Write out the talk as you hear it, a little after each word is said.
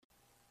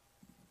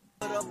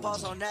Put a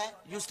pause on that.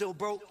 You still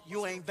broke.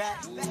 You ain't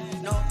back.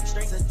 No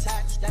strings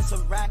attached. That's a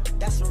rack.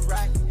 That's a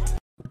rack.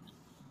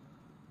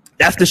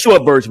 That's the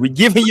short version. We're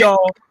giving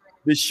y'all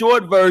the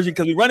short version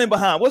because we're running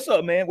behind. What's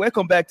up, man?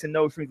 Welcome back to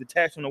No Strings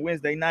Attached on a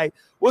Wednesday night.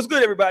 What's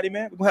good, everybody,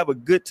 man? We're going to have a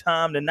good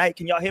time tonight.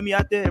 Can y'all hear me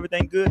out there?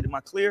 Everything good? Am I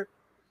clear?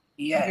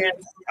 Yeah.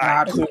 All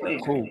right,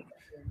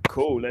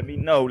 cool. Let me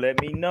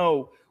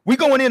know. We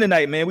going in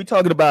tonight, man. We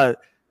talking about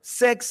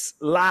sex,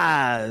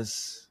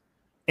 lies,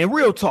 and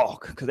real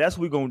talk because that's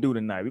what we're going to do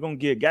tonight. We're going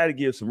to gotta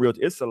give some real.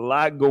 It's a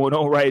lot going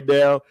on right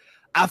now.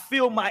 I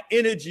feel my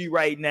energy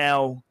right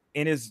now,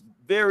 and it's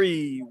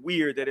very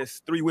weird that it's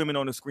three women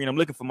on the screen. I'm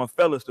looking for my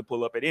fellas to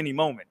pull up at any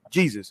moment.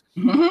 Jesus.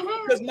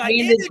 Because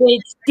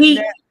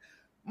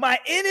my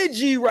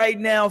energy right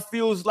now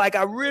feels like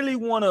I really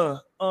want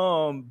to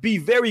be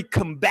very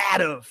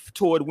combative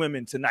toward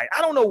women tonight.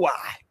 I don't know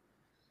why.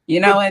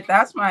 You know what?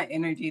 That's my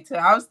energy too.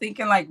 I was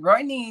thinking like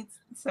Roy needs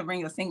to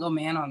bring a single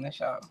man on the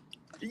show.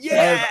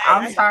 Yeah.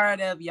 I'm tired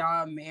of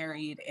y'all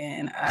married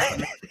and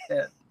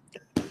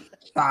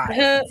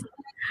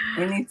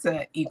we need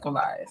to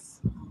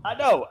equalize.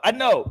 I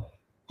know.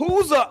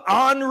 Who's a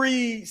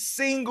ornery,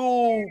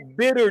 single,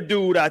 bitter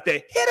dude out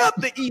there? Hit up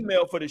the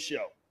email for the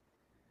show.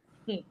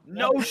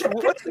 What's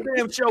the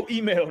damn show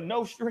email?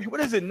 No string. What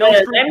is it? No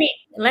string.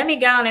 Let me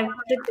go on and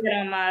put it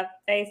on my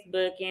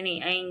Facebook.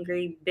 Any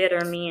angry,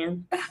 bitter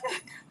men.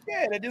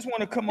 Yeah, they just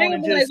want to come on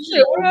and just.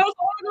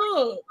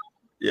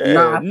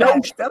 Yeah,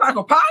 like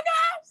a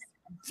podcast.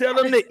 Tell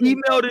them to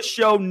email the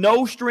show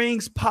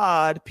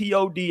nostringspod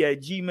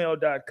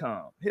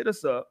pod@gmail.com. Hit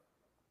us up.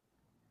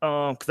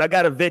 Because I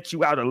gotta vet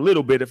you out a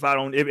little bit.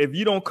 If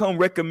you don't come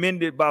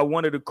recommended by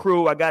one of the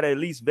crew, I gotta at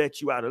least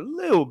vet you out a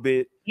little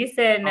bit. You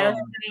said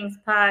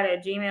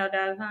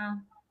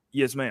nostringspod@gmail.com?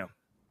 Yes, ma'am.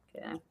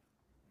 Okay.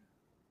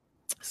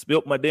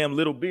 Spilt my damn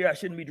little beer. I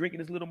shouldn't be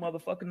drinking this little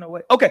motherfucker. No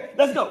way. Okay,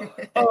 let's go.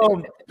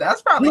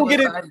 That's probably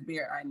the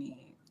beer I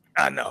need.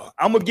 I know.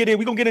 We're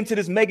gonna get into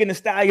this Megan Thee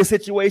Stallion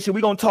situation.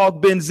 We're gonna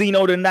talk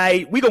Benzino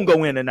tonight. We're gonna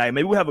go in tonight.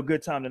 Maybe we'll have a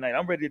good time tonight.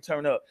 I'm ready to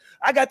turn up.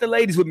 I got the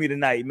ladies with me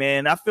tonight,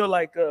 man. I feel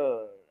like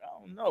I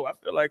don't know. I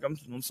feel like I'm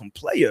on some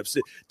play-ups.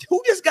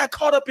 Who just got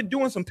caught up in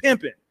doing some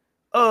pimping?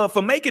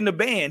 For making the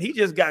band. He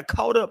just got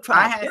caught up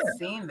trying I had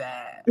seen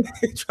that.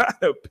 trying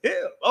to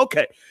pimp.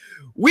 Okay.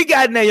 We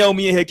got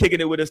Naomi in here kicking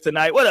it with us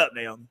tonight. What up,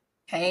 Naomi?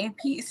 Hey,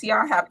 peace,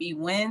 y'all. Happy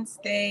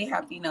Wednesday.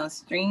 Happy No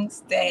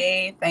Strings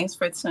Day. Thanks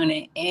for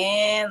tuning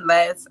in.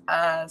 Let's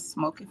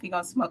smoke if you're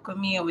going to smoke with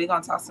me, and we're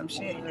going to talk some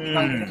shit. We're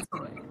going to get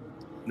into it.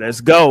 Let's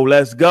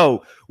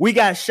go. We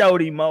got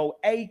Shorty Mo,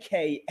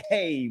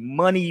 a.k.a.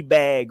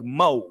 Moneybag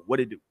Mo. What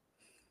it do?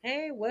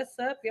 Hey, what's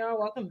up, y'all?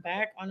 Welcome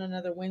back on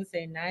another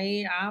Wednesday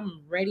night.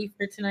 I'm ready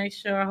for tonight's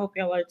show. I hope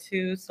y'all are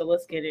too, so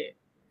let's get it.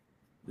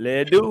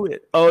 Let's do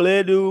it.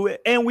 Let's do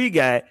it. And we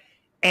got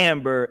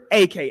Amber,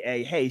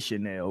 a.k.a. Hey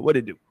Chanel. What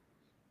it do?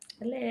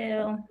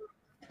 Hello.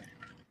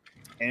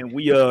 And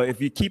we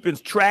if you're keeping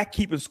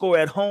score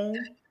at home,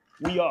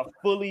 we are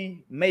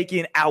fully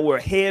making our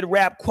head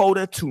wrap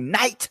quota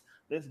tonight.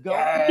 Let's go.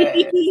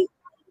 Yes.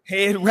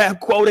 Head wrap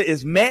quota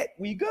is met.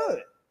 We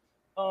good.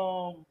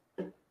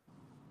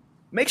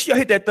 Make sure you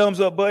hit that thumbs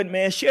up button,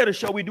 man. Share the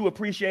show. We do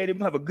appreciate it.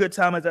 We'll have a good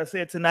time, as I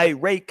said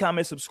tonight. Rate,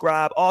 comment,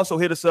 subscribe. Also,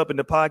 hit us up in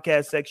the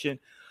podcast section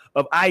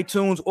of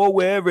iTunes or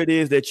wherever it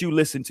is that you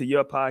listen to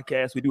your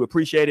podcast. We do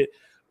appreciate it.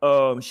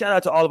 Shout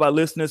out to all of our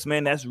listeners,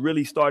 man. That's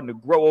really starting to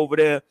grow over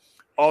there.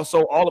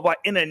 Also, all of our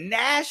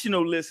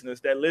international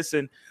listeners that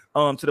listen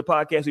to the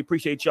podcast. We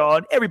appreciate y'all.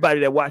 And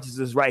everybody that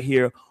watches us right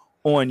here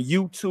on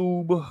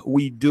YouTube,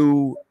 we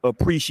do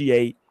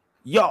appreciate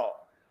y'all.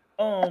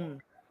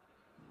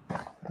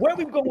 Where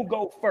we gonna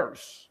go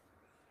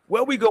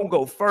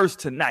first?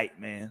 Tonight,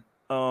 man?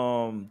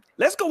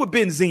 Let's go with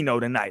Benzino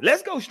tonight.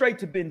 Let's go straight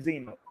to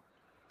Benzino.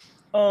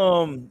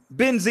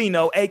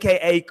 Benzino,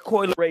 aka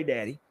Coi Leray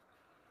Daddy.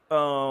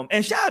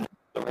 And shout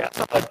out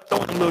to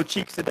throwing them little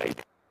cheeks today.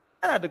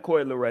 Shout out to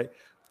Coi Leray.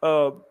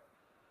 I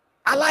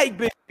like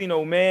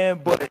Benzino,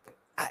 man, but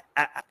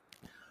I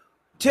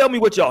tell me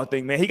what y'all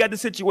think, man. He got the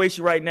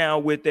situation right now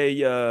with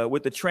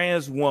the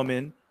trans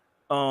woman.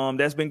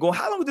 That's been going.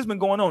 How long has this been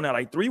going on now?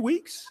 Like 3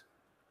 weeks?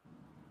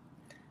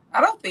 I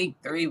don't think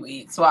 3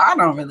 weeks. Well, I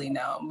don't really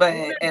know, but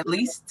at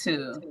least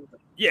 2.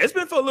 Yeah, it's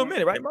been for a little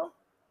minute, right, Mo?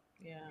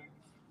 Yeah.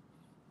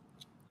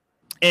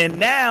 And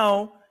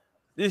now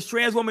this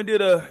trans woman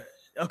did a.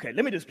 Okay,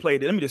 let me just play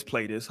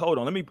this. Hold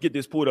on, let me get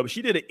this pulled up.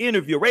 She did an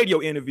interview, a radio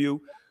interview,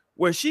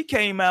 where she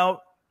came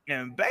out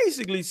and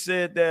basically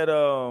said that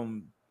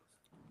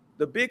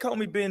the big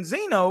homie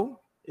Benzino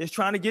was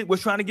trying to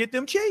get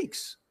them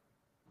cheeks.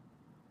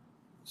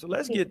 So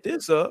let's get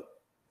this up.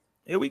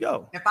 Here we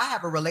go. If I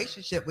have a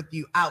relationship with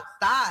you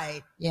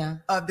outside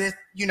of this,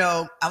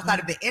 outside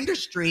of the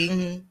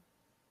industry,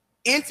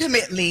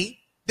 intimately,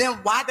 then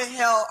why the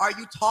hell are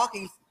you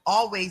talking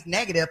always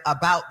negative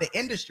about the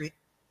industry?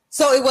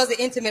 So it was an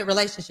intimate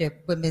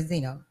relationship with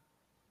Benzino.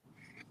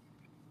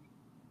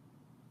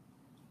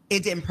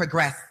 It didn't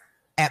progress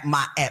at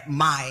my,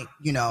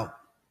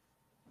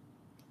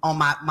 on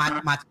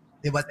my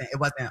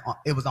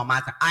It was on my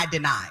time. I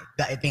denied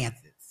the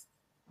advances.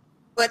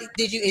 But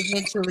did you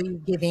eventually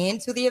give in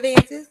to the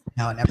advances?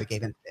 No, I never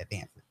gave in to the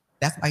advances.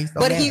 That's why he's so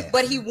But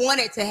mad. he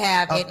wanted to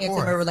have an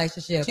intimate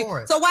relationship.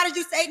 So why did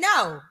you say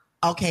no?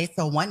 Okay,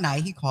 so one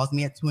night he calls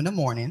me at 2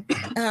 a.m.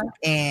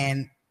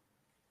 And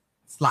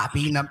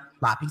sloppy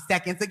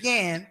seconds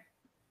again.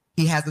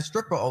 He has a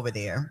stripper over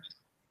there.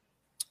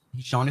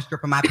 He's showing the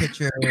stripper my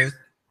pictures.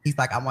 He's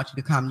like, I want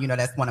you to come. You know,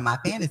 that's one of my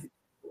fantasies.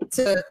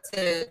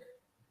 To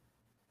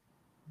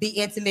be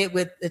intimate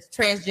with a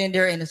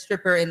transgender and a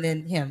stripper and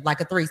then him,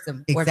 like a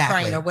threesome or a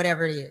train or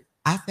whatever it is.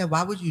 I said,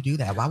 why would you do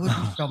that? Why would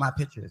you show my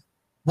pictures?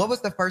 What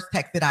was the first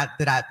text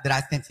that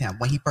I sent him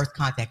when he first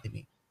contacted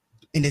me?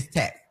 In this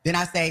text. Then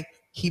I say,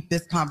 keep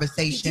this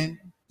conversation.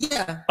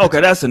 Yeah.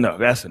 Okay, that's enough.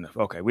 That's enough.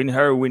 Okay, we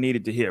heard what we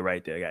needed to hear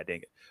right there. God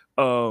dang it.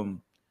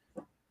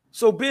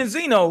 So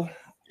Benzino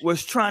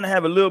was trying to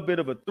have a little bit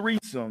of a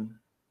threesome.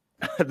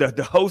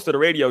 the host of the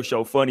radio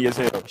show, funny as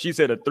hell. She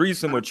said a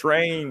threesome, a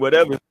train,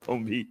 whatever it's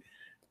gonna be.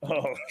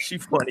 Oh, she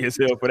funny as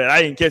hell for that.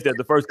 I didn't catch that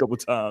the first couple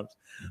times,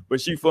 but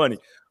she funny.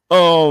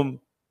 I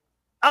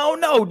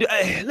don't know.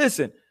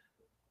 Listen,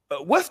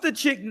 what's the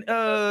chick?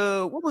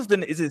 What was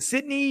is it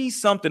Sydney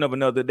something of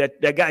another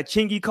that got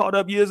Chingy caught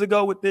up years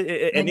ago with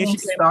the and then she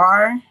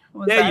Star.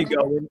 There you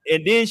go.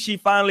 And then she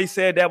finally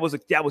said that was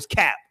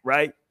Cap,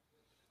 right?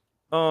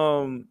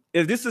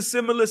 Is this a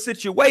similar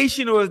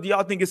situation, or do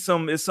y'all think it's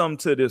something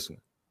to this one?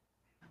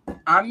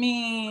 I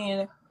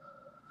mean,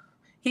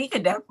 he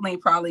could definitely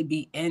probably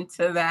be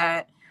into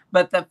that.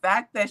 But the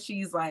fact that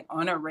she's like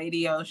on a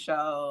radio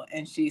show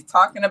and she's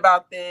talking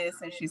about this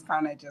and she's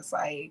kind of just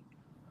like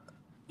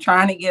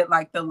trying to get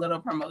like the little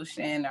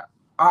promotion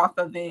off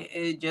of it,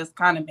 it just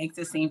kind of makes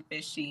it seem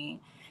fishy.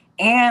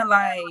 And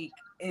like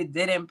it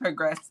didn't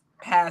progress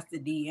past the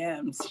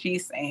DMs,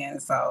 she's saying.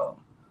 So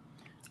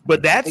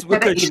but that's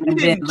because she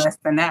didn't less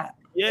than that.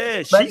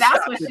 Yeah, but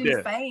that's what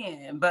she's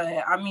saying.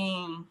 But I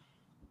mean,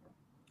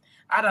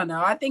 I don't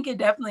know. I think it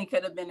definitely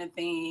could have been a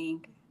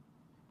thing.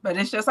 But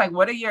it's just like,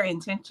 what are your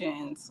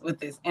intentions with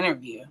this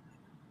interview?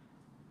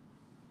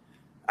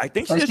 I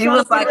think she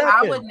was like,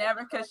 I would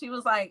never, because she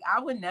was like, I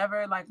would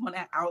never like want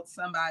to out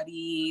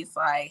somebody's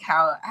like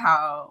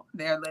how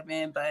they're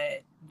living.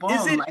 But boom,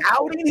 is it like,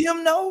 outing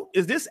him though?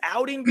 Is this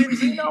outing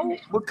Benzino?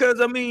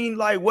 Because I mean,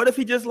 like, what if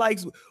he just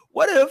likes?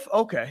 What if?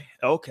 Okay,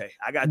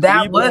 I got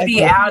that would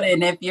be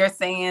outing if you're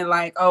saying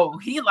like, oh,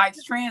 he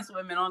likes trans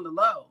women on the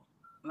low.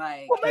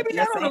 Like, well, maybe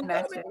you're saying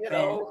that.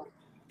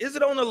 Is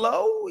it on the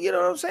low? You know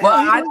what I'm saying?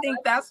 Well, I think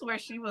that's where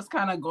she was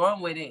kind of going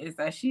with it, is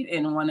that she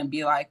didn't want to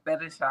be like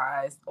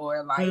fetishized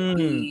or like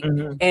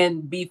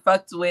be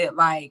fucked with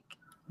like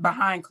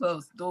behind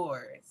closed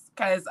doors.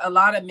 Because a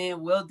lot of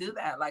men will do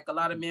that. Like a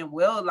lot of men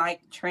will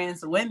like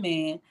trans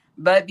women,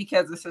 but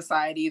because of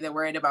society, they're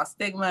worried about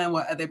stigma and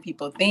what other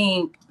people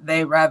think.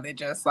 They rather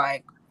just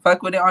like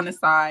fuck with it on the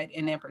side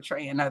and then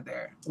portray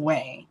another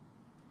way.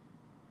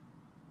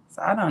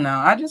 So I don't know.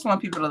 I just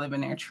want people to live in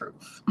their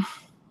truth.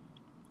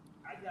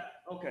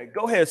 Okay,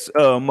 go ahead,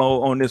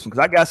 Mo, on this one,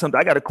 because I got something.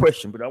 I got a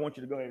question, but I want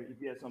you to go ahead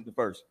if you have something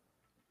first.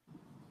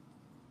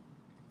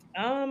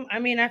 I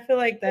mean, I feel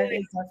like that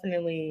is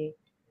definitely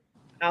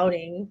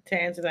outing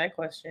to answer that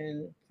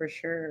question for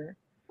sure.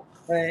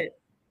 But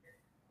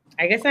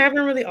I guess I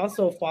haven't really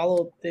also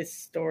followed this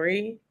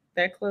story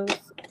that close.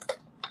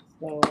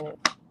 So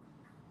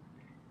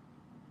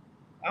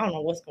I don't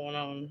know what's going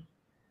on.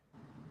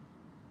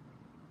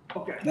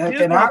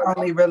 Okay. And I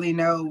only really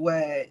know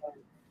what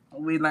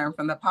we learned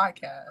from the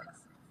podcast.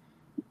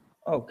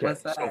 Okay.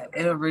 Was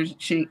that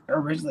she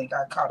originally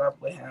got caught up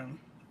with him.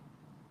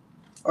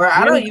 Or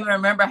I don't even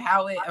remember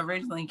how it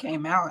originally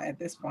came out at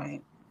this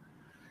point.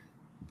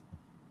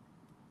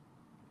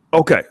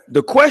 Okay.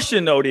 The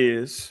question though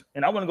is,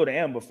 and I want to go to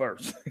Amber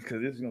first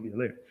because this is gonna be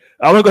hilarious.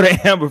 I want to go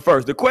to Amber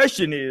first. The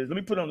question is, let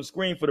me put it on the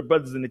screen for the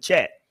brothers in the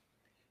chat.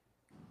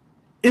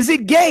 Is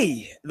it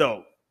gay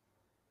though?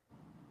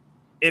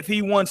 If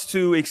he wants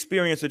to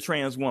experience a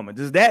trans woman,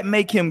 does that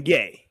make him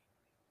gay?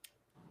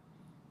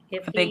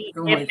 If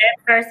that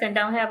person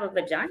don't have a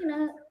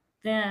vagina,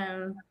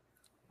 then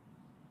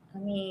I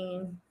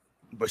mean.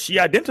 But she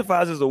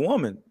identifies as a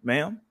woman,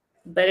 ma'am.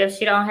 But if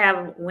she don't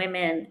have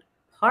women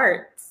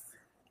parts,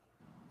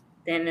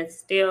 then it's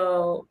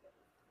still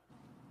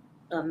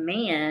a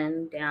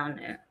man down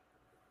there.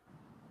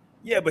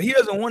 Yeah, but he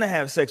doesn't want to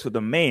have sex with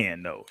a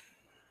man, though.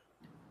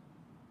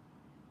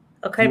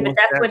 Okay, but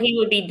that's what he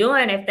would be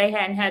doing if they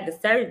hadn't had the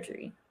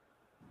surgery.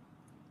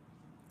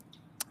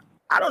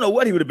 I don't know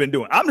what he would have been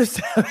doing. I'm just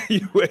telling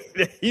you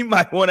that he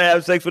might want to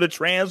have sex with a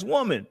trans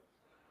woman.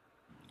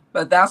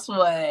 But that's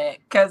what,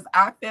 because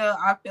I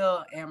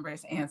feel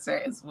Amber's answer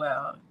as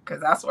well,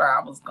 because that's where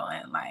I was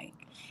going. Like,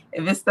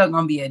 if it's still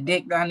gonna be a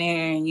dick down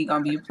there and you're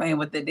gonna be playing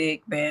with the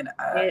dick, then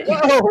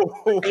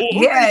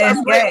yeah,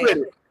 it's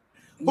gay.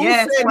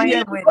 Yes, what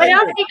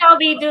else he gonna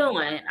be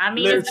doing? I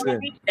mean, it's gonna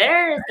be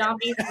there. It's gonna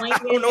be swinging. I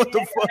don't know what the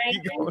fuck he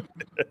going.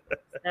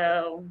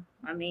 So,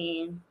 I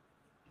mean,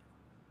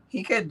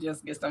 he could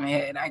just get some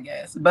head, I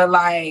guess. But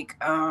like,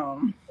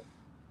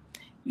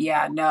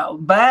 Yeah, no.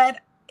 But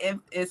if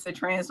it's a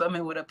trans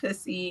woman with a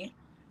pussy,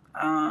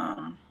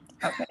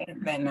 okay,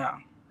 then no.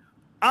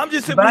 I'm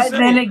just simply but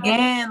saying. Then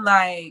again,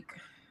 like,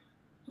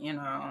 you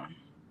know,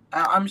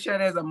 I'm sure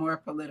there's a more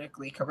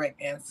politically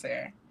correct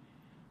answer.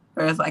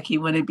 Where it's like he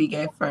wouldn't be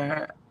gay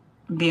for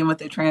being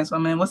with a trans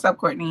woman. What's up,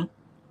 Courtney?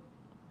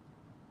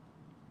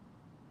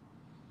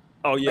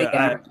 Oh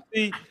yeah,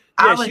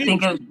 I would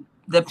think it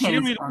depends. She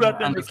really put out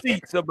them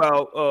receipts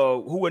about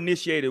who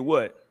initiated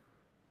what.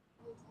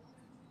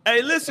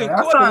 Hey, listen,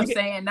 that's Courtney, what I'm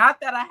saying.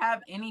 Not that I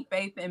have any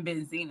faith in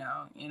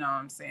Benzino, you know what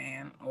I'm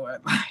saying, or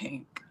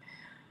like.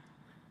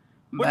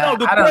 Well,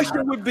 no, the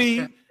question would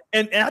be,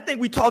 and I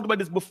think we talked about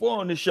this before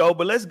on the show,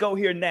 but let's go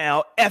here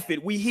now. F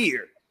it, we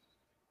here.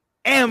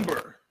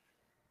 Amber,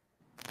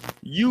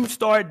 you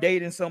start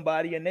dating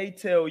somebody and they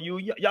tell you,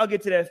 y'all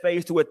get to that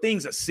phase to where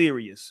things are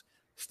serious.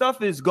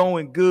 Stuff is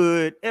going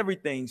good,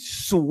 everything's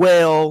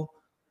swell,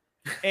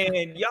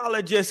 and y'all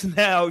are just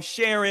now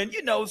sharing,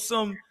 you know,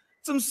 some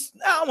I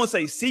don't want to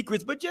say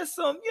secrets, but just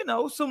some, you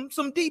know, some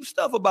deep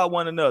stuff about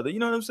one another. You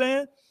know what I'm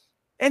saying?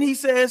 And he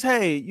says,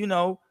 hey, you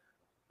know,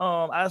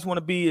 I just want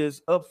to be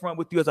as upfront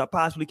with you as I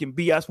possibly can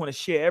be. I just want to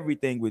share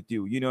everything with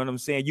you. You know what I'm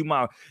saying? You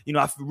my, you know,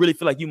 I really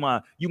feel like you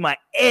my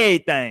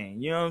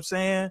everything. You know what I'm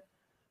saying?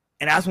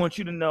 And I just want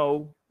you to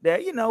know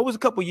that, you know, it was a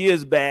couple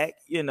years back,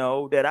 you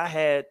know, that I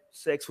had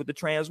sex with a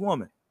trans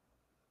woman.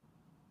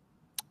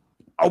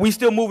 Are we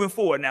still moving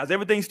forward now? Is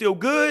everything still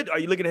good? Are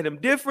you looking at him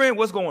different?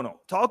 What's going on?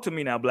 Talk to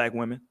me now, black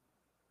women.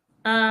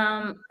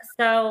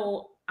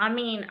 So, I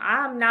mean,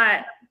 I'm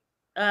not,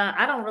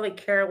 I don't really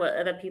care what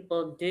other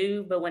people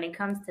do, but when it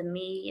comes to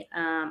me,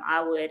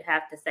 I would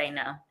have to say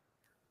no.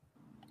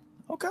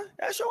 Okay,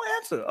 that's your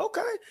answer.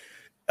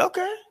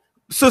 Okay.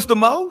 Sister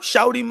Mo,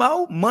 Shouty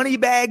Mo,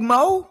 Moneybag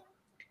Mo.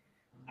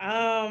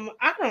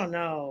 I don't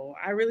know.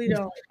 I really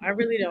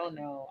don't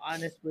know,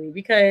 honestly,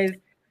 because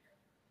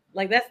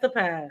like that's the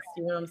past.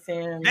 You know what I'm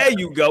saying? There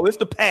you go. It's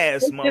the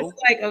past, Mo. It's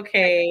like,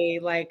 okay,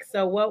 like,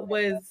 so what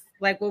was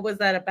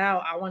that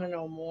about? I want to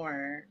know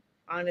more,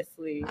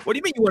 honestly. What do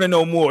you mean you want to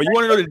know more? You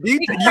want to know the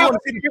details? You want to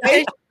see the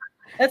tape?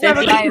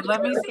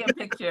 Let me see a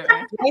picture.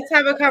 Let's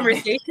have a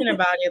conversation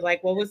about it.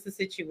 Like, what was the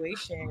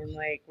situation?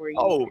 Like, were you?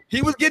 Oh,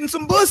 he was getting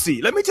some pussy.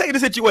 Let me tell you the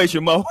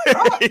situation, Mo.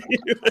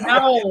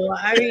 No,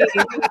 I mean,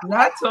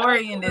 not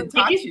Torian and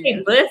Did you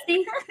say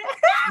pussy?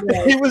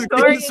 Yeah. He was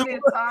getting some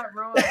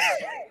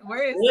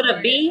Where is with a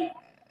B?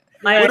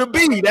 Like, with a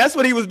B. That's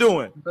what he was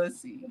doing.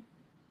 Pussy.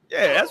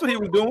 Yeah, that's what he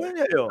was doing.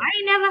 Hell. I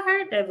ain't never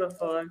heard that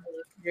before.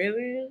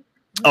 Really?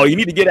 Oh, you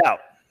need to get out.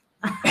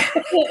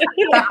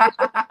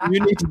 You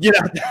need to get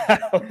out the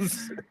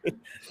house.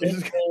 These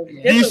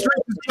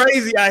streets is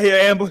crazy out here,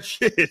 Amber.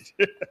 Shit.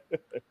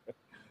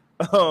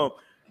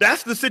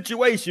 That's the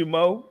situation,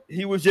 Mo.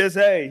 He was just,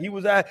 he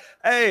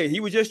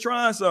was just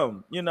trying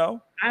something, you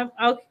know.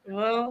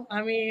 Well,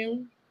 I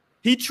mean,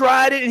 he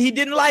tried it and he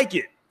didn't like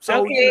it.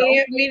 So, okay, you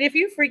know, I mean, if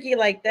you freaky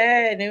like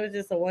that and it was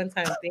just a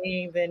one-time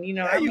thing, then you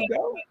know, I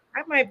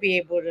might be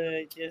able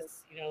to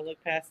just, you know,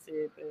 look past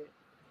it, but.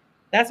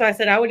 That's why I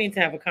said I would need to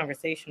have a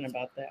conversation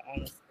about that,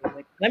 honestly.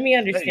 Like, let me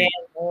understand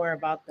more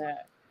about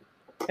that.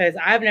 Because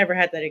I've never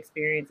had that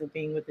experience of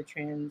being with a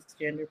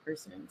transgender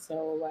person.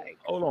 So, like...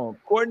 Hold on.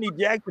 Courtney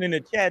Jackson in the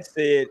chat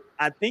said,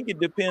 I think it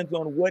depends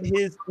on what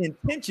his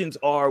intentions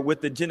are with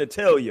the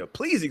genitalia.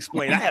 Please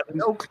explain. I have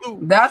no clue.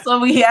 That's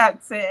what we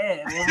had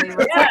said when we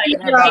were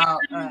talking about...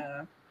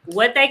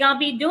 what they gonna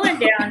be doing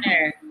down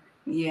there.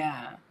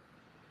 Yeah.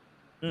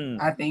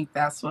 I think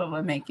that's what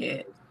would make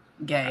it...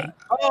 gay.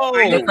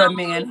 If a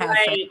man has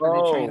sex with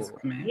a trans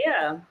woman.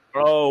 Yeah.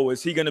 Oh,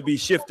 is he gonna be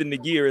shifting the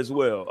gear as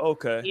well?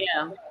 Okay.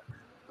 Yeah.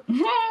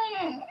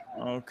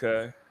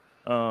 Okay.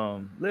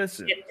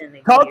 Listen.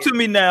 Talk to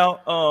me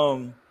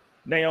now,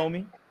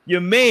 Naomi. Your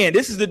man.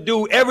 This is the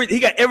dude. He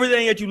got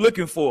everything that you're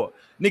looking for.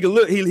 Nigga,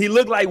 look. He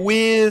looked like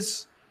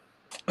Wiz.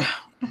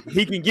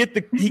 He can get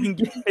the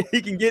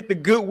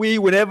good weed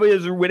whenever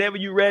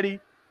you're ready.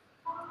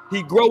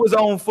 He grow his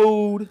own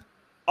food.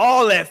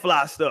 All that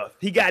fly stuff.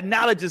 He got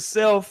knowledge of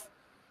self.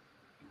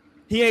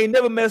 He ain't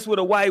never messed with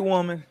a white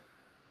woman.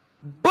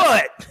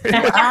 But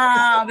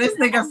wow, this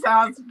nigga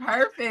sounds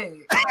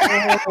perfect.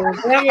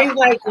 He's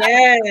like,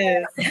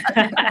 yes.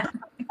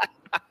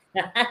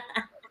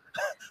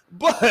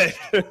 But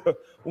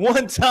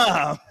one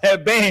time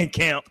at band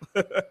camp.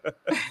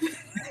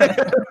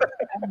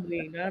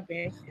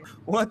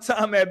 One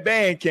time at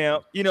band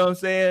camp, you know what I'm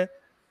saying?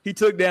 He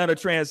took down a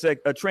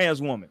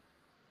trans woman.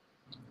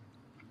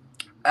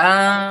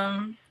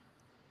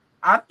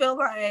 I feel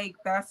like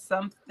that's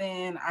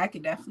something I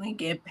could definitely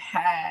get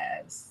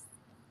past.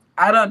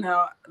 I don't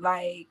know,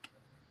 like,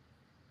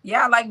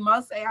 yeah, like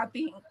most say, I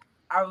think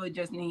I would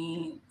just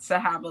need to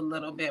have a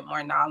little bit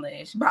more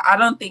knowledge, but I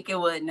don't think it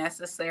would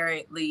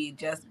necessarily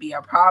just be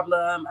a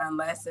problem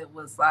unless it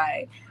was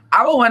like,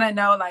 I would want to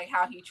know like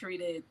how he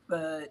treated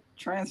the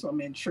trans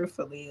woman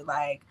truthfully.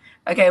 Like,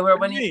 okay,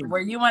 were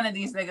you one of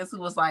these niggas who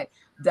was like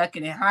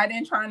ducking and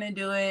hiding trying to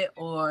do it,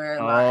 or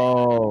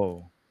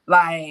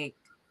like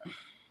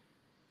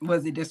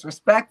was it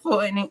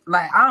disrespectful? And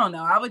like, I don't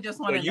know. I would just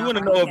want to. You want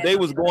to know if they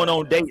was going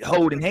on date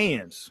holding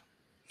hands.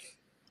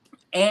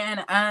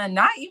 And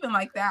not even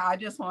like that. I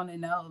just want to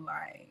know,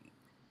 like,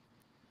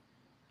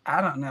 I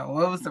don't know,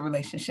 what was the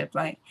relationship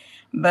like?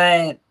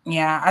 But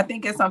yeah, I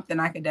think it's something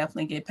I could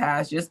definitely get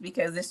past, just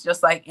because it's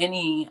just like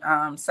any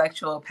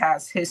sexual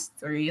past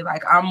history.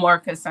 Like, I'm more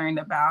concerned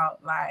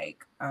about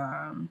like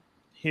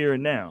here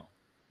and now.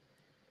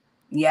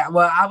 Yeah,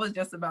 well, I was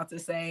just about to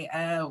say,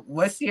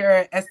 what's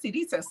your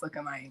STD test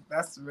looking like?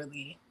 That's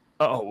really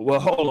well,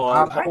 hold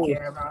on. all I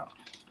care about.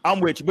 I'm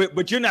with you,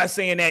 but you're not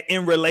saying that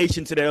in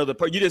relation to the other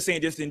person. You're just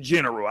saying just in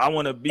general. I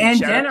want to be in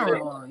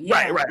general,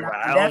 yeah, right.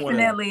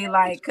 Definitely,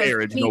 like,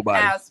 because keep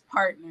past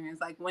partners.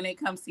 Like, when it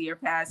comes to your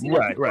past, you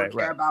know, people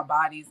care about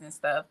bodies and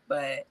stuff,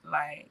 but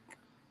like,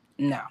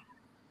 no.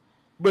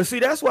 But see,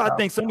 that's why I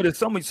think some of this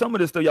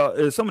stuff,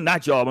 y'all,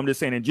 not y'all. I'm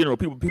just saying in general,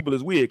 people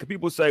is weird because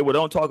people say, well,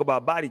 don't talk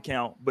about body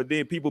count, but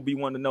then people be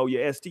wanting to know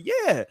your ST.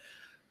 Yeah,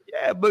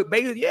 but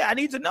baby, I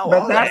need to know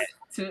all that.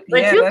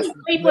 But you can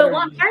sleep with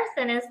one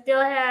person and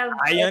still have.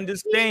 I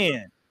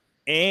understand,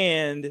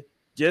 and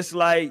just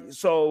like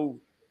so,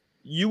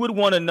 you would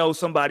want to know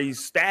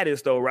somebody's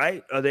status, though,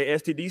 right? Or their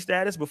STD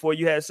status before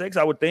you had sex,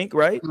 I would think,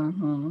 right?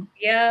 Mm-hmm.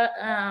 Yeah.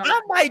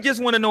 I might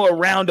just want to know a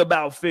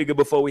roundabout figure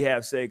before we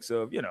have sex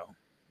of, you know,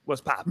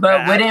 what's popping.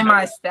 But wouldn't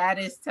my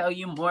status tell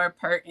you more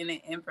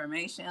pertinent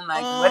information?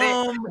 Like,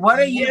 what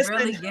are you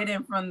really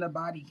getting from the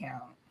body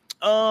count?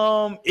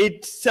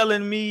 It's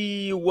telling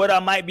me what I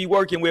might be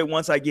working with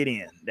once I get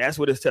in. That's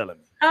what it's telling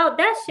me. Oh,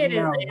 that shit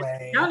is.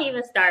 Don't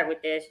even start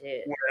with that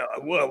shit.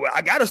 Well,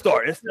 I gotta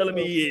start. It's telling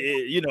me,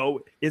 you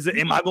know,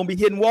 am I gonna be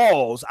hitting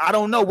walls? I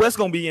don't know what's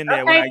gonna be in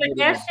there. Okay, but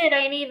that shit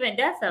ain't even.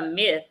 That's a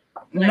myth.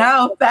 Like,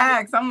 no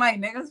facts. I'm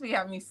like, niggas be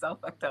having me so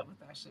fucked up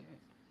with that shit.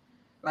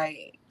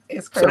 Like,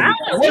 it's crazy.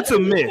 What's a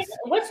myth?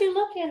 What you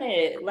looking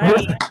at?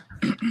 Like.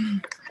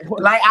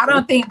 Like, I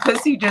don't think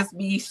pussy just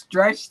be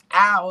stretched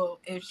out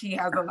if she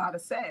has a lot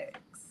of sex.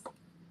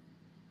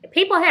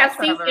 People have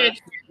C-sections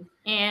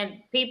and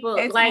people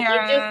it's like it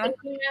just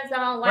depends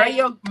on like where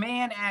your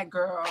man at,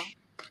 girl.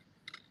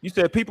 You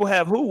said people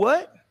have who?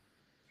 What?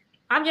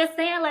 I'm just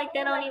saying, like,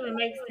 that don't even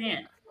make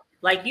sense.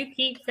 Like, you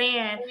keep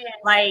saying,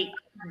 like,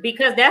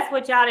 because that's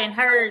what y'all done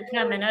heard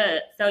coming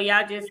up. So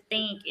y'all just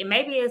think, and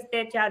maybe it's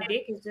that y'all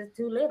dick is just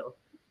too little.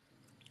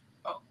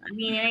 I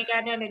mean, it ain't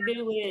got nothing to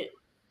do with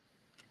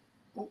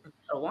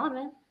a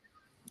woman.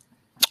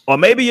 Or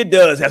maybe it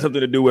does have something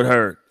to do with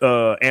her,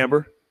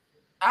 Amber.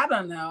 I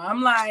don't know.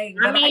 I'm like,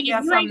 I mean, you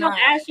ain't gonna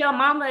ask your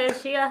mama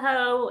if she a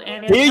hoe.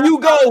 And here you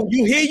go.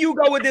 Here you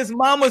go with this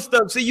mama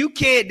stuff. See,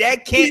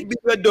 that can't be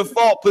a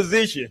default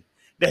position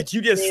that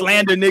you just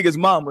slander niggas'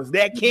 mamas.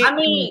 That can't. I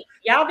mean,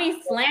 y'all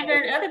be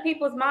slandering other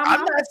people's mamas. I'm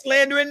not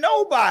slandering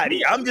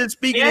nobody. I'm just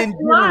speaking in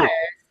general.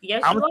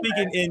 Yes, I'm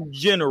speaking in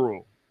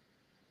general.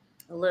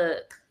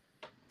 Look.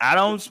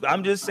 I'm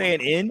just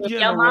saying in general. If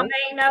your mama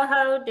ain't no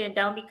hoe, then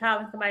don't be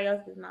calling somebody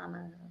else's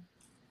mama.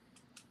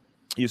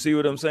 You see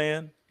what I'm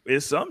saying?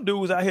 There's some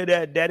dudes out here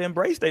that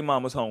embrace their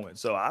mama's hoeing,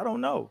 so I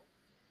don't know.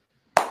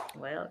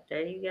 Well,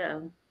 there you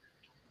go.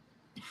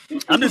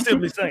 I'm just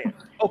simply saying.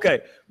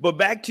 Okay, but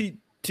back to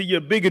your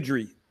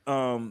bigotry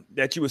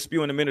that you were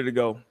spewing a minute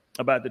ago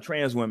about the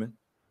trans women.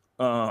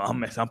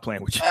 I'm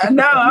playing with you.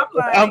 No,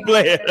 I'm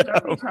playing.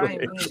 I'm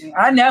playing.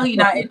 I know he's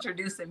not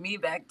introducing me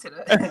back to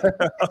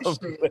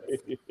the.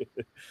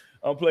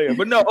 I'm playing,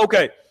 but no.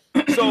 Okay,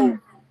 so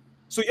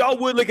y'all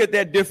would look at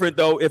that different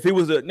though if it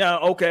was a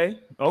now. Okay,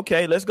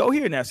 let's go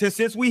here now.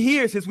 Since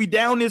we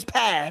down this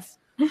path.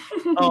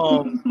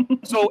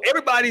 So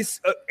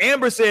everybody's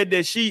Amber said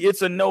that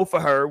it's a no for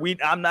her.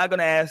 I'm not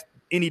gonna ask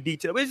any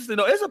detail. It's just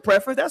it's a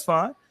preference. That's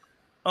fine.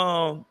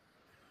 Mo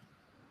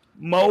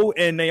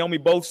and Naomi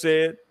both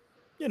said,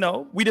 you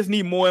know, we just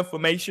need more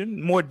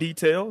information, more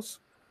details.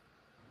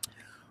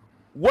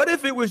 What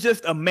if it was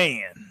just a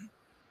man?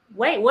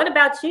 Wait, what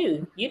about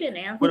you? You didn't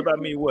answer. What about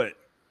me? What?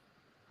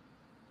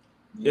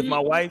 If my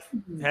wife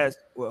has,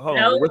 well, hold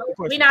on. What's the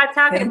question? We're not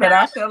talking but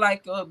about. I feel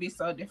like it would be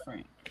so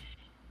different.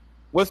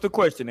 What's the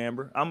question,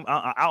 Amber?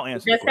 I'll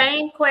answer the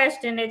same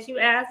question that you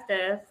asked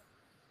us.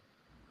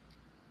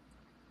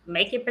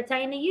 Make it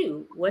pertain to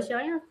you. What's your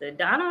answer? I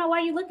don't know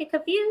why you looking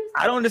confused.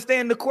 I don't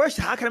understand the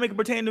question. How can I make it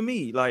pertain to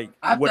me? Like,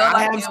 would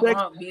I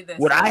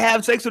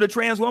have sex with a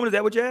trans woman? Is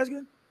that what you're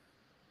asking?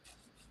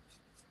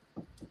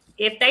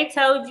 If they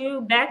told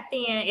you back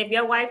then, if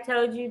your wife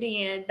told you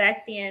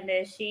back then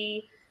that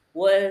she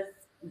was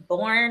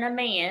born a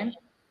man.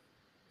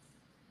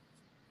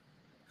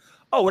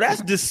 Oh, well,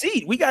 that's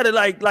deceit. We got to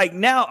like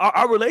now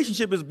our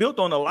relationship is built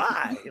on a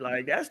lie.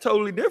 Like, that's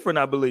totally different,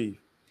 I believe.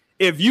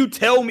 If you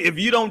tell me, if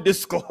you don't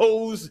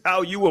disclose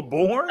how you were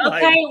born,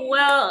 okay,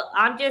 well,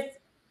 I'm just,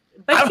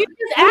 but you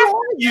just asked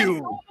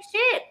you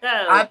shit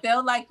though. I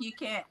feel like you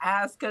can't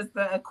ask because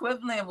the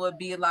equivalent would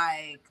be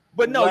like,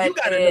 But no, you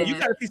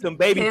gotta see some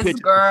baby pictures. His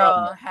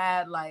girl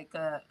had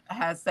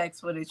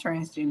sex with a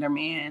transgender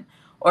man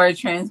or a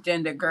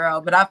transgender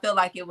girl, but I feel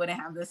like it wouldn't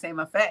have the same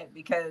effect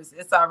because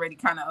it's already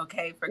kind of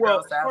okay for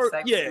girls to have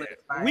sex with.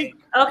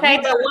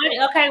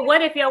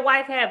 What if your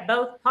wife had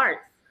both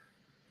parts,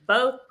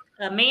 both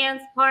a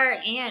man's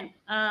part and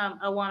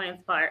a woman's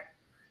part?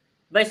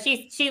 But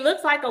she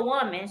looks like a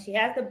woman. She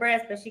has the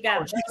breast, but she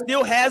got. She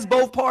still has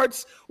both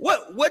parts.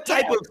 What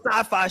type of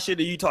sci-fi shit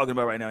are you talking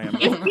about right now, Amber?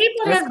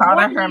 It's called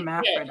a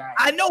hermaphrodite.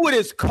 I know what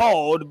it's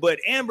called, but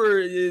Amber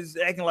is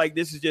acting like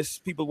this is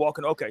just people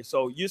walking. Okay,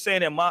 so you're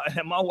saying that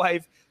my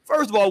wife.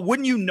 First of all,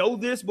 wouldn't you know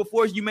this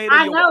before you made it?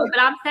 I know, but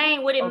I'm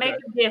saying, would it make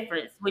a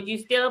difference? Would you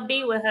still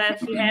be with her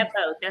if she had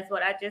both? That's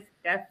what I just.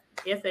 So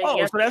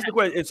that's the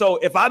question. So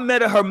if I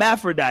met a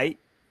hermaphrodite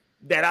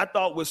that I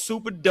thought was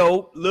super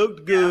dope,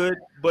 looked good,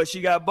 but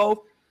she got both,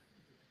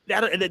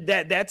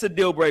 that's a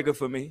deal breaker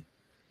for me.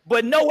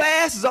 But no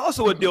ass is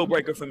also a deal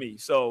breaker for me.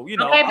 So, you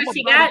know. Okay, but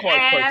she got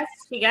ass,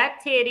 she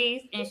got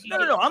titties, and she.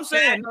 No. I'm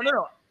saying,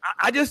 no.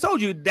 I just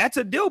told you that's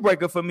a deal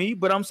breaker for me,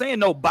 but I'm saying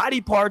no,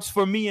 body parts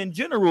for me in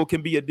general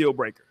can be a deal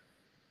breaker.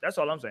 That's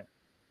all I'm saying.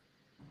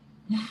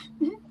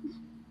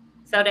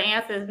 So the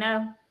answer is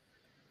no.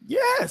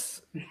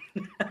 Yes.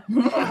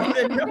 I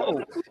said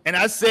no. And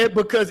I said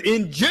because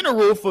in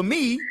general for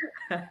me,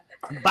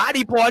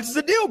 body parts is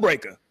a deal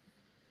breaker.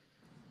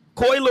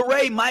 Coi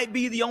Leray might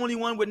be the only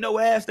one with no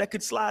ass that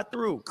could slide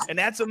through, and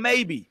that's a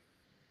maybe.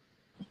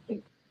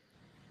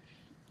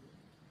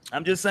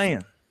 I'm just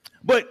saying.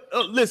 But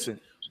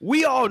listen,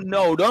 we all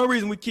know the only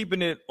reason we're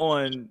keeping it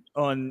on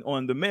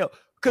the male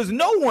because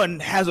no one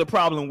has a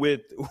problem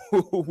with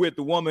the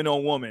woman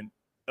on woman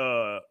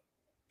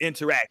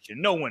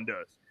interaction. No one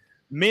does.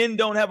 Men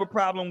don't have a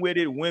problem with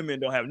it.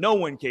 Women don't have. No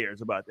one cares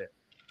about that.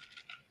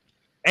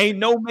 Ain't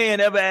no man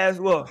ever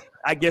asked. Well,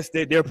 I guess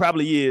there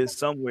probably is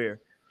somewhere,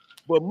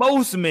 but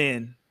most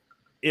men,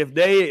 if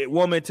a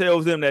woman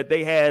tells them that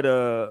they had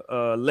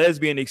a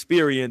lesbian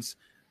experience,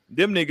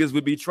 them niggas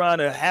would be trying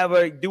to have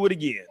her do it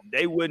again.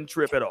 They wouldn't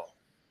trip at all,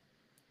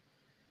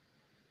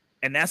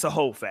 and that's a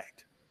whole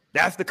fact.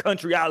 That's the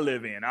country I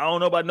live in. I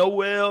don't know about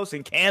nowhere else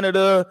in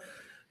Canada,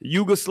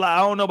 Yugoslavia.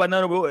 I don't know about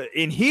none of it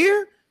in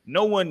here.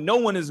 No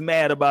one is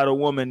mad about a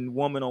woman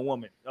on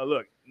woman. Now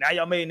look, now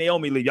y'all made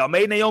Naomi leave. Y'all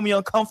made Naomi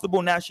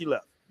uncomfortable. Now she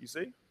left. You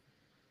see?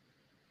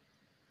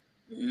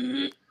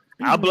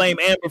 I'll blame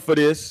Amber for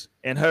this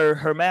and her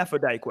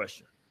hermaphrodite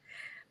question.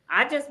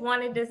 I just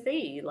wanted to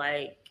see,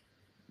 like.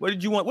 What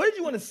did you want? What did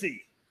you want to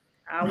see?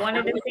 I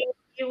wanted to see if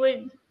you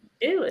would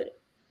do it.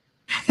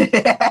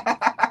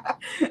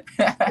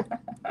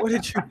 What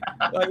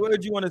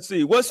did you want to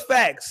see? What's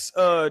facts?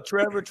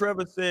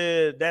 Trevor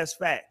said that's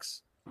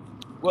facts.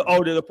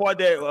 Well, the part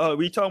that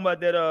we talking about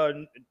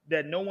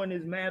that no one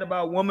is mad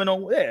about woman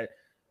on there.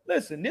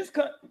 Listen,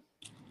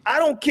 I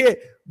don't care.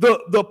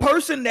 The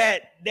person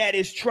that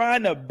is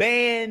trying to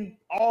ban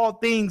all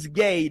things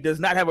gay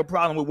does not have a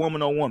problem with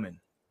woman on woman.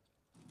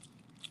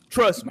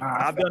 Trust me,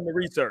 I've done the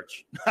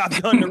research.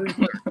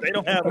 They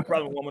don't have a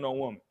problem with woman on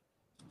woman.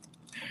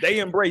 They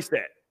embrace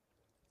that.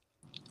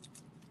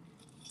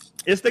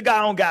 It's the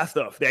guy on guy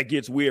stuff that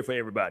gets weird for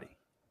everybody.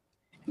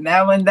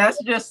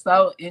 That's just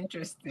so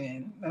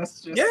interesting.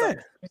 That's just so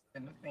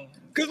interesting.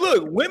 Because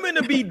look, women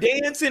will be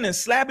dancing and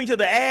slapping each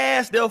other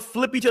ass. They'll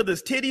flip each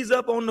other's titties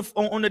up on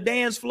the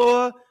dance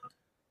floor.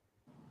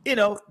 You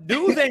know,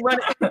 dudes ain't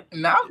running.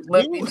 Not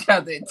flip each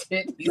other's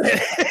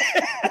titties.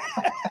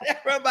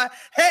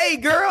 Hey,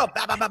 girl.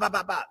 Bop, bop, bop,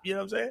 bop, bop. You know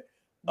what I'm saying?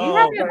 Do you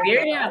have your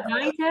beard in a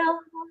ponytail?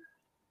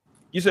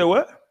 You said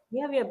what?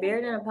 You have your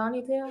beard in a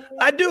ponytail?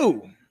 I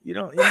do. You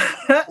know,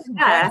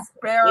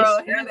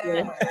 Sparrow,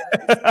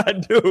 I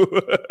do.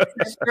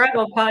 A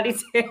struggle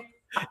ponytail.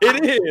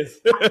 It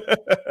is.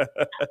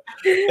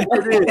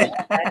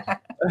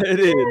 It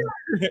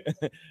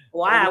is.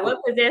 Wow,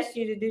 what possessed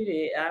you to do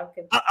that?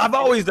 I've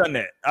always done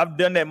that. I've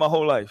done that my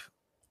whole life.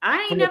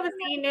 I ain't never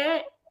seen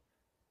that.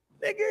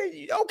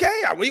 Nigga,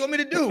 okay. What do you want me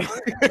to do?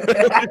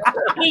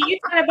 You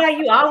talking about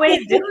you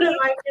always do it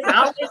like this?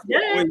 Always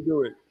done. Always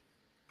do it.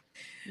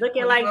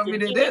 Looking like me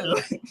to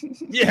do.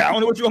 Yeah, I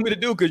don't know what you want me to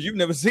do because you've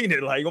never seen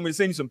it. Like, you want me to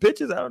send you some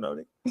pictures? I don't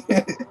know.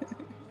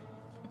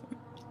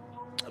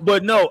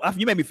 But no,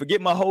 you made me forget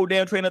my whole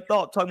damn train of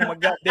thought talking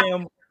about my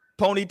goddamn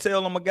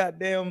ponytail on my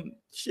goddamn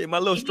shit, my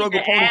little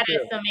struggle ponytail.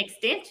 Added some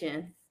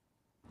extensions.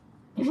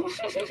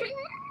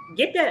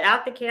 Get that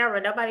out the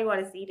camera. Nobody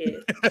want to see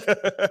this.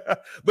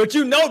 But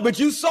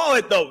you saw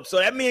it though, so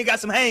that means it got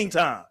some hang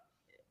time.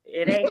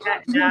 It ain't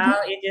got no.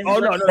 It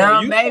just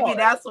no. Maybe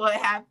that's what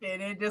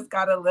happened. It just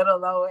got a little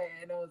lower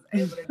and it was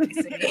able to be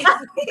seen.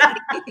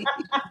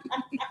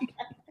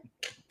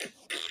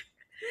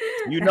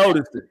 You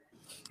noticed it.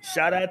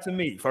 Shout out to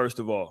me, first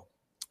of all.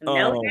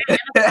 No,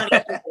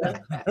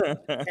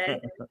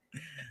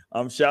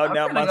 I'm shouting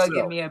out myself. Go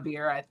get me a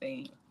beer, I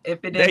think.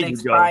 If it didn't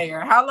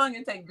expire. How long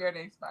it take beer to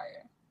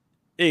expire?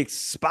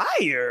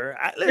 Expire?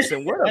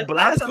 Listen, what a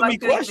blasphemy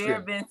question.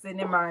 Beer been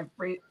sitting in my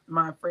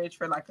fridge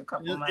for like a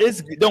couple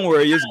months. Don't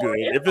worry, it's good.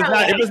 If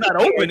it's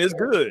not open, it's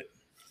good.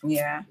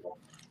 Yeah.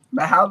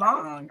 But how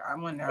long? I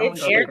wonder.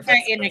 It's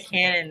airtight in the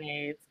can.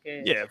 It's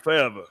good. Yeah,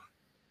 forever.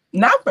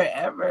 Not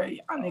forever.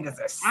 Y'all niggas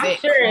are sick. I'm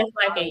sure it's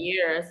like a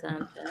year or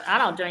something. I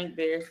don't drink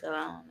beer, so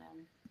I don't know.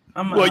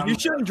 Well, you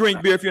shouldn't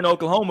drink beer if you're in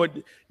Oklahoma.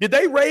 Did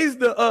they raise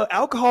the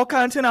alcohol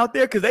content out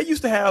there? Because they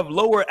used to have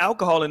lower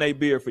alcohol in their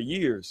beer for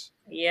years.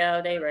 Yeah,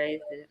 they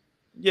raised it.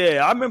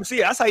 Yeah, I remember. See,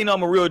 that's how you know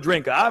I'm a real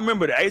drinker. I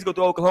remember that. I used to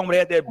go to Oklahoma. They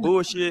had that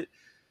bullshit.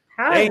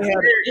 How is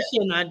this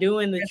shit not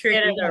doing the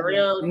trick?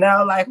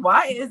 No, like,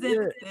 why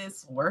isn't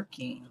this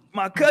working?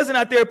 My cousin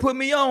out there put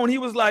me on. He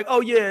was like,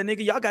 "Oh yeah,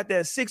 nigga, y'all got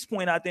that 6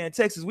 point out there in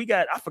Texas.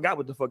 I forgot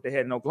what the fuck they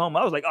had in Oklahoma."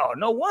 I was like, "Oh,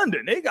 no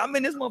wonder, nigga." I'm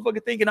in this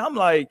motherfucker thinking, I'm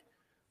like,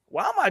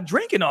 why am I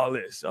drinking all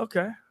this?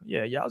 Okay,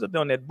 yeah, y'all was up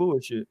there on that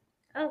bullshit.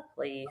 Oh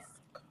please.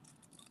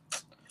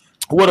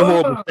 What a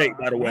horrible mistake,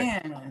 by the way.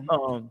 Man.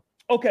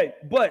 Okay,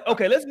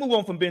 let's move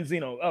on from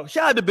Benzino. Oh,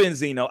 shout out to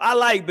Benzino. I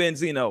like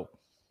Benzino,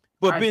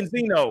 but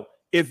Benzino,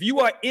 if you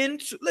are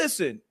into,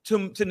 listen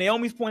to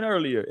Naomi's point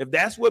earlier, if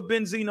that's what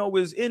Benzino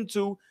is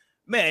into,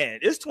 man,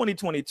 it's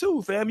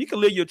 2022, fam. You can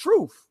live your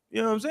truth.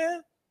 You know what I'm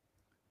saying?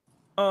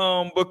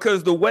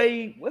 Because the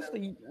way, what's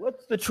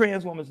the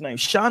trans woman's name?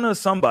 Shauna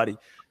somebody.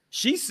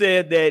 She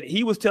said that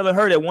he was telling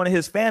her that one of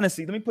his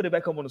fantasies. Let me put it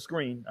back up on the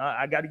screen.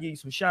 I got to give you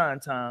some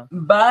shine time.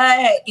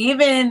 But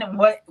even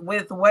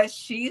with what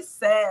she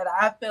said,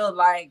 I feel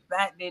like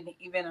that didn't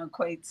even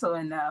equate to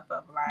enough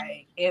of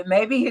like it.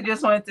 Maybe he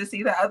just wanted to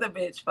see the other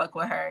bitch fuck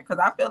with her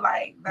because I feel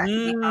like that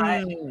could be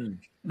high.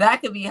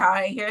 That could be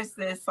high. Here's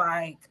this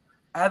like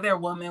other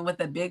woman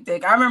with a big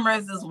dick. I remember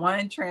this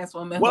one trans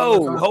woman.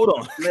 Whoa, hold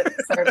on. Lip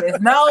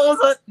service.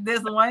 No,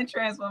 this one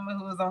trans woman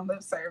who was on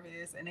lip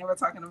service, and they were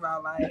talking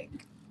about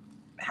like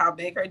how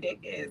big her dick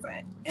is,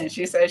 and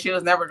she said she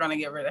was never going to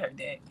get rid of her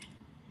dick.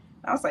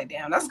 I was like,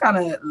 damn, that's kind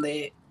of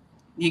lit.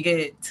 You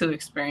get two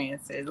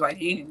experiences,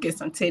 like you can get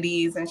some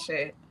titties and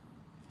shit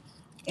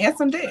and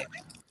some dick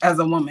as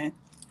a woman.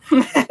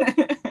 Okay,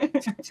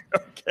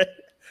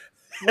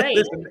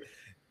 wait.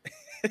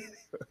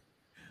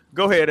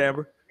 Go ahead,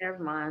 Amber.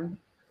 Never mind.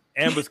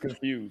 Amber's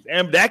confused.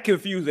 That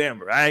confused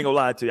Amber. I ain't gonna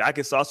lie to you. I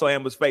saw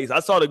Amber's face. I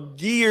saw the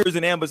gears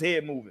in Amber's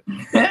head moving.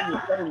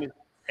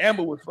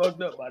 Amber was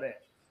fucked up by that.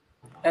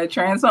 A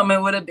trans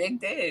woman with a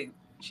big dick.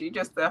 She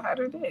just still had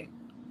her dick.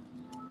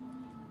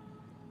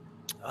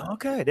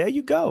 Okay, there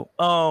you go.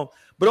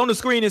 But on the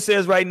screen it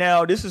says right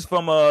now, this is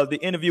from the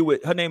interview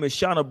with her name is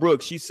Shauna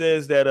Brooks. She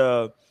says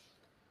that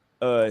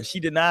she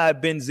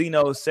denied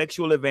Benzino's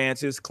sexual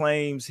advances,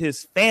 claims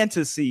his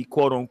fantasy,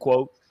 quote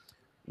unquote,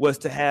 was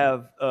to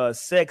have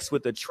sex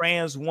with a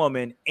trans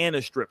woman and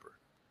a stripper.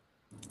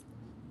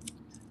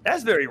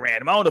 That's very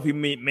random. I don't know if he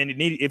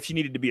if she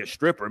needed to be a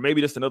stripper.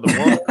 Maybe just another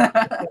woman.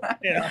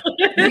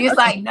 He's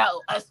like, no,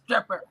 a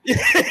stripper.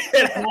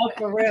 No,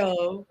 for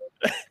real.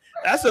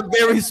 That's a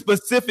very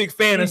specific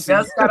fantasy. He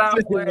just got off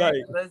work.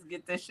 Let's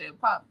get this shit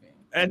popping.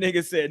 That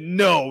nigga said,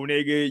 no,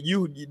 nigga.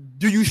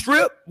 Do you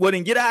strip? Well,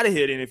 then get out of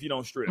here then if you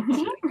don't strip.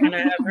 Can I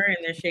have her in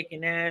there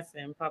shaking ass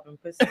and popping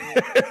pussy?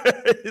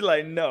 He's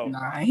like, no.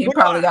 Nah, he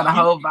probably got a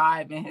whole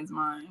vibe in his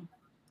mind.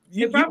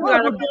 He probably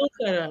got a bill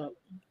set up.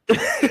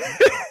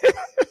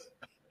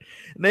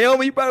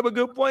 Naomi, you brought up a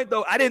good point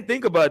though. I didn't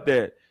think about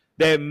that.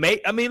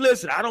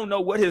 Listen, I don't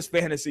know what his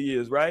fantasy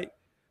is, right?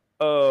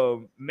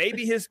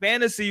 Maybe his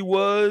fantasy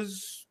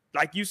was,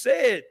 like you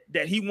said,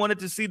 that he wanted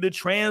to see the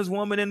trans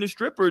woman and the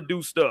stripper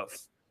do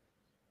stuff.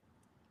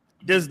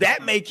 Does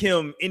that make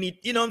him any,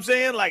 you know what I'm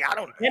saying? Like, I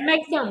don't know. It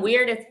makes him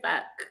weird as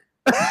fuck.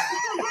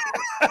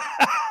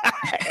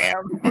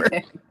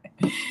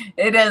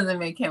 It doesn't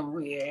make him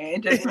weird.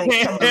 It just makes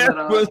him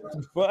a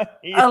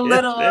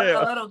little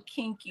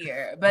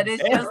kinkier. But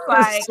it's just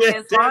like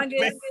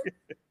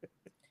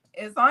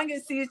as long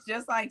as he's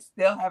just like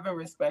still having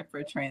respect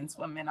for trans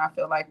women, I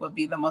feel like would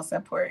be the most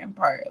important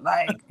part.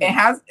 Like it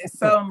has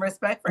some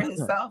respect for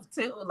himself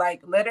too.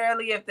 Like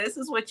literally, if this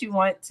is what you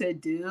want to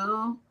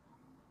do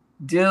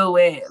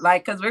it.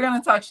 Like, cause we're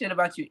gonna talk shit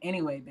about you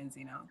anyway,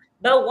 Benzino.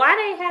 But why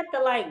they have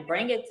to like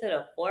bring it to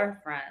the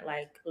forefront?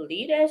 Like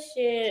leave that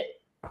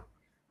shit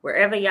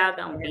wherever y'all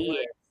gonna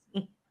be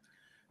at.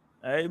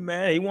 Hey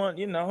man, he want,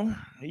 he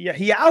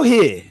out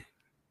here.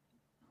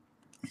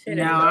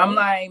 No, I'm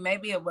like,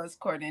 maybe it was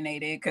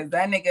coordinated because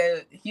that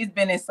nigga, he's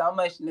been in so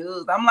much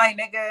news. I'm like,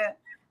 nigga,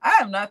 I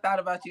have not thought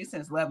about you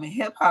since Love and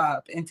Hip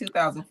Hop in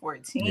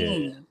 2014.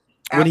 Yeah.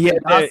 When he had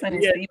Dawson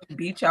and Steve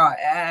beat y'all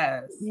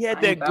ass. He had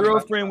that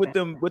girlfriend with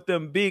them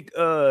big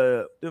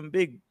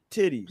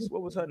titties.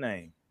 What was her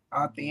name?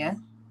 Althea.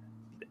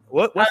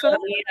 What's her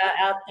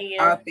name?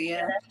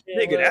 Althea.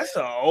 Nigga, that's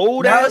an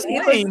old ass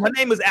name. Her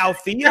name is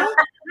Althea.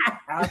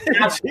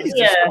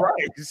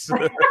 Jesus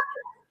Christ.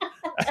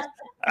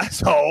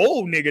 That's an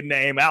old nigga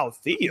name,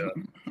 Althea.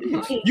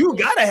 You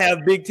gotta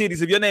have big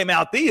titties if your name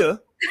Althea.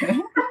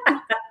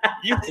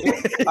 You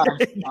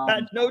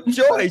got no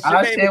choice.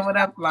 I'll share what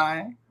up,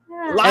 Fly.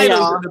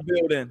 Lionel's in the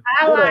building.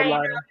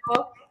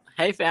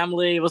 Hey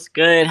family, what's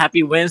good?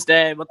 Happy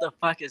Wednesday. What the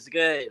fuck is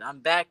good? I'm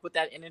back with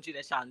that energy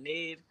that y'all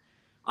need.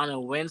 on a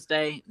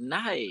Wednesday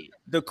night.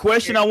 The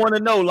question I want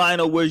to know,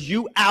 Lionel, was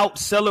you out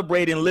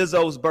celebrating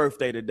Lizzo's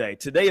birthday today?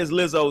 Today is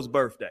Lizzo's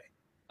birthday.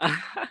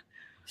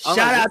 Shout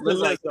out to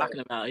Lizzo.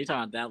 Talking about you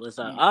talking about that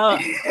Lizzo?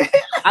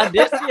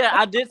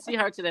 I did see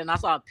her today, and I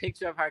saw a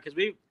picture of her because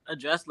we've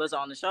addressed Lizzo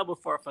on the show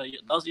before. For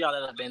those of y'all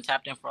that have been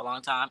tapped in for a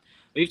long time,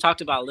 we've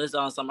talked about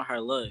Lizzo and some of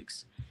her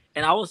looks.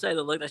 And I will say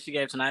the look that she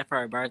gave tonight for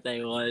her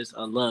birthday was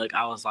a look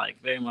I was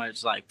like very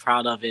much like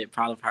proud of it,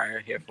 proud of her,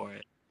 here for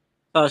it.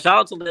 So shout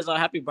out to Lizzo,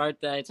 happy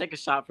birthday! Take a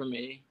shot for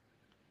me.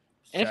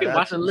 And if you're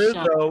watching this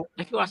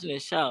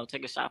show,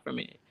 take a shot for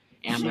me,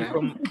 Amber.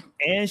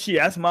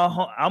 That's my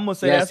home. I'm gonna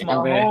say that's my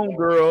home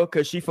girl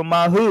because she from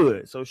my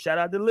hood. So shout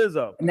out to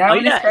Lizzo. Now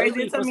it's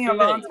crazy. It took me a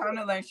long time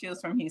to learn she was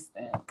from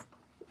Houston.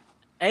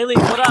 Ailey,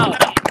 what up?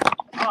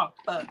 Oh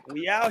fuck,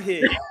 we out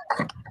here.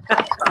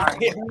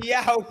 We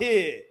out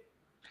here.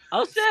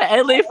 Oh shit,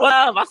 Ailey, what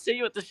up? I see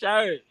you with the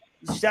shirt.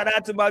 Shout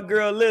out to my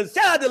girl Liz.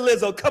 Shout out to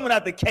Lizzo coming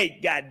out the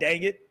cake. God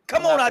dang it!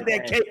 Come on out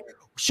that cake,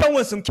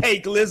 showing some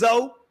cake,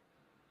 Lizzo.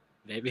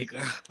 Baby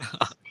girl.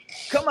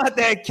 Come out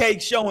that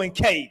cake showing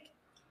cake.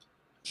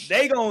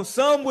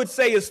 Some would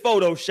say it's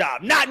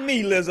Photoshop. Not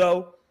me,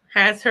 Lizzo.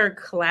 Has her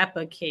clap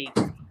a cake.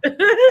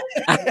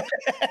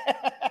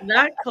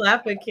 Not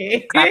clap a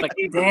cake.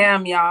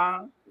 Damn,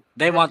 y'all.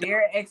 They want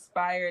their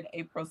expired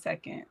April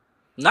 2nd.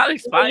 Not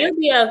expired. You'll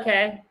be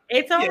okay.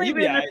 It's only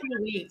been a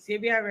few weeks.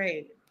 You'll be all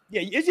right.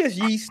 Yeah, it's just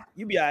yeast.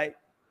 You'll be all right.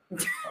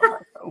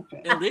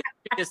 At least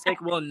the sick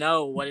will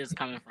know what it's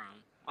coming from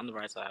on the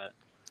right side.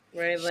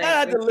 Right, shout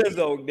out to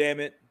Lizzo, damn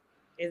it.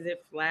 Is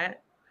it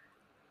flat?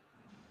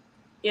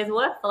 Is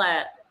what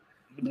flat?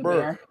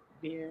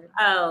 Beer.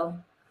 Oh,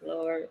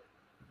 Lord.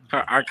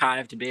 Her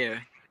archived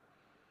beer.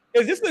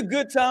 Is this a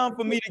good time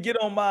for me to get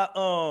on my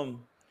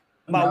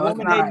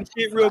woman hating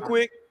shit real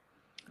quick?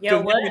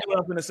 Yo, what?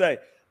 I'm gonna say.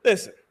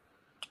 Listen,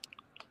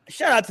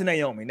 shout out to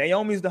Naomi.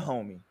 Naomi's the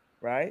homie,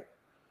 right?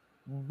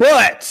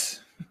 But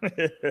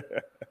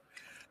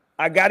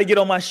I got to get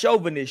on my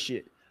chauvinist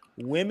shit.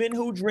 Women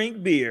who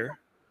drink beer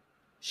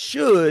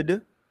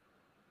should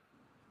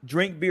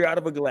drink beer out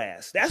of a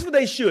glass. That's what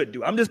they should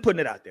do. I'm just putting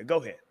it out there.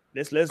 Go ahead.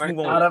 Let's move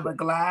on. Out of a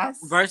glass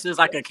versus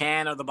like a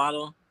can or the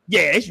bottle.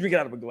 Yeah, they should drink it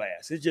out of a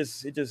glass. It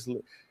just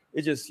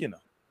you know,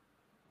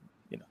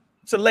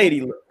 it's a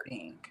lady look.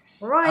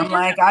 Right. I'm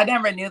like, I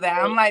never knew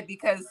that. I'm like,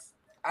 because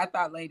I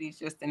thought ladies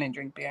just didn't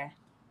drink beer.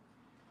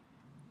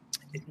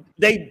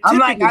 I'm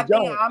like, I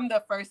think I'm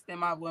the first in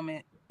my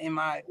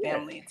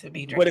family to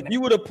be drinking. But if you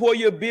were to pour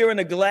your beer in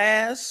a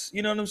glass,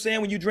 you know what I'm saying?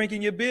 When you're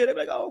drinking your beer, they're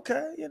like, oh,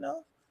 okay,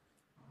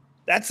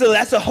 That's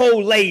a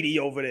whole lady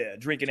over there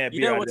drinking that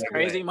beer. You know what's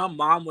crazy? My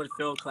mom would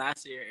feel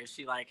classier if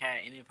she like had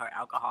any of her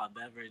alcohol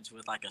beverage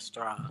with like a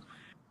straw.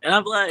 And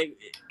I'm like,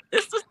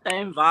 it's the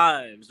same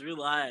vibes.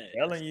 Relax.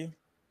 I'm telling you.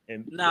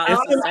 It's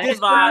the same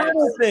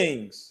vibes.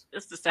 Things.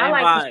 It's the same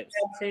vibes.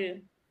 Too.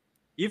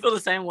 You feel the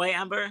same way,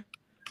 Amber?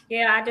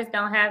 Yeah, I just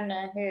don't have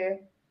none here.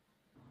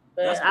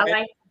 But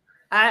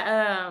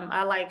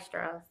I like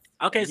straws.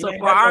 Okay, so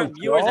for our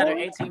viewers that are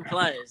 18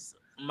 plus,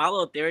 my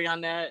little theory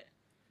on that.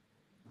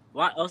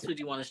 Why else would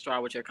you want a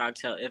straw with your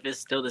cocktail if it's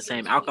still the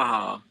same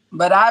alcohol?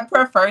 But I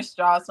prefer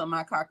straws on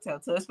my cocktail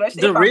too,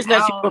 especially the reason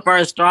that you prefer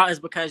a straw is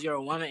because you're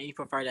a woman and you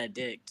prefer that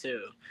dick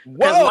too. Whoa!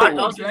 Why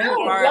else would you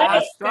prefer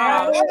a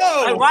straw?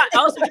 Like, why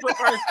else would you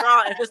prefer a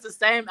straw if it's the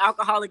same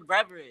alcoholic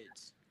beverage?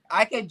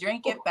 I could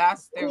drink it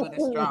faster with a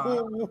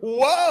straw.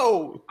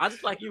 Whoa! I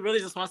just like you really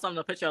just want something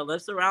to put your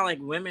lips around. Like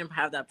women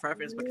have that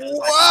preference because.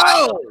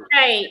 Whoa!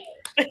 Hey,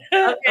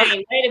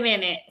 okay, wait a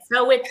minute.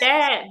 So with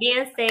that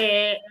being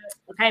said,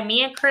 okay,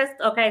 me and Chris.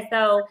 Okay,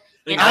 so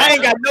I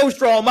ain't got no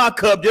straw in my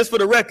cup. Just for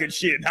the record,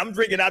 shit. I'm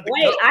drinking out the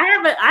cup. I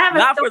have a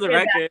not for the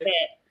record.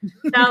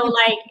 So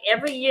like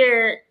every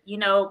year,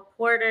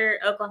 Porter,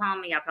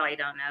 Oklahoma. Y'all probably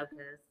don't know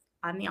because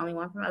I'm the only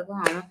one from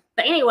Oklahoma.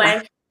 But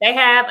anyway. They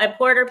have a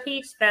Porter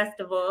Peach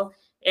Festival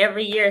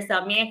every year.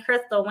 So me and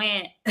Crystal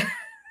went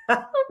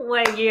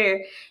 1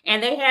 year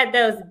and they had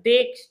those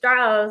big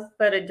straws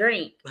for the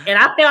drink. And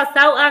I felt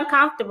so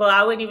uncomfortable.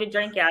 I wouldn't even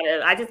drink out of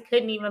it. I just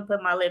couldn't even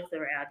put my lips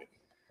around it.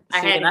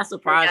 That's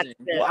surprising.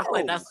 I feel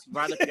like that's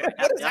right up your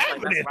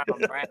alley.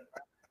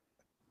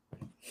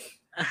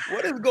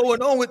 What is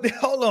going on with this?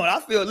 Hold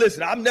on.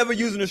 Listen, I'm never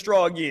using a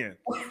straw again.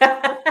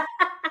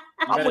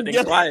 I'm gonna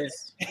think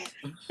twice.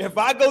 If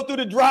I go through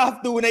the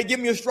drive-thru and they give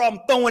me a straw, I'm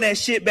throwing that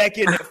shit back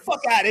in there.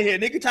 Fuck out of here,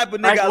 nigga. Type of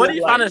nigga. Like, what are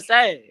you trying to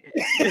say?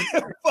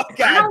 Fuck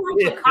I don't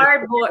like the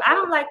cardboard. I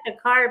don't like the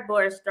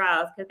cardboard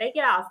straws because they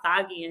get all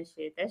soggy and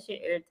shit. That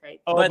shit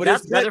irritates. Oh, but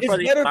that's better for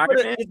the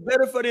environment. It's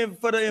better for the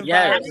environment.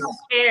 Yes. I don't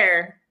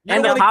care.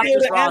 And the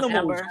pasta straws,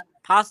 Amber.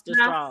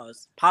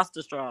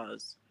 Pasta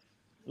straws.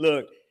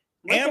 Look,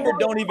 Amber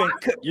don't even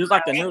use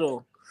like a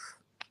noodle.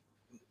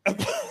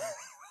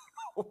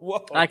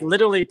 Whoa. Like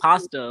literally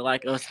pasta,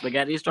 like a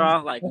spaghetti straw,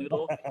 like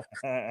noodle.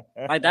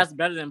 Like that's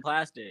better than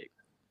plastic.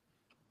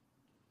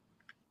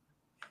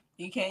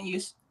 You can't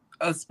use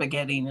a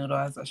spaghetti noodle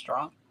as a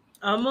straw.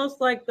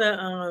 Almost like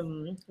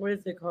the what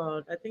is it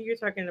called? I think you're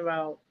talking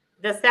about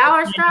The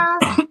sour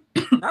straws?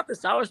 Not the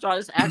sour straw.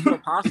 It's actual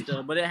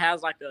pasta, but it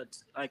has like a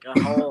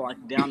hole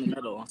like down the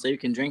middle, so you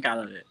can drink out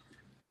of it.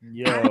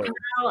 Yo.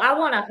 I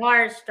want a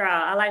hard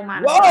straw. I like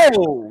mine.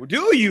 Whoa,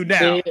 do you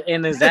now?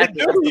 And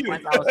exactly.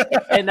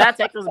 And that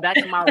takes us back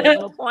to my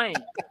original point.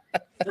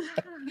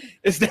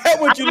 Is that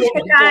what you looking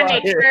for?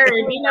 Curve.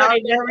 You know,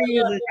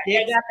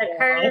 they got the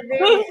curve in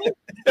it.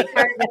 They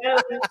curve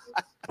it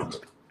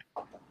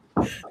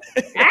over.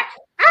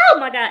 Oh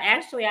my God!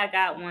 Actually, I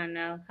got one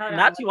though. Hold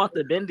Not on. you want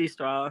the bendy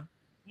straw.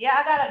 Yeah,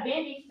 I got a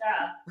bendy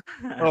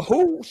straw. A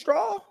who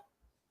straw?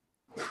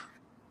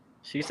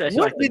 She said she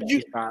liked the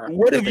bendy straw.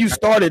 What have you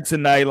started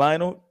tonight,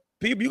 Lionel?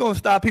 People, you gonna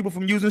stop people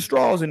from using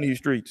straws in these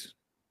streets?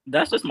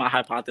 That's just my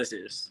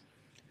hypothesis.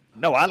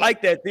 No, I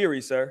like that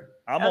theory, sir.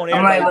 I'm on.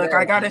 I'm like, look,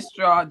 I got a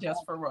straw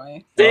just for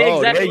Roy. See, Oh,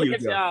 exactly. there you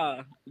Look at go.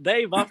 y'all.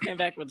 They both came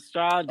back with a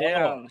straw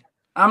down.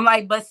 I'm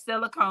like, but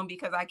silicone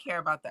because I care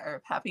about the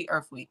earth. Happy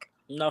Earth Week.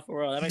 No, for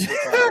real. That makes me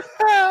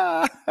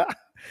cry.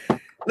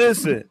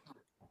 Listen,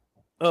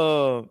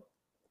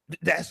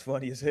 that's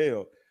funny as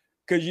hell.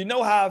 Cause you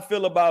know how I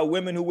feel about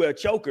women who wear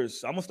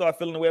chokers. I'm gonna start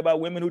feeling the way about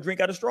women who drink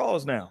out of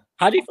straws now.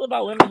 How do you feel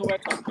about women who wear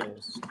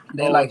chokers?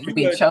 They like to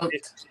be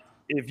choked.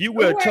 If you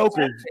wear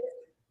chokers,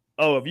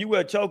 if you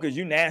wear chokers,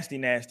 you nasty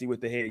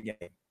with the head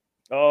game.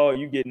 Oh,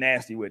 you get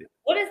nasty with it.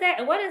 What is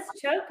that? What does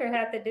choker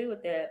have to do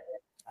with that?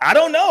 I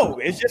don't know.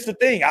 It's just a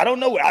thing. I don't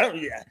know. I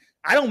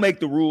don't make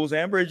the rules,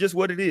 Amber. It's just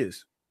what it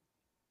is.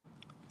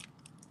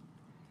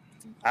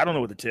 I don't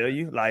know what to tell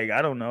you. Like,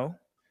 I don't know.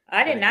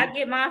 I did not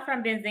get mine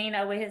from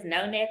Benzino with his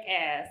no neck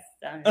ass.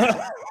 So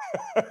no.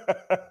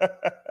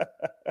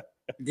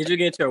 Did you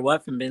get your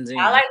what from Benzino?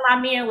 I like my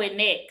men with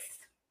necks.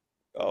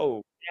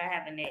 Oh. I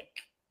have a neck.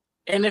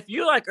 And if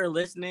you like are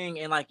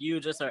listening and like you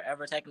just are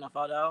ever taking a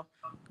photo,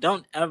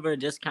 don't ever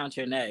discount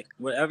your neck.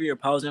 Whatever you're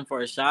posing for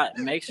a shot,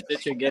 make sure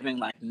that you're giving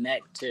like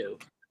neck too.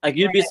 Like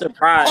you'd be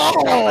surprised.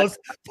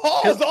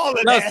 Pause all of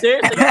that. No,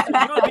 seriously,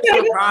 you would be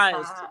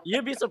surprised.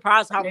 You'd be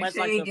surprised how much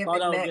like the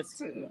photo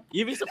gets.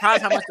 You'd be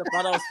surprised how much the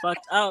photo is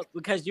fucked up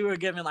because you were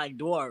giving like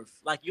dwarf.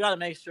 Like you gotta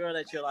make sure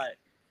that you're like.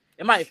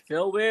 It might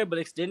feel weird, but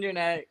extend your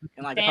neck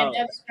and like stand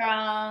up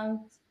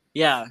strong.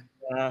 Yeah,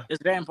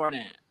 it's very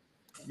important.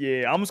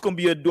 Yeah, I'm just gonna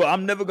be a door.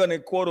 I'm never gonna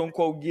quote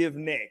unquote give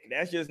neck.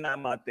 That's just not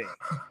my thing.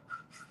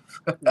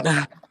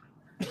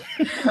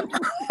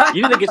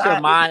 You need to get your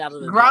mind out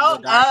of the grow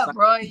up,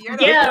 bro. You're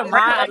your mind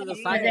out of the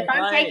cycle. If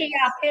I'm taking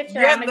y'all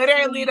picture, you're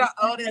literally the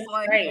oldest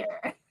one here.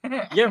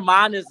 Your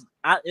mind is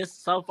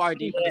so far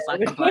deep in the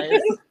second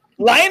place.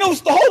 Lionel,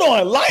 hold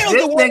on. Lionel's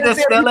this the one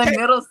nigga's still in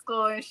middle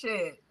school and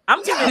shit.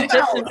 I'm giving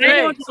tips and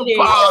tricks.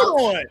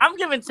 I'm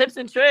giving tips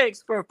and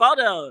tricks for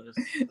photos.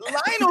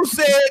 Lionel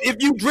said, "If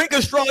you drink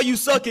a straw, you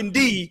sucking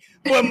D."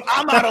 But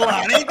I'm out of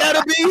line. Ain't that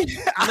a B?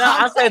 No,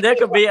 I said there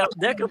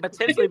could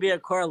potentially be a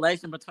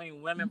correlation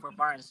between women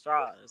preferring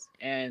straws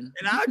and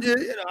I'm just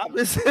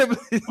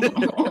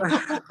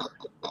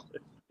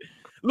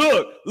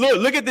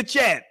look at the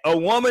chat. A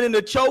woman in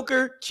the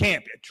choker,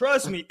 champion.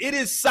 Trust me, it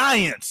is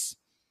science.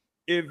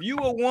 If you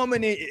a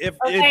woman,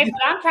 but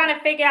I'm trying to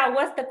figure out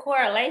what's the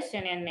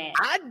correlation in that.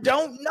 I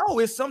don't know.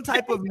 It's some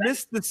type of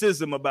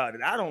mysticism about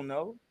it. I don't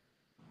know.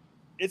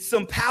 It's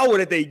some power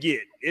that they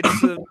get.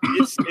 It's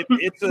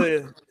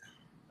a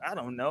I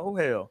don't know.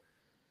 Hell,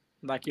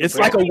 like it's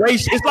like a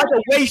waist. It's like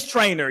a waist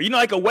trainer. You know,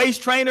 like a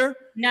waist trainer.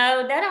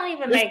 No, that don't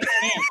even make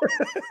sense.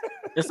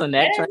 It's a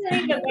neck trainer.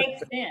 That doesn't even make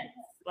sense.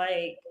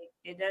 Like.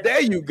 There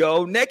you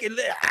go. Naked.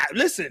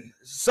 Listen,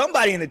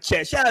 somebody in the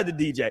chat. Shout out to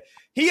DJ.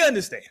 He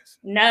understands.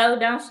 No,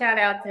 don't shout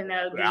out to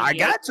no DJ. I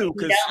got to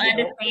because don't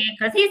understand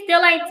because he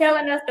still ain't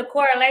telling us the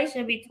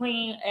correlation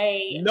between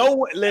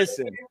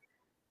listen.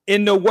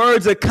 In the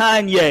words of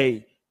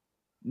Kanye,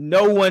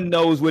 no one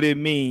knows what it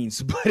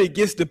means, but it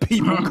gets the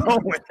people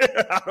going.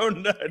 I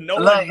don't know. No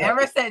Look,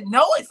 Ever said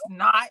no, it's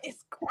not.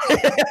 It's cool.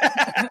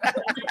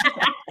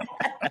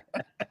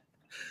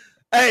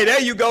 Hey,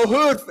 there you go.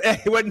 Hood.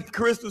 Hey, what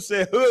Crystal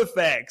said, hood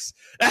facts.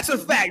 That's a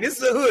fact.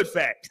 This is a hood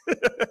fact.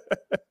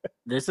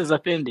 This is a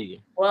Fendi.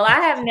 Well, I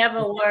have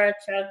never worn a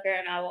choker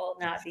and I will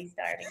not be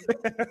starting.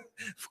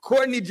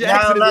 Courtney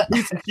Jackson is a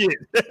piece of shit.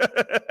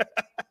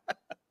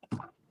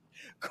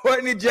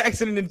 Courtney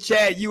Jackson in the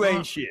chat, you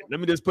ain't shit. Let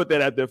me just put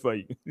that out there for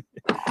you.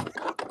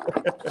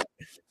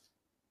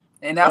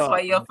 And that's why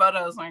your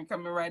photos aren't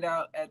coming right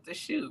out at the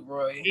shoot,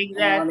 Roy. Exactly. You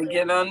want to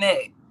get on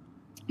that.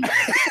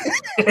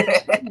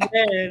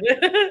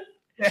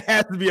 There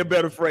has to be a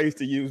better phrase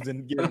to use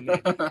than getting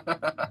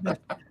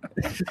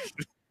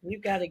You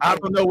gotta. I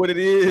don't know what it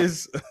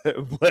is,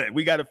 but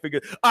we got to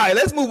figure. All right,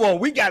 let's move on.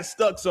 We got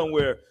stuck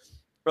somewhere.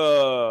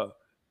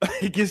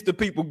 It gets the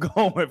people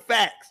going.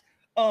 Facts.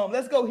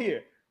 Let's go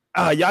here.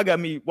 Y'all got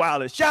me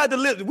wild. Shout out to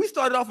Lizzo. We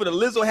started off with a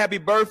Lizzo happy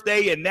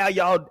birthday, and now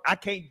I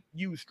can't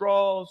use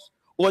straws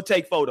or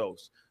take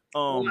photos.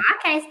 I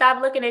can't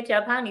stop looking at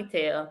your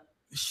ponytail.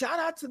 Shout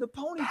out to the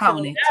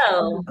ponytail.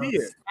 No.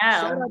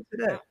 Shout out to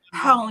that.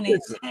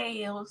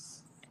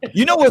 Ponytails.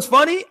 You know what's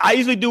funny? I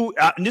usually do,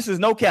 and this is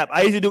no cap.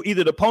 I usually do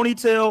either the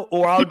ponytail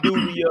or I'll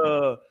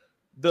do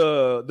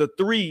the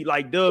three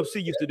like Dub C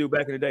used to do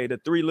back in the day. The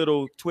three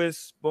little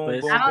twists. Boom,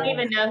 boom, I don't boom.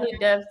 even know who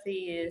Dub C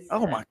is.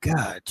 Oh my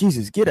God,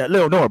 Jesus, get that.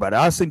 Don't worry about it.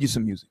 I'll send you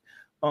some music.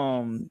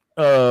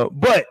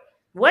 But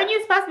weren't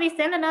you supposed to be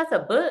sending us a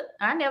book?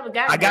 I never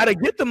got it. I gotta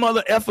get the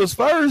mother effers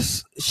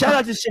first. Shout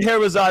out to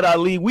Scheherazade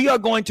Ali. We are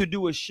going to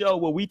do a show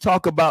where we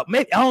talk about,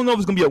 maybe I don't know if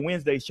it's gonna be a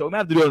Wednesday show. We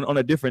have to do it on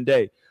a different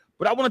day.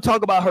 But I want to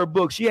talk about her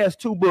book. She has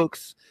 2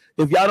 books.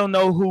 If y'all don't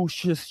know who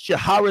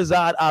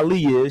Scheherazade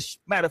Ali is,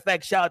 matter of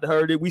fact, shout out to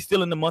her. We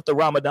still in the month of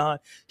Ramadan.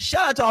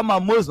 Shout out to all my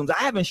Muslims. I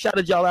haven't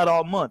shouted y'all out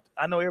all month.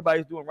 I know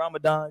everybody's doing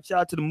Ramadan. Shout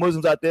out to the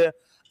Muslims out there.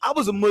 I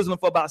was a Muslim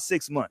for about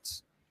 6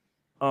 months.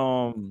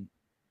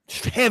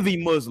 Heavy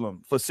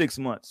Muslim for 6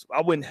 months.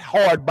 I went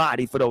hard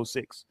body for those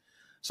 6.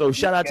 So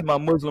shout out to my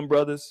Muslim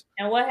brothers.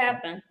 And what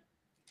happened?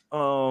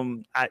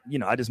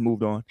 I just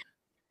moved on.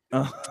 You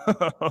know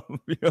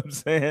what I'm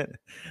saying?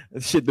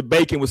 Shit, the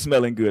bacon was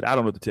smelling good. I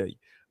don't know what to tell you.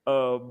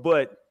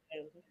 But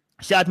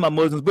shout out to my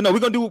Muslims. But no, we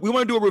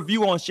want to do a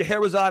review on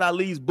Scheherazade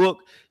Ali's book.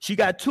 She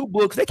got 2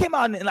 books. They came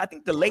out in I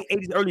think the late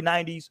 80s, early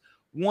 90s.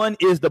 One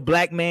is The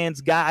Black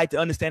Man's Guide to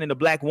Understanding the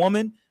Black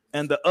Woman,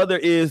 and the other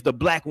is The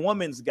Black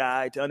Woman's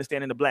Guide to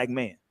Understanding the Black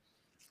Man.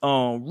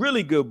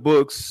 Really good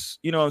books,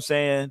 you know what I'm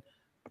saying?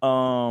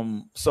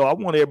 So I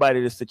want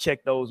everybody just to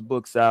check those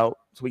books out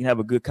so we can have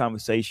a good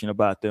conversation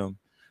about them.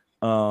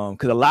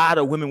 Because a lot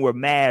of women were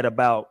mad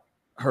about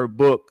her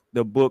book,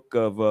 the book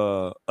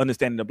of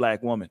Understanding the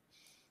Black Woman.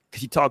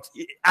 Because she talks,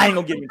 I ain't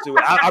gonna get into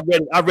it.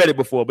 I read it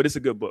before, but it's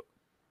a good book.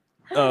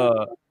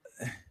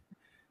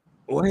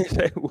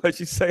 What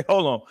she say?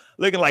 Hold on.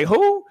 Looking like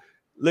who?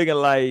 Looking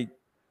like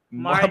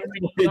Najee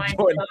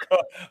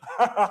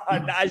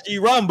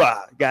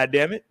Rumba. God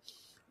damn it.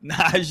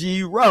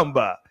 Najee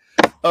Rumba.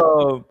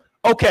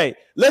 Okay,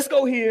 let's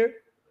go here.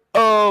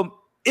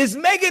 Is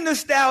Megan Thee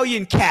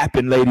Stallion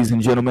capping, ladies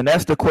and gentlemen?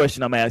 That's the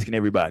question I'm asking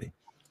everybody.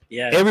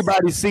 Yeah.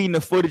 Everybody's seen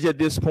the footage at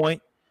this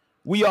point.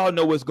 We all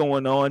know what's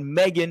going on.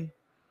 Megan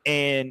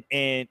and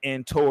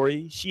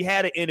Tory. She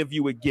had an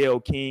interview with Gayle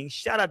King.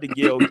 Shout out to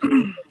Gayle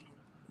King.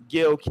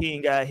 Gayle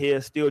King out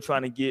here still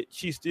trying to get.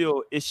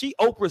 Is she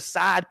Oprah's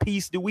side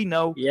piece? Do we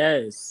know?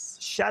 Yes.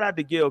 Shout out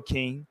to Gayle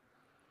King.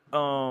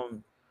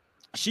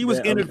 She was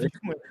interviewing.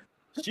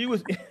 She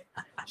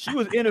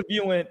was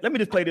interviewing. Let me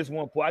just play this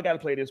one part. I gotta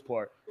play this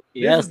part.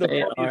 Yes,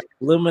 they are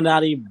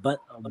Illuminati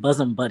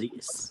bosom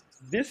buddies.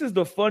 This is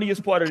the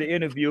funniest part of the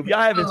interview. If y'all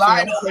haven't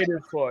seen it, play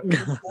this part.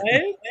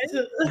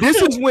 This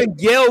is when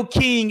Gayle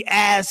King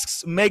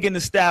asks Megan Thee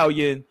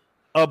Stallion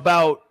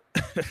about.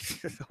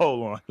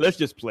 Hold on, let's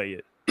just play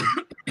it.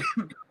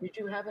 Did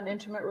you have an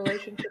intimate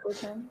relationship with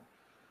him?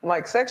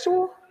 Like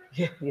sexual?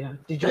 Yeah.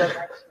 Did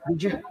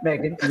you,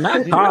 Megan? Not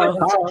did you have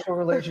a sexual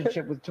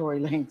relationship with Tory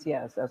Lanez?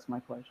 Yes, that's my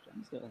question.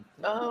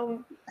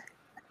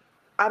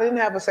 I didn't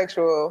have a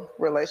sexual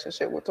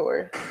relationship with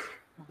Tory.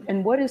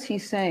 And what is he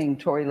saying,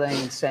 Tory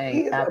Lanez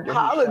saying? He's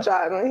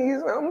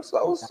apologizing. I'm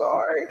so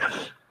sorry.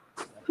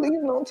 Please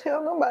don't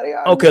tell nobody.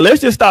 Okay,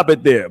 let's just stop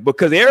it there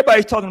because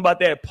everybody's talking about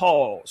that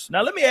pause.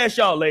 Now, let me ask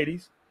y'all,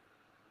 ladies.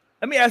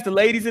 Let me ask the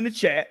ladies in the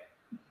chat.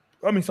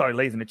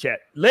 Ladies in the chat.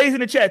 Ladies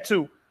in the chat,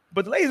 too.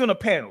 But the ladies on the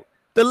panel.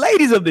 The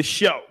ladies of the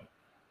show.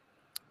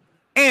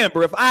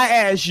 Amber, if I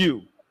ask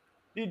you,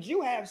 did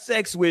you have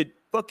sex with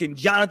fucking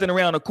Jonathan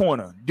around the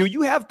corner? Do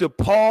you have to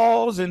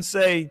pause and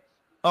say,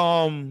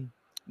 no?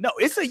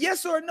 It's a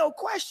yes or no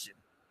question.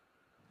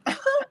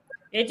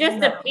 It just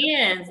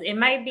depends. It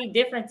might be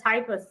different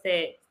type of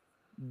sex.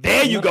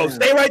 There you go.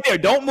 Stay right there.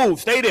 Don't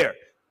move. Stay there.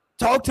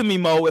 Talk to me,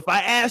 Mo. If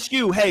I ask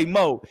you, hey,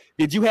 Mo,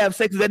 did you have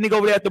sex with that nigga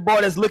over there at the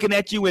bar that's looking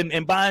at you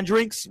and buying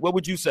drinks? What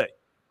would you say?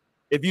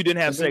 If you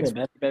didn't have sex,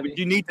 would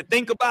you need to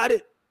think about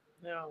it?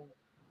 No.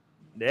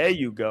 There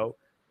you go.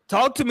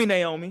 Talk to me,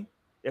 Naomi.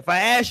 If I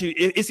ask you,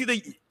 it's either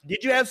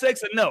did you have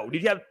sex or no?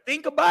 Did you have to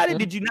think about it?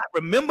 Did you not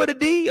remember the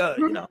D?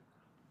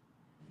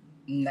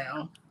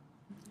 No.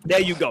 There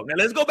you go. Now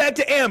let's go back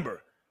to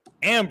Amber.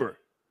 Amber.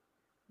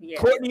 Yeah.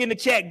 Courtney in the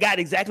chat got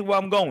exactly where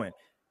I'm going.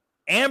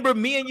 Amber,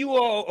 me and you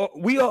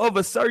we are of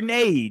a certain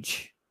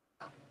age.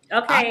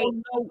 Okay.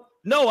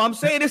 No, I'm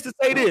saying this to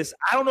say this.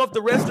 I don't know if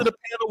the rest of the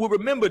panel will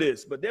remember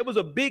this, but there was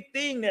a big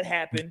thing that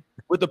happened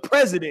with the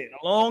president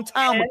a long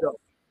time ago.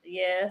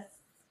 Yes.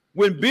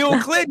 When Bill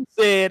Clinton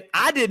said,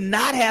 I did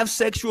not have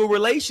sexual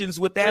relations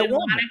with that woman.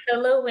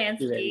 Monica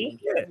Lewinsky.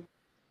 Yeah.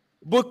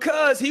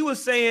 Because he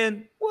was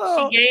saying,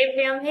 well, she gave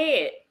him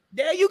head.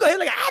 There you go. He's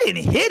like, I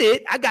didn't hit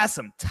it. I got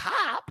some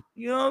top.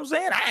 You know what I'm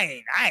saying?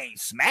 I ain't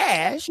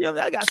smash. You know,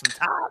 I got some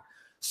top.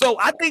 So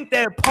I think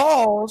that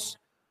pause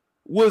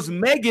was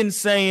Megan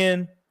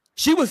saying,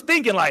 she was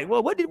thinking like,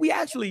 well, what did we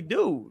actually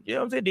do? You know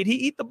what I'm saying? Did he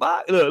eat the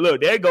box?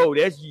 Look, there you go.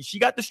 She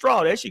got the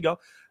straw. There she go.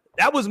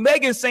 That was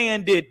Megan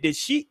saying, did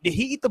he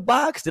eat the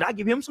box? Did I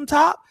give him some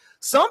top?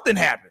 Something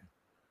happened.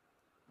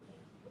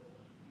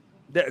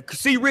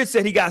 C. Rich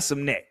said he got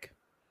some neck.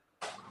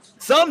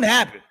 Something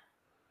happened.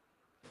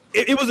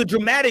 It was a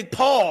dramatic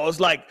pause.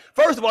 Like,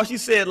 first of all, she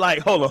said, like,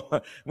 hold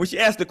on. When she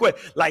asked the question,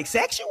 like,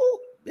 sexual?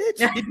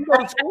 Bitch, did you go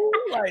to school?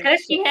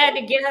 Because she had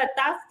to get her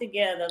thoughts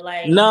together.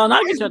 Like, no,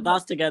 not get your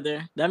thoughts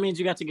together. That means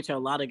you got to get your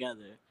law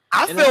together.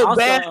 I felt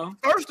bad.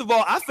 First of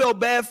all, I felt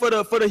bad for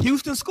the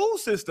Houston school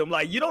system.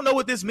 Like, you don't know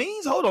what this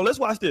means? Hold on, let's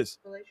watch this.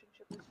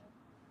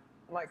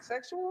 Like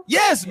sexual?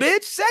 Yes,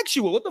 bitch,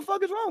 sexual. What the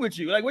fuck is wrong with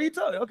you? Like, what are you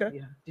talking? Okay.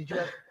 Yeah. Did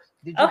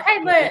you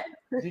have really,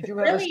 a sexual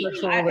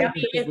I mean,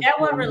 relationship is with that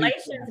what someone?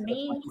 relations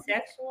mean?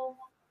 Sexual?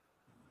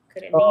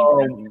 Could it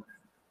mean?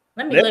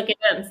 Let me look it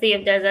up and see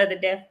if there's other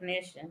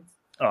definitions.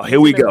 Oh, here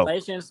we go.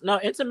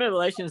 Intimate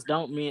relations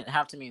don't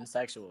have to mean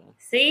sexual.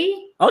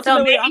 See?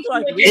 Ultimately, I feel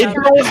like it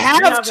don't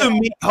have to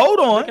mean. Hold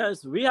on.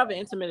 Because we have an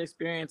intimate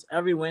experience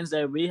every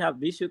Wednesday. We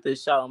shoot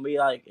this show and we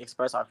like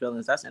express our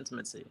feelings. That's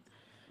intimacy.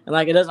 And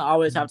like it doesn't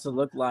always have to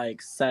look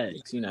like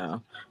sex, you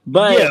know.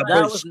 But at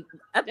the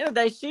end of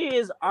the day, she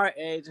is our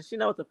age and she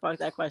know what the fuck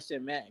that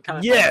question meant.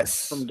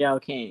 From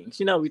Gayle King.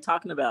 She know what we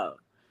talking about.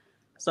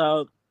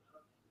 So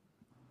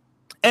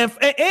and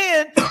they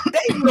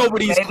went over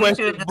these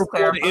questions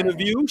before the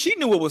interview. She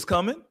knew what was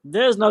coming.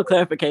 There's no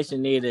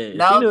clarification needed.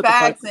 No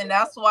facts, and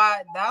that's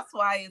why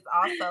it's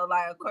also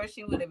like, of course,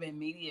 she would have been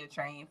media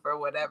trained for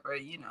whatever,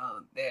 you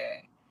know,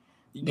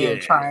 they're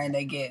trying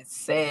to get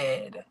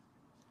said.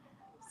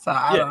 So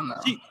I don't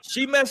know.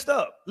 She messed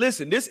up.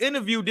 Listen, this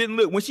interview didn't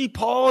look when she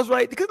paused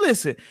right. Because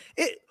listen,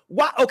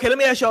 why? Okay, let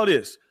me ask y'all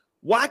this: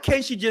 why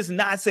can't she just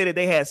not say that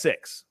they had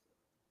sex?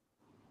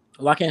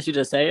 Why can't she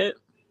just say it?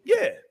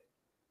 Yeah.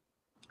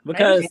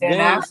 Because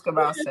didn't ask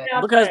about sex.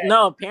 Because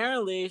no,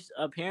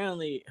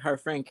 apparently her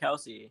friend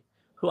Kelsey,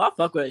 who I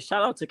fuck with,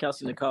 shout out to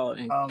Kelsey Nicole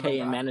and K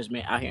in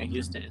management out here in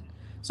Houston.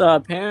 So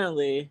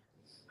apparently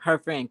her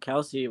friend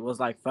Kelsey was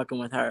like fucking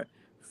with her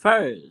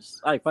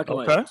first, like fucking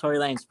with Tory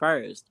Lanez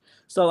first.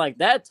 So like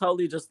that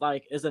totally just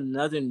like is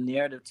another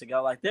narrative to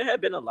go. Like there have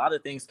been a lot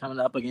of things coming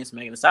up against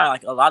Megan Thee Stallion.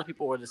 Like a lot of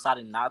people were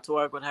deciding not to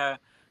work with her.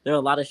 There were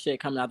a lot of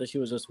shit coming out that she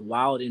was just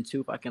wild and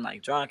too fucking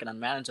like drunk and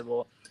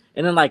unmanageable.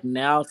 And then like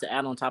now to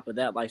add on top of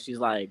that, like she's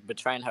like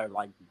betraying her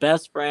like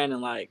best friend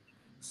and like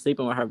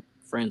sleeping with her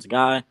friend's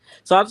guy.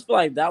 So I just feel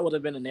like that would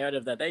have been a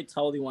narrative that they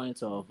totally wanted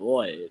to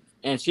avoid.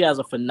 And she has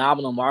a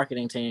phenomenal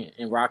marketing team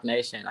in Rock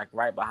Nation, like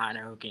right behind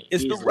her. Who can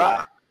it's the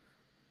Rock.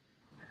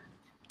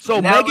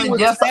 So Megan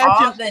was just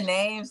all the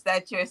names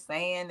that you're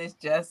saying is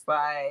just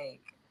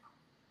like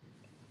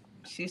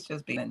she's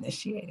just being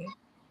initiated.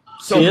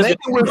 So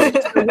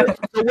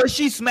was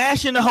she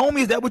smashing the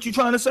homie? Is that what you're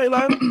trying to say,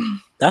 Lila?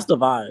 That's the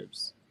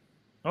vibes.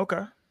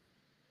 Okay.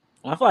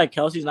 I feel like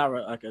Kelsey's not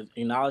like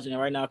acknowledging it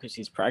right now because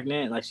she's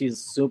pregnant. Like she's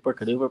super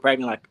caduper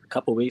pregnant, like a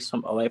couple weeks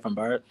away from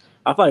birth.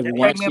 I feel like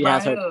once she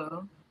has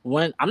her,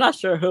 I'm not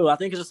sure who. I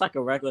think it's just like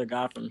a regular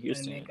guy from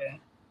Houston.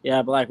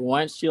 Yeah, but like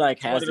once she like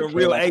has a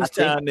real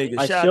H-Town nigga,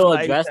 like she'll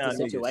address the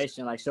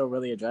situation. Like she'll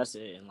really address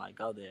it and like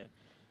go there.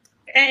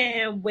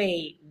 And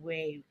wait.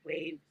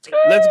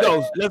 Let's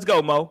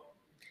go, Mo.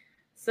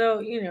 So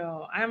you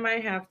know, I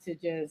might have to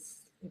just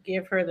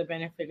give her the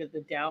benefit of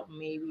the doubt,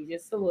 maybe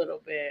just a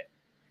little bit.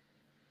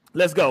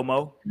 Let's go,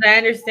 Mo. I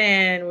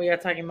understand we are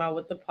talking about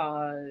with the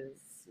pause,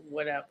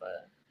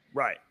 whatever.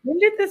 Right. When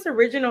did this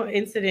original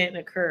incident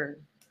occur?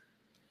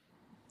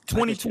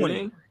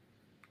 2020.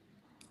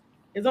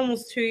 It's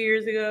almost 2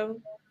 years ago.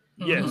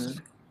 Yes.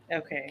 Mm-hmm.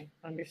 Okay,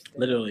 understood.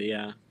 Literally,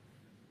 yeah.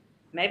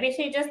 Maybe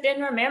she just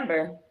didn't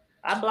remember.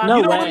 I blocked.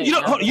 You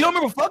don't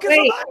remember fucking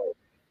somebody?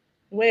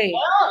 Wait.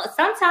 Well,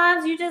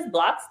 sometimes you just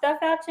block stuff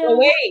out your.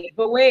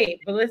 But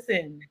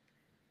listen.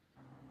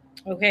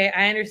 Okay,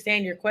 I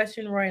understand your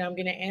question, Roy, and I'm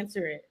going to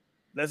answer it.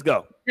 Let's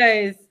go.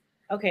 Because,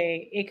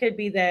 okay, it could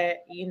be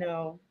that, you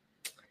know,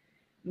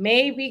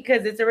 maybe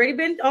because it's already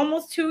been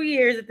almost 2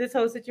 years that this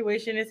whole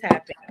situation has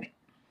happened.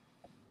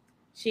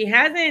 She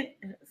hasn't,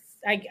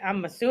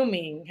 I'm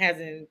assuming,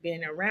 hasn't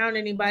been around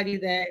anybody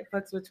that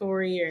fucks with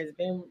Tory or has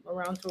been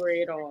around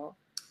Tory at all.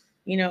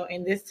 You know,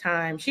 in this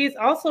time, she's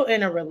also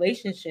in a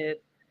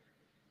relationship.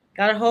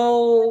 Got a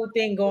whole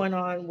thing going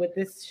on with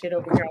this shit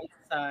over here on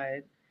the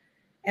side.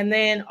 And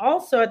then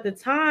also at the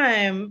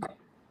time,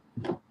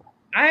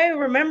 I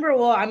remember,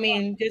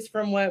 just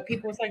from what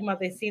people were talking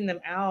about, they seen them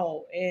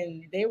out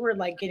and they were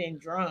like getting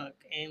drunk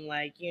and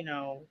like, you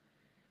know,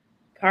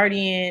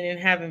 partying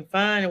and having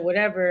fun or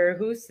whatever.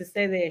 Who's to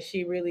say that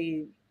she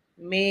really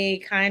may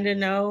kind of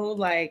know?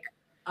 Like,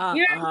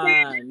 you know what I'm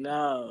saying?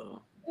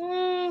 No.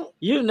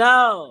 You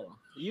know.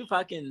 You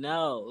fucking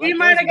know. He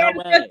might have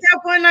gotten fucked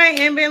up one night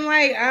and been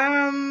like,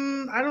 I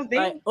don't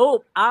think. Like,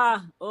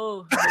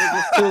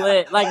 it's too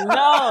late. Like,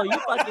 no, you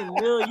fucking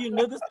knew. You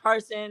knew this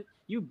person.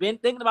 You've been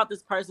thinking about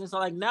this person. So,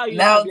 like, now you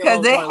know.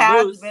 Because it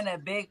has been a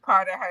big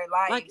part of her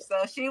life. Like,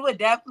 so she would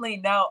definitely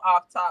know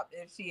off top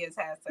if she has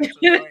had sex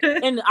with Tory.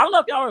 And I don't know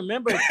if y'all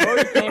remember,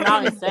 Tory came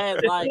out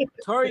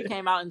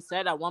and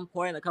said at one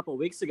point a couple of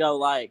weeks ago,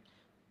 like,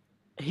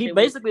 he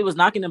basically was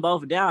knocking them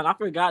both down. I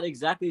forgot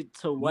exactly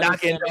to what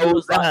he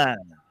said.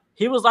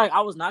 He was like, I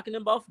was knocking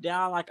them both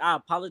down. Like, I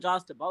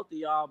apologize to both of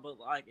y'all, but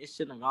like, it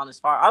shouldn't have gone as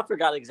far. I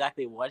forgot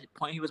exactly what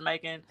point he was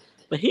making,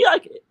 but he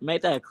like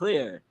made that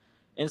clear.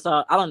 And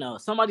so I don't know.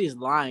 Somebody's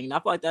lying. I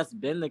feel like that's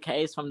been the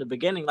case from the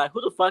beginning. Like,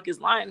 who the fuck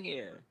is lying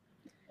here?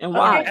 And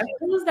why? Okay,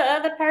 who's the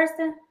other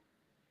person?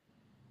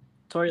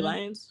 Tory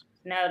Lanez?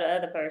 No, the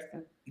other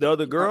person. The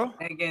other girl?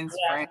 Megan's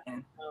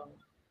friend. Oh,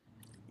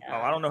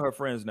 I don't know her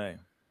friend's name.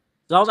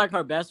 So that was like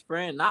her best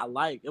friend, not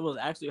like it was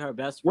actually her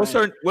best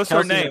friend. What's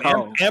her name?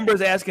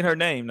 Amber's asking her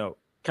name, though.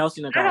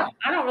 Kelsey Nicole.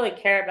 I don't really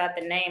care about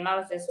the name. I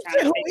was just trying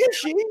to. Who is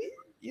she?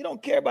 You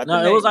don't care about the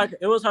name. No,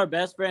 it was her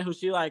best friend who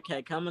she like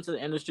had come into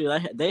the industry.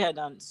 Like they had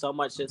done so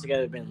much shit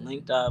together, been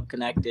linked up,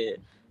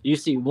 connected. You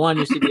see one,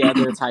 you see the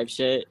other type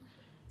shit.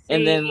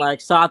 And then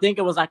like, so I think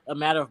it was like a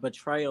matter of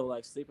betrayal,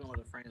 like sleeping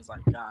with a friend. It's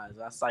like, guys,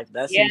 that's like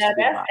that's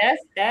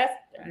that's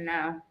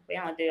no, we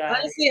don't do that.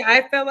 Honestly,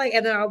 I felt like,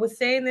 and I was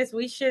saying this,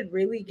 we should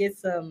really get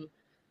some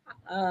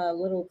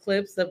little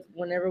clips of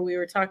whenever we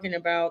were talking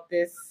about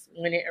this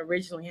when it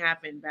originally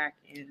happened back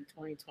in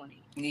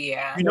 2020.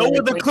 Yeah, you know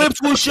what the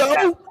clips will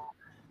show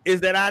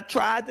is that I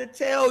tried to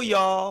tell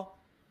y'all.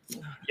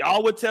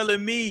 Y'all were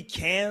telling me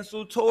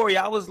cancel Tory.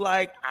 I was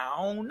like, I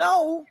don't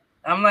know.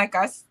 I'm like,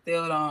 I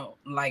still don't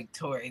like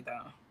Tory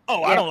though.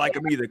 Oh, I don't like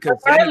him either. Because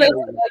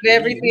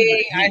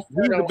everything, he's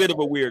a bit of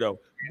a weirdo.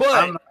 But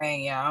I'm like,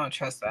 yeah, I don't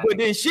trust that. But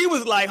then she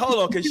was like, hold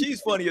on, because she's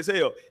funny as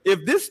hell.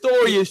 If this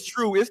story is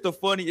true, it's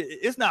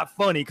not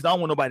funny because I don't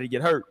want nobody to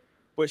get hurt.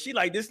 But she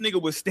like, this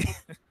nigga was standing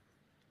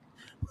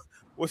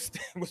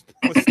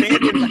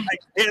like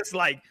this,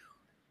 like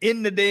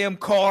in the damn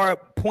car,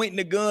 pointing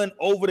the gun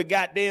over the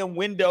goddamn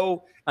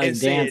window and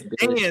said,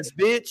 dance,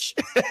 bitch.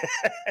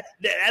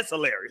 That's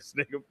hilarious,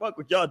 nigga. Fuck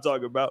what y'all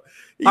talking about.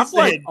 I feel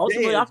like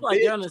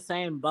they're on the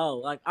same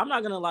boat. Like, I'm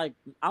not gonna like,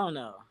 I don't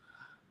know.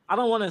 I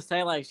don't want to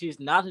say like she's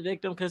not a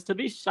victim because to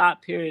be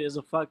shot, period, is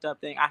a fucked up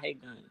thing. I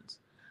hate guns.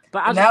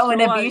 But I no, and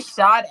to be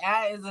shot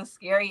at is a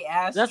scary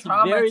ass. That's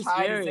very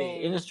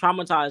scary, and it's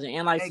traumatizing.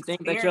 And like to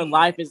think that your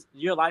life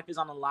is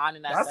on the line,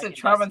 and that's a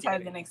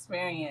traumatizing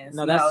experience.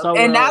 No, that's so,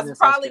 and that's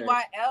probably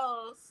why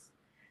else.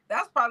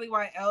 That's probably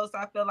why else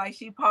I feel like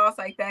she paused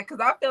like that because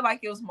I feel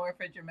like it was more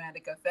for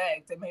dramatic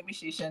effect, and maybe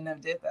she shouldn't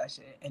have did that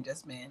shit and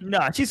just been.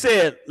 Nah, she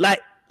said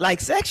like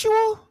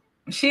sexual.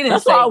 She didn't.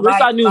 That's why I wish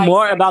I knew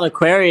more about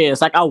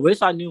Aquarius. Like I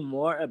wish I knew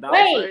more about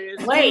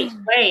Aquarius.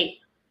 Wait.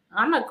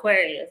 I'm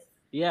Aquarius.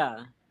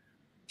 Yeah.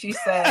 She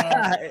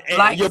said,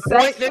 like your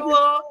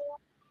sexual.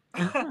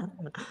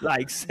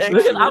 Like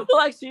sexual. I feel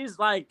like she's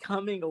like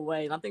coming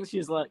away, and I think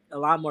she's like a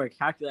lot more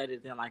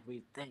calculated than like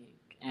we think.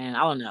 And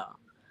I don't know.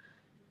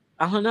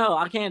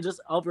 I can't just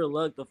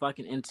overlook the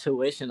fucking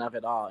intuition of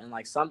it all. And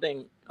like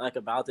something like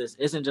about this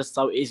isn't just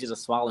so easy to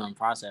swallow and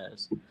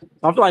process.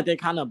 I feel like they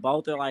kind of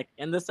both are like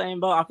in the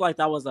same boat. I feel like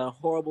that was a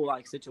horrible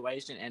like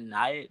situation and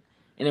night.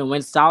 And it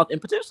went south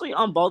and potentially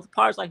on both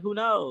parts. Like who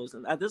knows?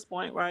 And at this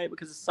point, right?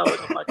 Because it's so in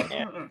the fucking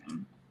air.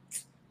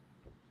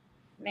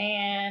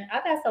 Man,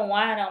 I got some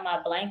wine on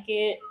my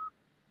blanket.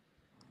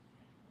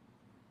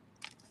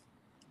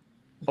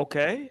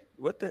 Okay.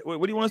 What do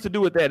you want us to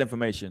do with that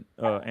information,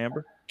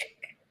 Amber?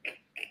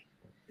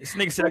 This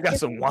nigga said I got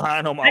some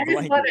wine on my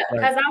blanket.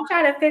 Because I'm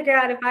trying to figure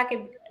out if I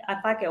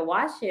could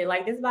wash it.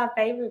 Like this is my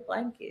favorite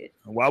blanket.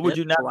 Why would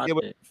you not be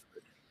able?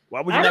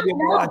 Why would you not be able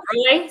to wash it?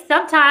 Really?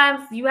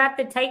 Sometimes you have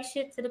to take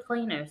shit to the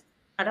cleaners.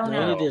 I don't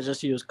know. You need to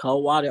just use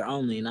cold water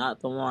only,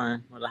 not the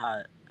warm or the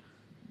hot.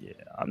 Yeah,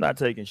 I'm not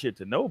taking shit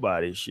to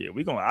nobody. Shit,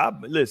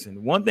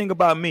 listen. One thing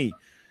about me,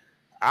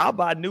 I'll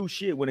buy new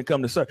shit when it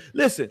comes to service.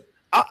 Listen,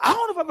 I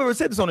don't know if I've ever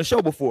said this on the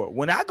show before.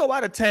 When I go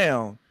out of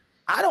town,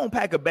 I don't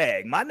pack a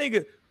bag. My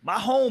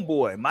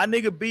homeboy, my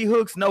nigga B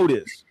Hooks know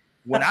this.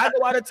 When I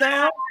go out of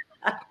town,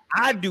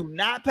 I do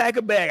not pack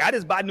a bag. I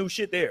just buy new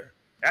shit there.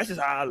 That's just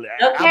how I live.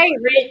 Okay,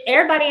 rich.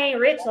 Everybody ain't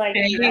rich like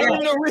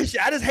that. Rich.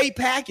 I just hate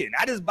packing.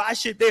 I just buy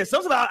shit there.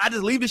 Sometimes I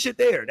just leave the shit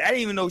there. That ain't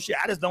even no shit.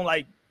 I just don't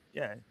like.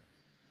 Yeah.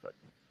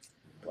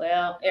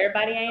 Well,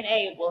 everybody ain't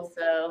able,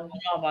 so I don't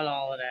know about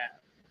all of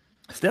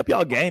that. Step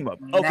y'all game up.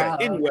 Okay. No,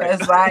 anyway,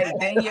 it's like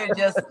then you're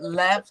just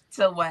left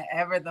to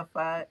whatever the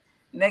fuck.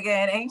 Nigga,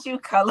 and ain't you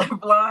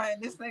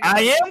colorblind? This nigga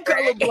I am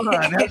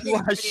colorblind. That's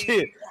why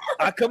shit.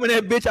 I come in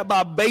that bitch, I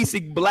buy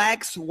basic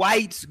blacks,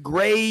 whites,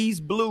 grays,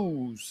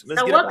 blues.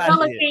 So what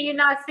color can you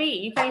not see?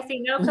 You can't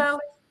see no color?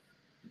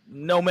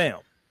 No, ma'am.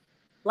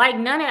 Like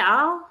none at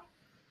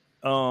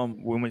all?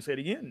 When we say it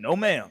again, no,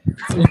 ma'am.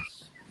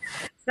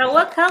 So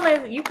what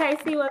color? You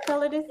can't see what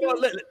color this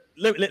is?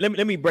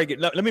 Let me break it.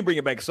 Let me bring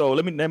it back. So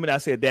let me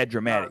not say it that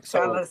dramatic.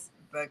 So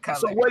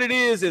what it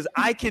is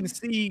I can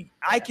see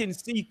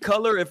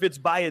color if it's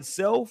by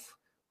itself,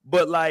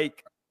 but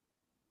like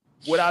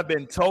what I've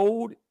been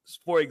told,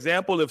 for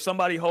example, if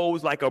somebody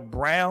holds like a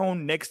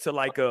brown next to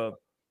like a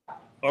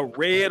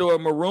red or a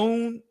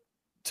maroon,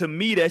 to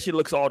me that shit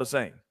looks all the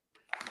same.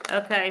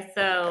 Okay,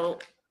 so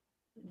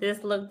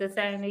this look the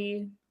same to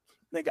you?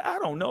 Nigga, I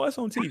don't know. It's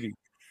on TV.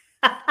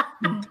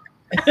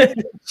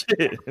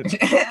 Shit.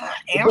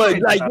 But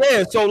like,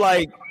 yeah, so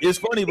like it's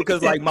funny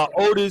because like my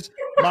oldest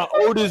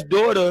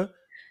daughter,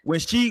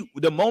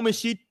 the moment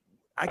she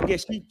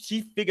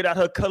figured out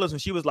her colors when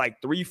she was like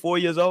 3-4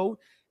 years old,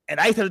 and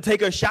I used to take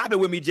her shopping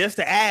with me just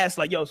to ask,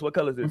 like, yo, so what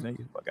color is this,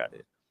 nigga? Fuck out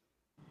there.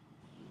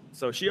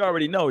 So she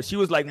already knows. She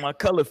was like my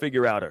color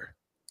figure outer.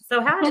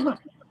 So how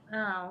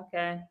Oh,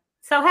 okay.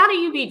 So how do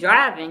you be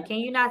driving? Can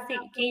you not see?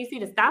 Can you see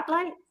the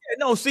stoplight?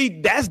 No,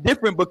 see, that's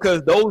different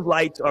because those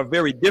lights are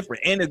very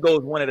different, and it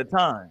goes one at a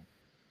time.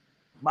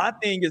 My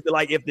thing is that,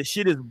 like, if the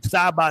shit is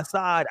side by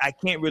side, I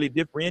can't really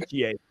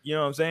differentiate. You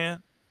know what I'm saying?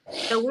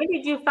 So when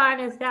did you find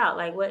this out?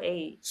 Like what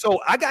age? So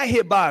I got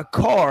hit by a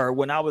car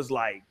when I was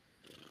like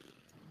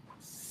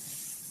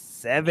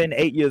 7,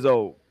 8 years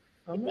old.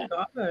 Oh my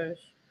gosh.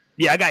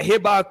 Yeah, I got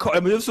hit by a car. I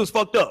mean, this was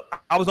fucked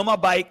up. I was on my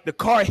bike. The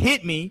car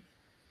hit me.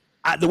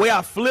 The way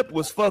I flipped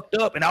was fucked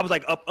up, and I was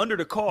like up under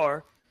the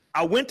car.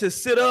 I went to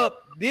sit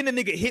up. Then the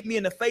nigga hit me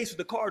in the face with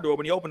the car door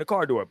when he opened the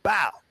car door.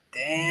 Bow.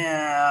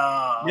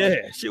 Damn.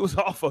 Yeah, shit was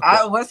awful.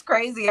 What's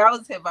crazy, I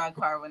was hit by a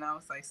car when I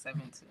was like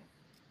 17.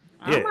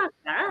 Yeah. Oh my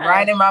God.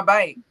 Riding my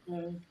bike.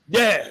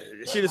 Yeah,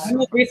 shit is. I'm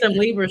gonna read some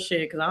Libra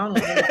shit because I don't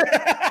know.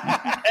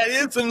 That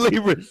is some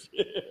Libra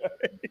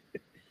shit.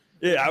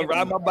 Yeah, I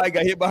ride my bike.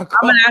 I hit by a car.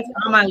 I'm gonna ask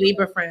all my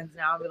Libra friends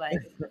now. I'll be like,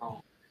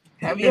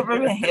 have you ever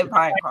been hit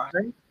by a car?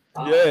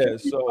 Yeah,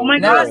 so oh my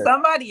No, God.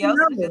 somebody else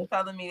was just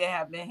telling me they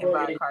have been hit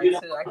by a car too.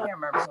 I can't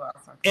remember who I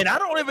was talking and I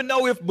don't even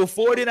know if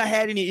before then I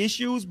had any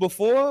issues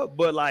before,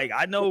 but like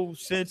I know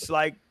since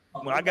like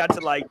when I got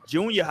to like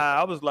junior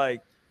high, I was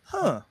like,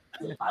 huh.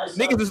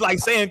 Niggas was like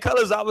saying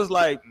colors. I was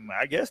like,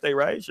 I guess they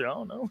right. Shit, I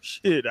don't know.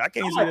 Shit, I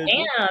can't see that.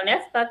 Damn,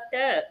 that's fucked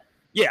up.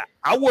 Yeah,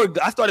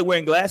 I started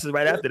wearing glasses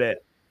right after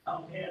that.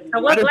 So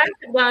what glasses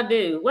gonna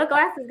do? What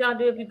glasses gonna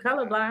do if you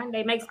colorblind?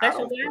 They make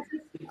special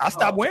glasses. I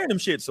stopped wearing them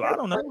shit, so I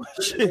don't know.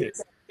 Shit,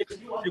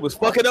 it was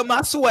fucking up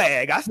my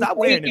swag. I stopped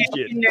wearing them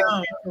shit.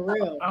 For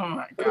real. Oh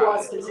my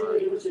God.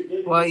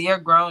 Well, you're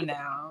grown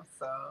now,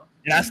 so.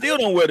 And I still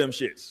don't wear them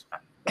shits.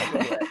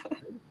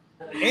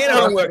 And I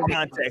don't wear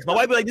contacts. My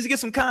wife be like, just get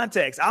some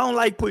contacts. I don't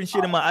like putting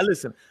shit in my eye.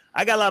 Listen,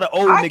 I got a lot of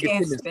old I niggas.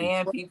 can't tendencies.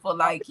 stand people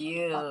like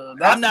you.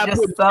 That's I'm not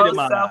just putting so shit in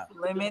my eye.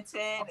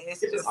 self-limited.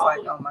 It's just like,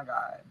 oh my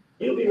God.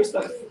 You be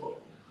respectful.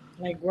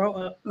 Like grow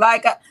up.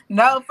 Like,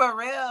 no, for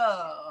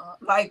real.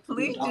 Like,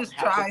 please just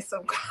try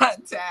some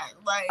contacts.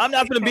 Like, I'm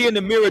not gonna be in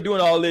the mirror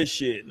doing all this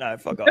shit. Nah,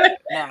 fuck off.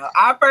 No,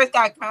 I first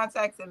got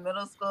contacts in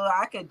middle school.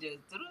 I could just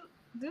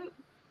do.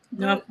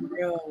 No, for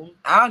real.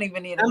 I don't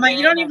even need. I'm like,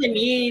 you don't even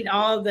need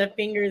all the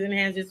fingers and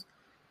hands. Just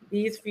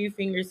these few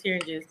fingers here,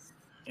 and just.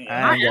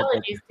 My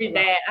allergies too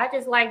bad. I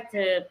just like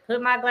to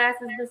put my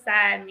glasses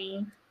beside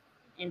me,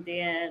 and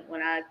then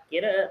when I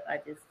get up, I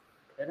just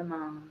put them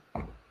on.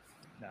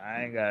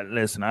 I ain't got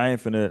listen. I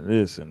ain't finna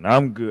listen.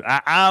 I'm good.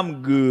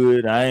 I'm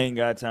good. I ain't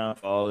got time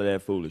for all of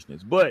that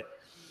foolishness. But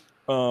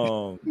you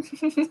know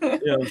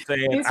what I'm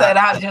saying? He said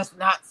I'll just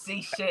not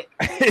see shit.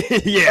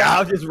 Yeah,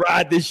 I'll just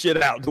ride this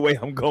shit out the way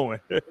I'm going.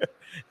 No,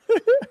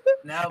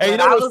 but Hey, you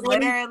know I what's was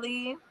funny?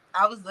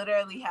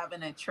 literally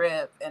having a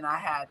trip, and I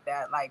had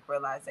that like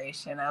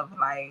realization of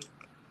like,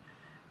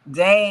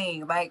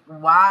 dang, like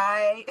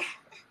why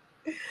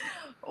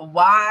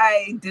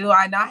do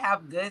I not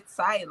have good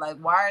sight? Like,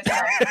 why are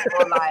some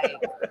people like,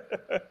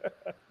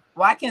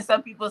 why can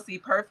some people see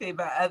perfect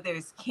but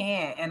others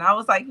can't? And I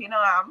was like, you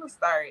know, I'm gonna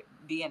start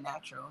being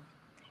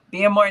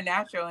more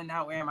natural and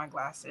not wearing my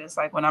glasses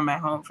like when I'm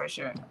at home for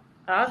sure.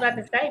 I was about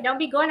to say, don't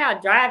be going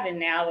out driving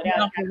now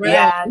without.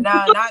 Yeah,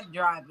 no, not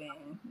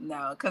driving.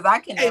 No, because I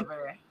can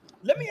never.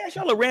 Let me ask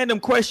y'all a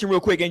random question real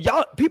quick, and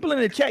y'all, people in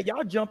the chat,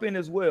 y'all jump in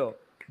as well.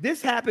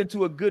 This happened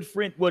to a good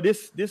friend. Well,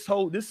 this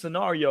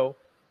scenario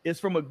is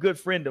from a good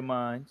friend of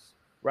mine,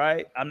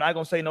 right? I'm not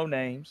gonna say no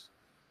names,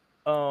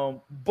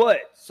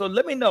 but so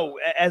let me know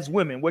as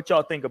women what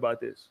y'all think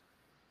about this.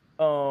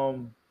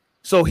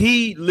 So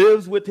he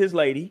lives with his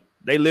lady.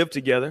 They live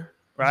together,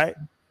 right?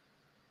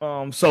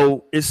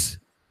 So it's,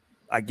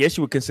 I guess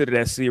you would consider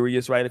that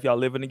serious, right? If y'all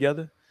living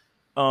together.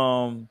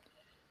 One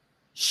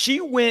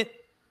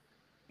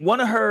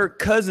of her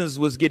cousins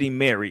was getting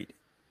married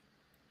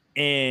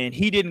and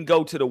he didn't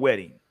go to the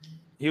wedding.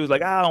 He was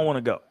like, I don't want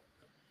to go.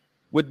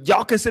 Would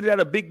y'all consider that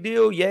a big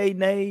deal? Yay,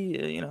 nay,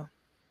 you know?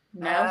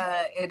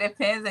 No, it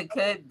depends. It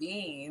could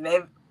be.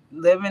 They're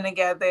living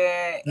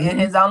together, and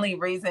his only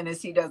reason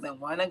is he doesn't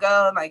want to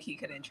go. Like, he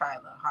couldn't try a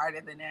little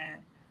harder than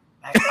that.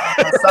 Like,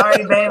 I'm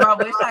sorry, babe. I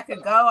wish I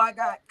could go. I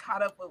got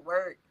caught up with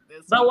work.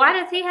 But why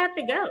does he have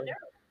to go?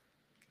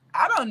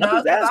 I don't know.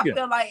 'Cause I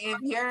feel like if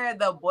you're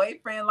the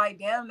boyfriend, like,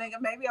 damn,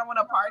 nigga, maybe I want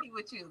to party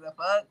with you. The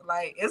fuck?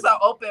 Like, it's an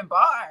open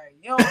bar.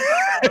 You know what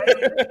I'm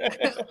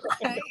saying?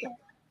 Like,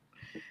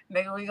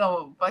 nigga, we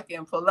gonna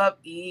fucking pull up,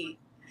 eat.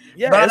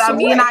 Yeah, but I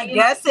mean, I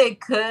guess it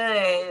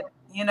could,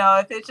 you know,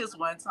 if it's just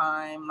one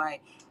time,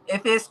 like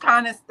if it's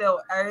kind of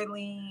still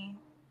early,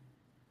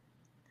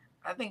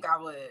 I think I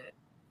would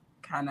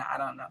kind of, I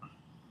don't know.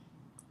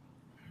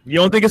 You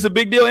don't think it's a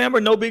big deal, Amber?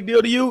 No big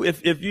deal to you?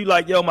 If you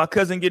like, yo, my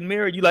cousin getting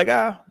married, you like,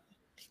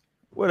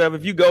 whatever.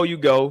 If you go, you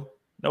go.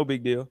 No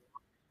big deal.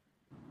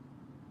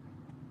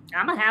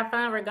 I'm gonna have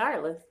fun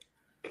regardless.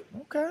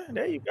 Okay,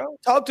 there you go.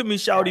 Talk to me,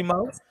 Shouty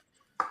Mo.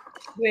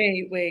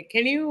 Wait.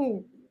 Can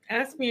you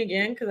ask me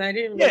again? Because I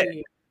didn't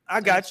really.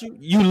 I got you.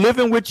 You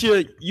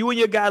and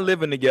your guy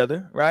living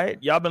together, right?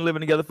 Y'all been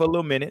living together for a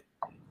little minute.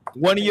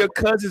 One of your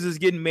cousins is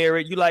getting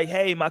married. You like,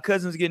 hey, my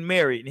cousin's getting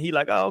married. And he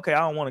like, oh, okay, I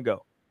don't want to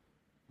go.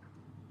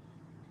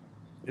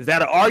 Is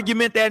that an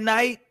argument that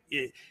night?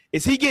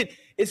 Is he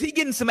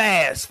getting some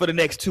ass for the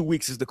next 2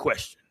 weeks? Is the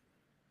question.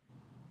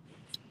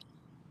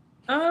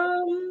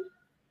 I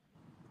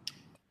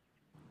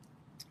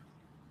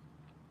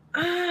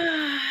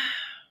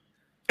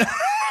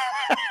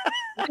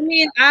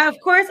mean, of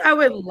course, I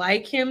would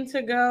like him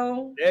to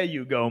go. There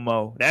you go,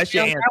 Mo. That's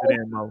your answer,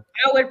 then, Mo.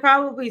 I would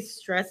probably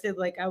stress it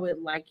like I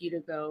would like you to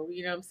go.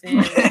 You know what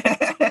I'm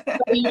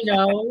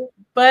saying?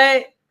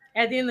 But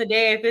at the end of the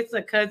day, if it's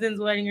a cousin's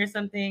wedding or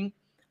something,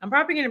 I'm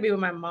probably gonna be with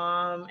my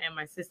mom and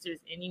my sisters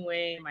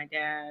anyway, my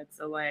dad.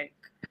 So like,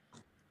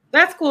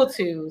 that's cool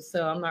too.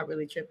 So I'm not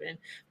really tripping.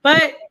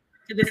 But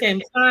at the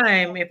same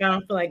time, if I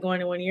don't feel like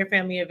going to one of your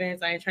family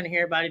events, I ain't trying to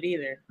hear about it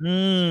either.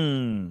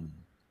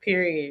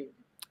 Period.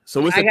 So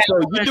you're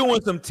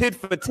doing some tit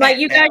for tat. Like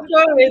you got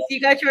yours.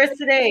 You got yours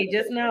today.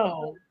 Just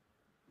know.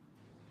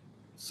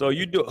 So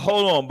you do.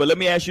 Hold on, but let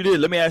me ask you this.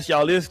 Let me ask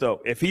y'all this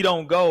though. If he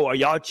don't go, are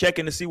y'all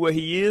checking to see where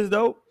he is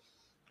though?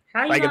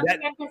 How you gonna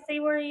check to see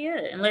where he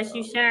is unless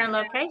you sharing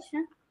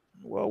location?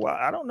 Well,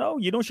 I don't know.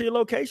 You don't share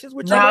locations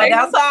with No,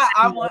 that's why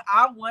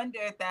I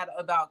wondered that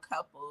about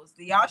couples.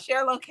 Do y'all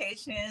share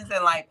locations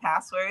and like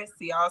passwords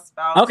to y'all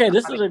spouse? Okay,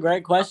 this is a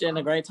great question and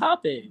a great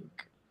topic.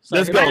 So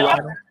let's go.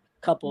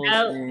 Couples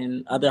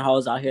and other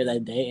hoes out here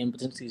that date and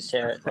potentially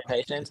share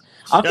locations.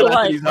 I feel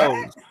like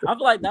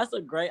that's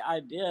a great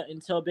idea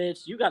until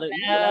bitch you got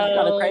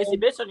a crazy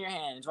bitch on your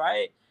hands,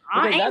 right?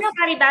 Ain't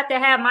nobody about to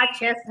have my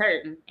chest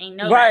hurting. Ain't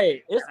nobody.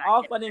 Right. It's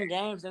all fun and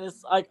games, and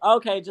it's like,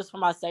 okay, just for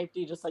my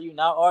safety, just so you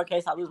know, or in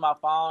case I lose my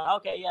phone.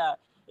 Okay, yeah.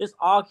 It's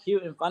all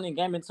cute and fun and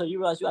game until you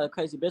realize you got a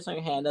crazy bitch on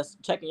your hand that's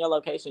checking your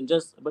location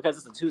just because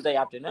it's a Tuesday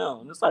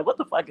afternoon. It's like, what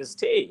the fuck is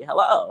tea?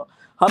 Hello.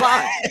 Hold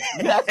on.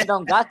 You actually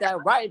don't got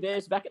that right,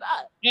 bitch. Back it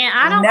up. And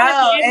I don't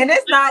know. And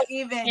it's not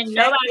even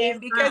checking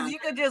because you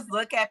could just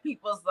look at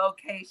people's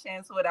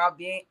locations without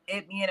being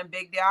a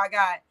big deal. I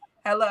got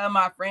hella of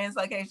my friend's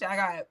location. I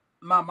got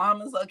my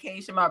mama's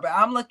location.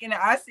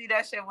 I see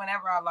that shit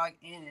whenever I log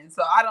in.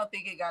 So I don't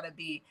think it gotta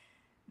be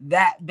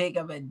that big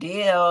of a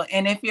deal.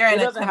 And if you're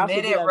in a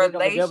committed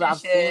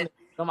relationship,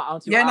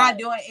 you're not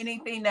doing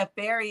anything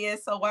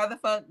nefarious. So why the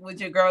fuck would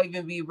your girl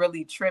even be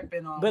really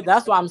tripping on? But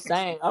that's what I'm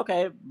saying.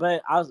 Okay,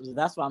 but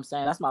that's what I'm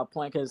saying. That's my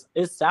point, because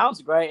it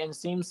sounds great and it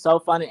seems so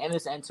fun and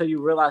innocent until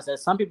you realize that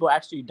some people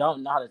actually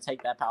don't know how to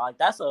take that power. Like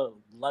that's a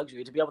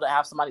luxury to be able to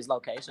have somebody's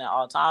location at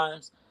all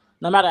times,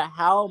 no matter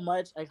how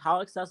much, like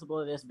how accessible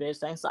it is, bitch.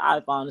 Thanks to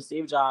iPhone and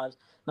Steve Jobs.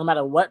 No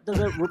matter what does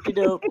it whoopie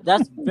do,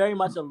 that's very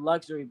much a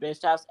luxury, bitch.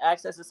 To have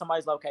access to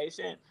somebody's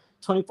location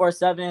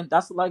 24/7,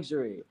 that's a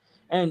luxury.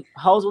 And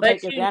hoes will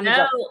take advantage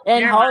of it.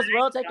 And hoes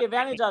will take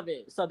advantage of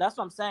it. So that's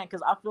what I'm saying.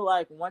 Because I feel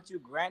like once you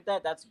grant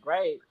that, that's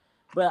great.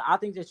 But I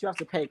think that you have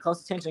to pay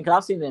close attention, because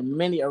I've seen it in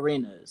many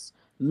arenas,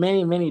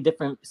 many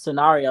different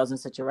scenarios and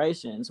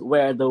situations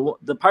where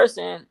the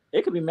person,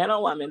 it could be man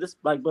or woman, this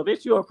like, but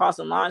bitch, you are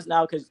crossing lines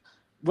now. Because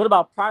what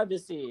about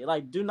privacy?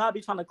 Like, do not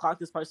be trying to clock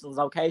this person's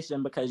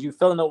location because you're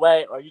feeling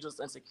away or you're just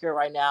insecure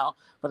right now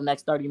for the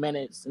next 30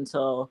 minutes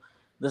until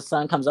the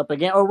sun comes up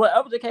again, or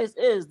whatever the case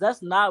is.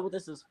 That's not what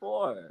this is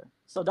for.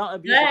 So don't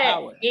abuse the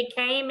power. It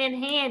came in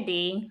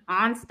handy.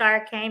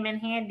 OnStar came in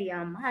handy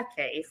on my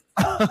case.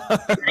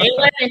 It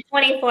wasn't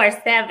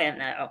 24/7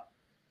 though,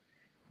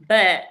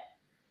 but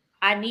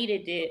I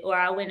needed it, or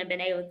I wouldn't have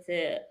been able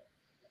to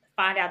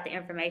find out the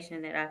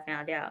information that I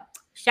found out.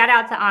 Shout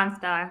out to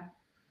OnStar.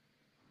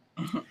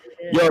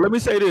 Yo, let me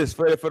say this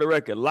for the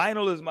record.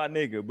 Lionel is my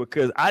nigga,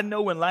 because I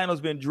know when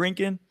Lionel's been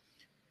drinking,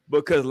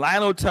 because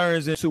Lionel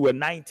turns into a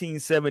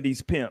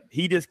 1970s pimp.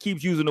 He just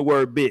keeps using the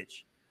word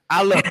bitch.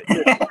 I love it.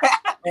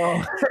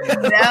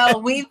 No,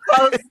 we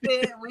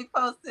posted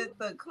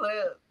the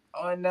clip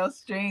on No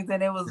Strings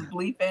and it was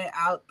bleeping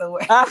out the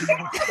way.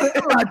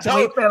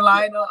 Bleeping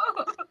Lionel.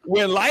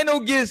 When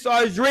Lionel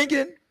starts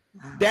drinking,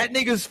 that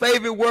nigga's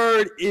favorite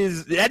word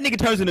is, that nigga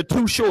turns into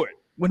Too Short.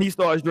 When he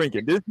starts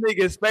drinking, this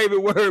nigga's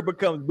favorite word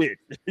becomes bitch.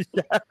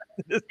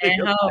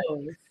 And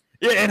hoes.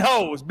 Yeah, and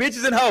hoes.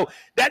 Bitches and hoes.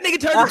 That nigga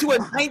turns into a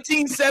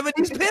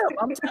 1970s pimp.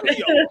 I'm telling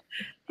you.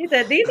 He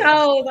said, these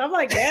hoes. I'm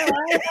like, damn.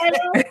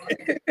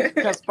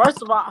 Because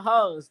first of all,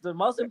 hoes, the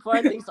most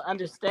important thing to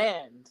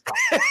understand.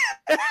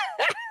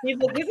 He's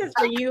like, this is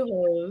for you,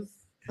 hoes.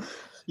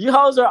 You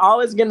hoes are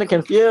always getting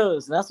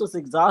confused. That's what's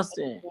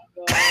exhausting.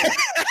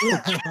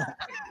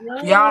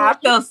 Y'all, I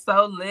feel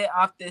so lit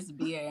off this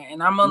beer,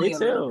 and I'm only. Me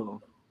too.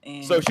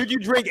 So should you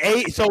drink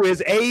So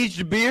is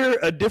aged beer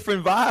a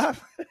different vibe?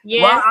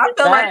 Yeah. Well, I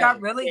feel like I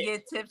really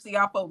get tipsy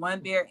off of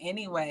one beer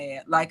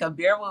anyway. Like a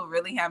beer will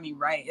really have me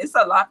right. It's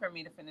a lot for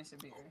me to finish a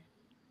beer.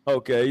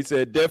 Okay, he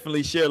said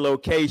definitely share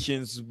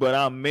locations, but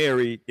I'm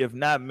married. If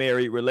not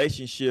married,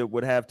 relationship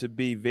would have to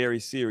be very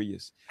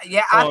serious.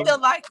 Yeah, I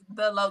feel like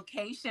the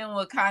location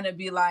would kind of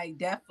be like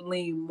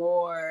definitely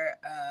more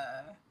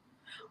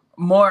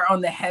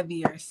on the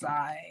heavier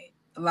side.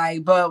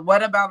 Like, but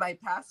what about like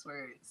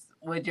passwords?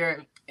 Would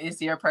your Is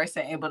your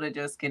person able to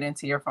just get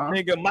into your phone?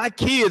 Nigga, my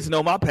kids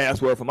know my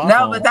password for my phone.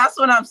 No, but that's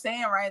what I'm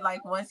saying, right?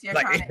 Like once you're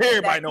like trying to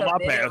everybody know my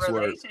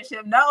password.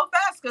 Relationship, no,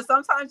 fast, because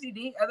sometimes you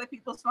need other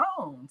people's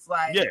phones.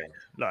 Like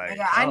like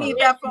I need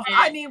that phone.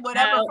 I need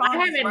whatever phone.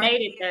 I haven't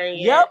made it there yet.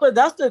 Yeah, but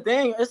that's the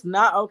thing. It's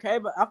not okay.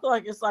 But I feel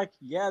like it's like,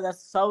 yeah, that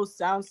sounds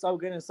so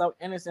good and so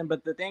innocent.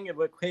 But the thing is,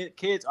 what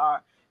kids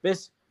are,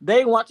 bitch,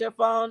 they want your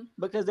phone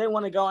because they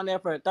want to go in there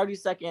for a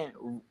 30-second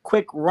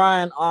quick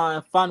run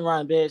on Fun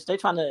Run, bitch. They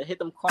trying to hit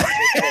them corners.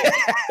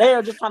 They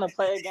are just trying to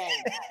play a game.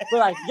 But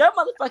like, your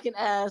motherfucking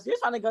ass, you're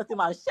trying to go through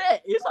my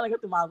shit. You're trying to go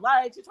through my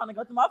likes. You're trying to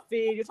go through my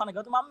feed. You're trying to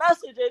go through my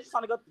messages. You're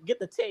trying to go get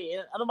the tea.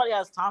 And nobody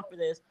has time for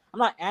this. I'm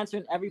not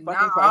answering every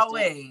fucking question. Not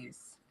always.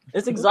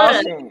 It's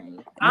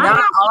exhausting.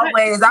 Not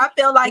always. I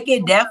feel like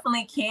it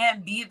definitely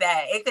can be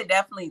that. It could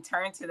definitely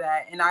turn to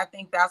that. And I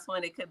think that's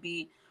when it could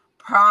be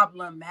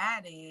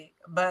problematic.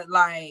 But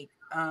like,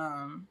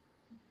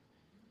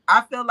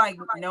 I feel like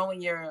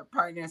knowing your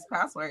partner's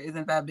password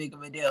isn't that big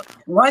of a deal.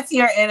 Once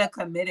you're in a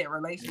committed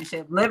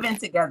relationship, living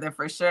together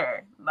for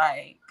sure.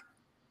 Like,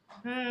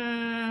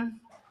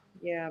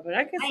 yeah, but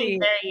I can see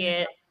there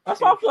yet. That's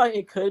why I feel like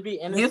it could be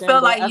innocent. You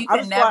feel like you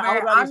can never. I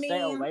would rather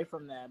stay away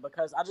from that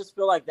because I just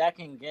feel like that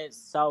can get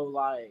so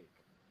like,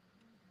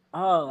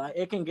 like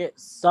it can get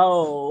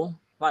so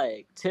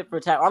like tit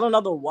for tat. I don't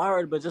know the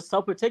word, but just so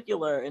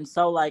particular and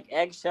so like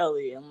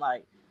eggshelly and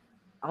like,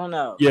 I don't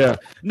know. Yeah,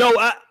 no,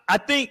 I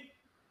think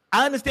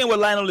I understand what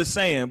Lionel is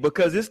saying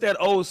because it's that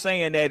old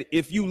saying that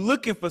if you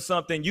looking for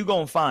something, you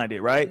gonna find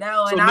it, right?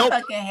 No, and I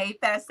fucking hate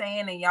that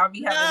saying, and y'all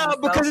be having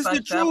because it's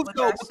the truth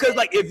though. Because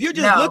like if you're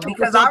just looking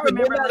for something,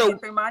 I remember looking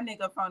through my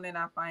nigga phone and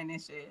I find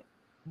this shit.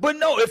 But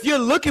no, if you're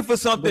looking for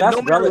something,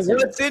 no matter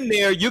what's in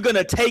there, you're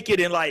gonna take it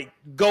and like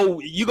go.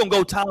 You're gonna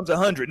go times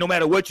 100, no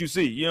matter what you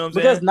see. You know what I'm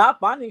saying? Because not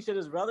finding shit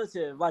is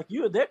relative. Like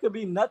there could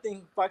be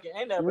nothing fucking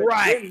in there, but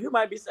right? You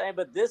might be saying,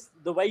 but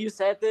the way you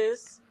said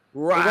this.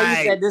 Right. The way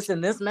you said this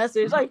in this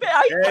message, like, man,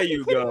 there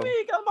you go.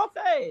 Me? Get on my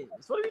face.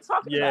 What are you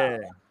talking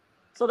about?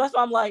 So that's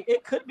why I'm like,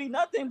 it could be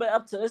nothing,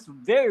 but it's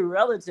very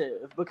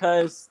relative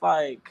because,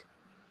 like,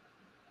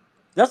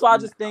 that's why I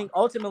just think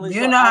ultimately,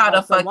 you know how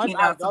the fuck you're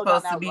not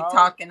supposed to be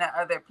talking to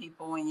other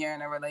people when you're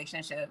in a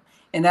relationship,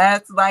 and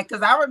that's like,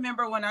 because I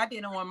remember when I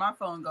didn't want my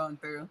phone going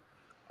through,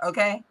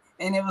 okay,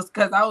 and it was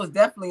because I was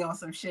definitely on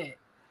some shit.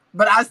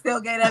 But I still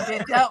get that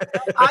bitch up.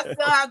 I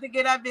still have to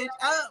get that bitch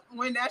up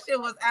when that shit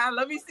was out.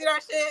 Let me see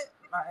that shit.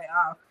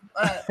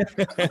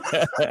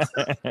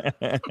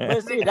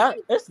 But see, that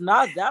it's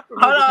not that for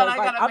me because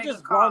like I've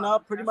just grown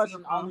up pretty much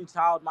an only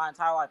child my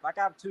entire life. Like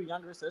I have 2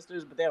 younger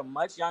sisters, but they're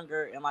much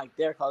younger and like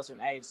they're closer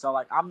in age. So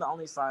like I'm the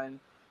only son,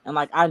 and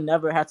like I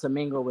never had to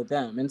mingle with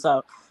them, and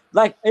so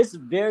like it's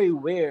very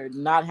weird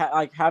not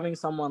like having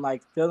someone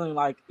like feeling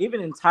like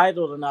even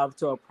entitled enough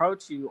to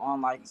approach you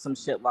on like some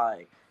shit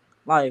like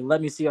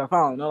let me see your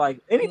phone or like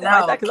anything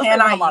like that because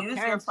that's how my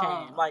parents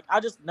came. Like I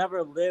just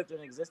never lived and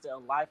existed a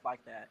life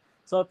like that,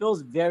 so it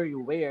feels very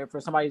weird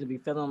for somebody to be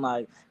feeling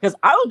like, because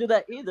I don't do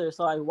that either.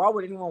 So like why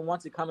would anyone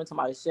want to come into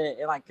my shit?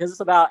 And like, because it's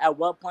about at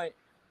what point,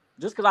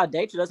 just because I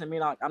date you doesn't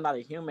mean like I'm not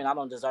a human, I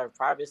don't deserve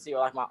privacy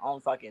or like my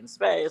own fucking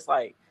space.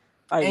 Like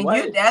and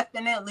what? You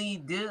definitely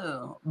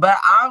do, but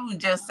I was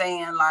just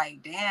saying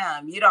like,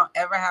 damn, you don't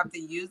ever have to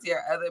use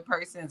your other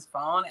person's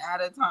phone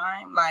at a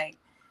time. Like,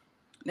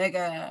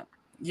 nigga,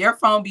 your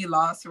phone be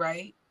lost,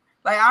 right?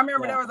 Like I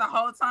remember there was a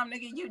whole time,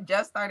 nigga, you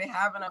just started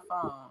having a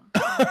phone.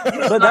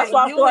 But that's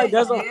why I feel like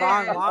there's a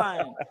fine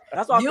line.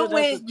 That's why you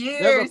went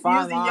years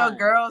using your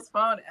girl's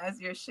phone as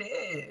your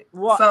shit.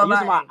 Well, so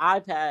using my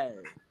iPad.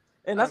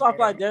 And that's why I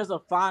feel like there's a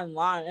fine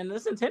line. And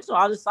it's intentional.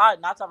 I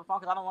decided not to have a phone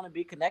because I don't want to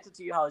be connected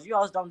to you hoes. You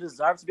hoes don't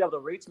deserve to be able to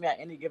reach me at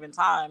any given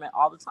time and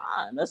all the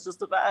time. That's just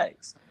the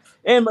facts.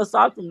 And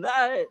aside from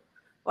that,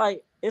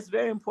 like it's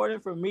very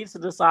important for me to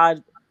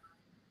decide,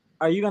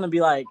 are you going to be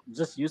like,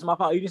 just use my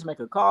phone? You just make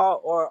a call,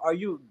 or are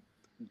you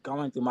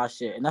going through my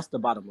shit? And that's the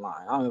bottom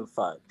line. I don't give a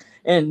fuck.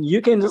 And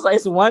you can just like,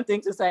 it's one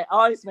thing to say, oh,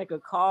 I just make a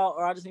call,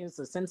 or I just need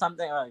to send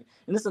something. And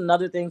it's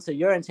another thing to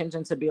your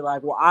intention to be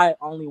like, well, I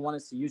only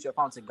wanted to use your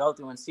phone to go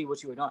through and see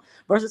what you were doing.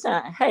 Versus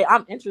saying, hey,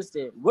 I'm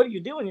interested. What do you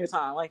do in your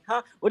time? Like,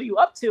 huh? What are you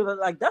up to?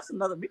 Like, that's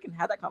another, we can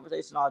have that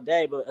conversation all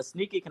day, but a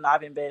sneaky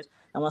conniving bitch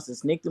that wants to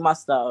sneak through my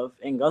stuff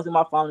and go through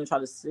my phone and try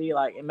to see,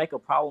 like, and make a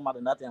problem out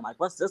of nothing. Like,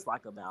 what's this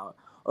like about?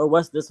 Or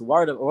what's this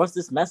word of, or what's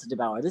this message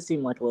about? Or this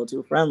seemed like a little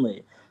too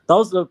friendly.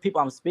 Those are the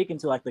people I'm speaking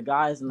to, like the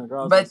guys and the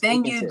girls. But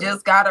then you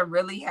just gotta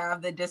really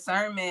have the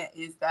discernment.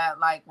 Is that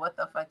like what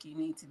the fuck you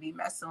need to be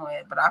messing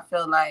with? But I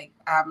feel like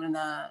having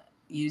to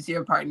use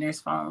your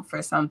partner's phone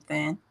for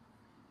something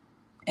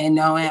and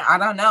knowing, I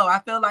don't know. I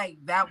feel like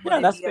that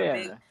wouldn't be a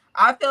big.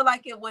 I feel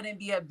like it wouldn't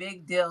be a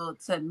big deal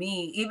to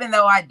me, even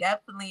though I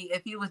definitely,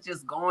 if he was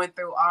just going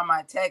through all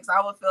my texts,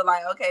 I would feel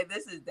like, okay,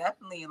 this is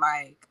definitely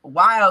like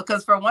wild.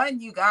 Because for one,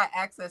 you got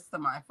access to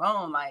my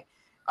phone, like,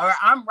 or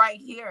I'm right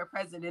here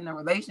present in the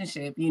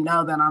relationship. You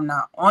know that I'm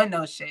not on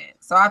no shit.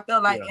 So I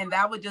feel like, and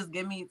that would just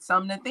give me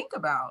something to think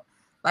about.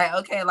 Like,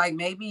 okay, like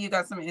maybe you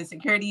got some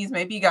insecurities,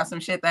 maybe you got some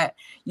shit that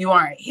you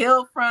aren't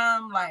healed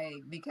from, like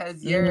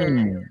because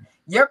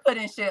you're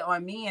putting shit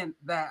on me and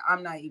that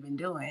I'm not even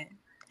doing.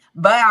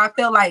 But I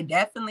feel like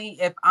definitely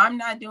if I'm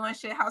not doing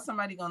shit, how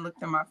somebody gonna look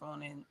through my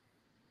phone and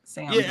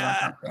say I'm doing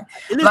something?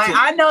 Like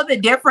I know the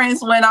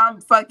difference when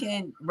I'm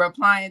fucking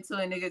replying to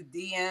a nigga's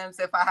DMs.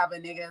 If I have a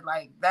nigga,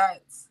 like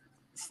that's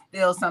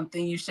still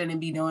something you shouldn't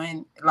be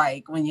doing,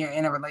 like when you're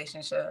in a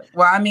relationship.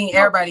 Well, I mean,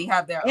 everybody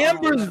have their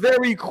Amber's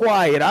very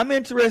quiet. I'm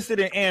interested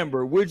in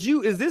Amber.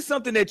 Is this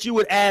something that you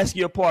would ask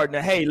your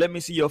partner? Hey, let me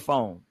see your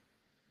phone.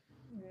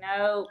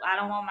 No, I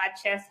don't want my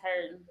chest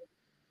hurting.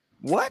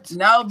 What?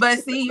 No,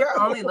 but see, you're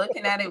only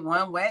looking at it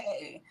one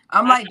way.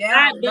 I'm like,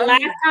 damn. The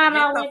last time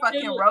I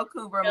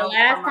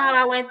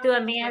went through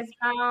a man's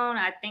phone,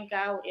 I think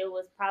it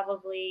was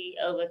probably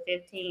over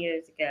 15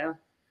 years ago.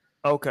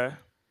 Okay.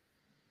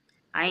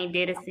 I ain't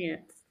did it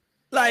since.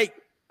 Like,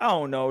 I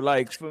don't know.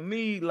 Like for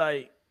me,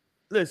 like,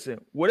 listen,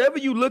 whatever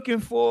you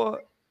looking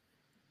for,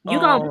 you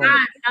gonna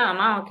find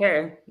something. I don't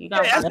care. You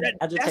gonna that's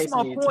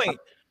my point.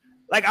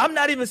 Like, I'm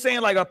not even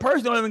saying like a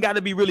person don't even got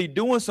to be really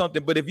doing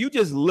something, but if you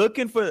just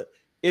looking for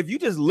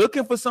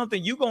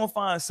something, you gonna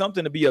find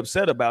something to be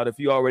upset about. If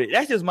you already,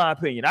 that's just my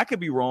opinion. I could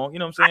be wrong. You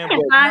know what I'm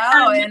saying?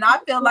 No, and I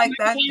feel like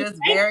that's just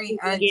very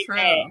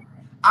untrue.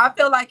 I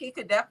feel like it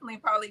could definitely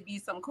probably be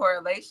some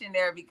correlation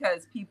there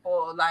because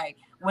people like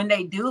when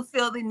they do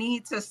feel the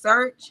need to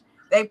search,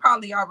 they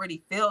probably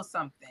already feel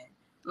something.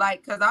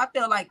 Like, cause I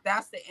feel like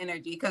that's the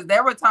energy. Cause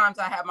there were times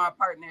I had my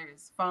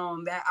partner's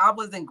phone that I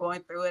wasn't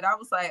going through it. I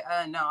was like,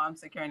 no, I'm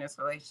secure in this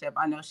relationship.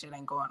 I know shit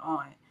ain't going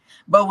on.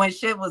 But when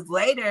shit was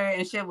later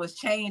and shit was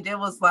changed, it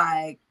was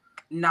like,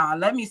 nah,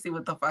 let me see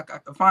what the fuck I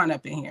can find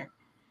up in here.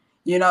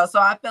 You know, so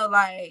I feel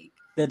like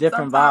the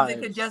different sometimes vibes.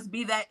 It could just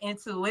be that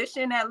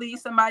intuition that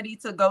leads somebody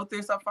to go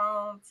through some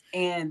phones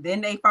and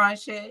then they find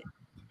shit.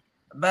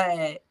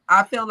 But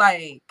I feel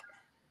like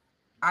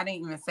I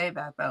didn't even say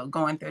that though,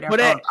 going through their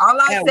phone.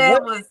 All I said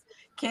was,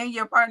 can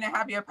your partner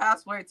have your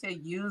password to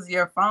use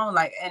your phone?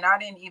 Like, and I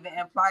didn't even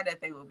imply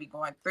that they would be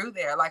going through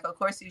there. Like, of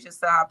course, you should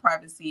still have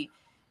privacy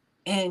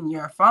in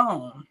your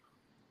phone.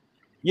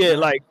 Yeah,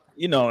 like,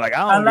 you know, like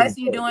I don't unless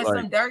you're doing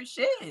some dirt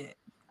shit.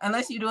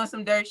 Unless you're doing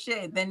some dirt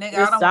shit, then nigga,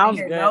 I don't want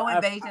to hear no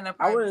invasion of privacy.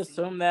 I would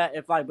assume that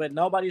if like, but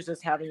nobody's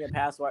just having your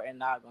password and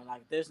not going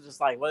like this. Is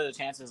just like, what are the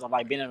chances of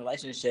like being in a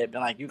relationship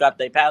and like you got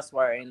their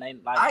password and they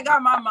like? I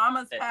got my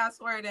mama's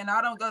password and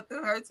I don't go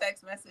through her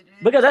text messages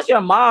because that's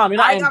your mom. You're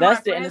not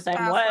invested in the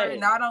same way.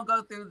 And I don't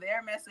go through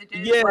their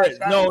messages. Yeah,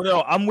 like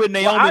no, I'm with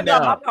Naomi now. I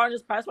got my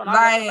partner's password.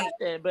 Like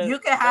but you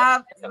can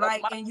have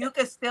like, and you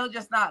can still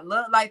just not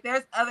look. Like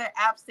there's other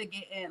apps to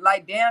get in.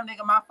 Like damn,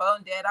 nigga, my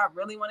phone dead. I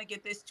really want to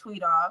get this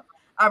tweet off.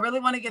 I really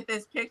want to get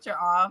this picture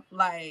off.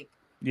 Like,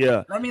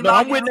 yeah, let me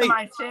log into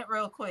my shit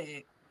real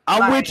quick.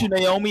 I'm with you,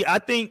 Naomi. I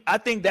think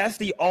that's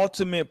the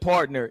ultimate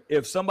partner.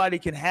 If somebody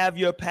can have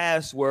your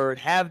password,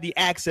 have the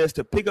access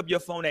to pick up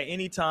your phone at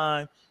any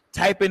time,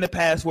 type in the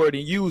password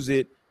and use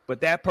it,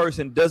 but that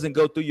person doesn't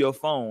go through your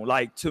phone.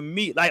 Like to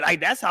me, like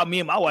that's how me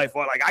and my wife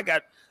are. Like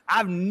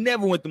I've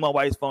never went through my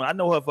wife's phone. I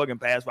know her fucking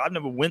password. I've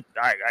never went.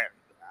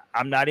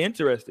 I'm not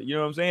interested. You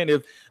know what I'm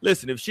saying?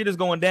 If shit is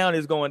going down,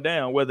 it's going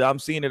down, whether I'm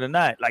seeing it or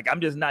not. Like,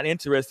 I'm just not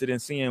interested in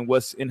seeing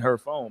what's in her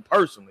phone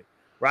personally,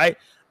 right?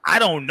 I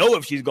don't know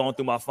if she's going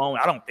through my phone.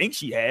 I don't think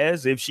she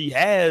has. If she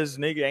has,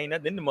 nigga, ain't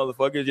nothing in the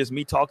motherfucker. It's just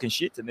me talking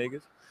shit to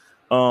niggas.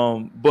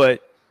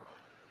 But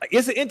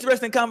it's an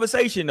interesting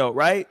conversation though,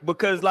 right?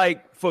 Because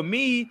like for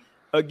me,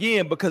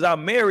 again, because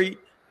I'm married,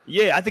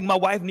 yeah, I think my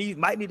wife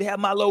might need to have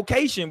my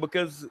location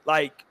because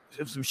like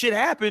if some shit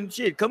happened,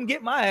 come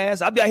get my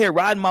ass. I'll be out here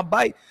riding my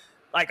bike.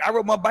 Like I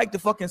rode my bike to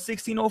fucking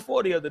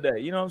 1604 the other day.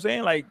 You know what I'm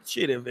saying? Like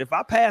shit, if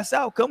I pass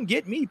out, come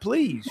get me,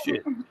 please.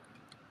 Shit.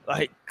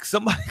 Like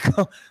somebody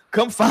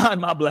come find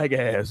my black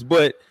ass.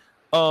 But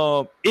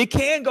it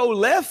can go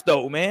left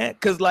though, man.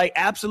 Cause like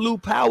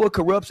absolute power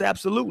corrupts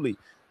absolutely.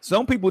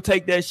 Some people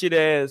take that shit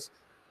as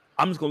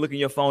I'm just gonna look in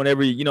your phone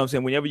every, you know what I'm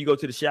saying, whenever you go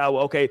to the shower.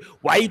 Okay,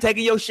 why are you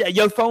taking your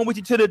phone with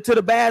you to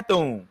the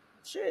bathroom?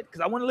 Shit,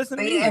 because I want to listen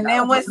to you. And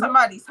then when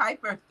somebody's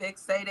hyper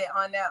fixated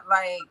on that,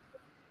 like,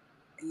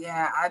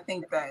 yeah, I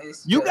think that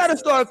is. You got to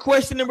start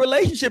questioning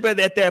relationship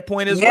at that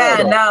point as well.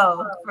 Yeah,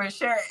 no, for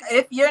sure.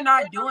 If you're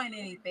not doing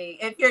anything,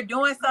 if you're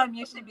doing something,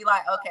 you should be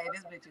like, okay,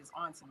 this bitch is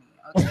on to me.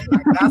 Okay,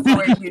 like that's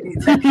where you need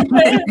to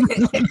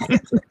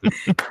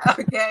be.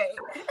 Okay,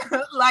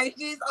 like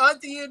she's on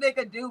to you,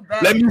 nigga. Do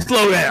better. Let me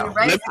slow down.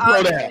 Let me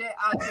slow down.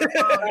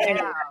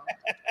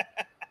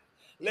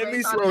 Let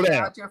me slow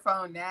down. Out your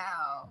phone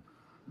now.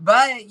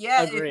 But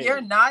yeah, If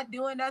you're not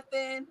doing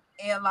nothing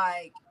and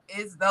like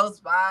it's those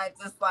vibes,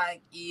 it's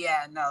like,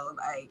 yeah, no,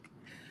 like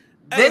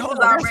this is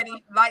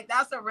already like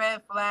that's a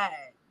red flag.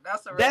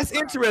 That's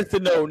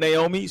interesting though,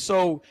 Naomi.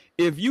 So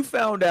if you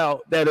found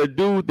out that a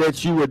dude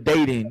that you were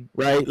dating,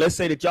 right? Let's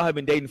say that y'all have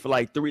been dating for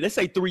like 3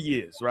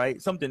 years, right?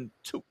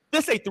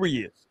 Let's say 3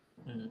 years.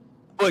 Mm-hmm.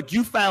 But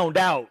you found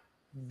out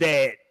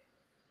that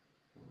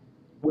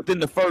within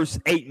the first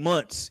 8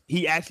 months,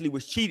 he actually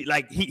was cheated.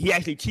 Like he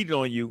actually cheated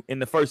on you in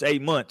the first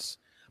 8 months.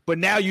 But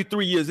now you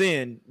 3 years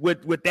in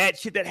with that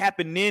shit that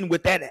happened then.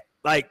 Would that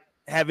like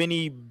have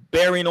any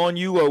bearing on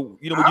you, or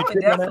you know? I would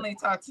definitely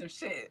talk some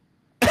shit.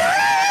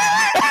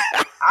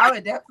 I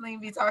would definitely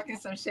be talking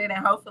some shit,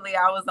 and hopefully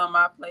I was on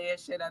my player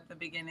shit at the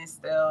beginning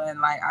still,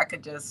 and like I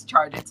could just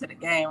charge it to the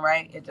game,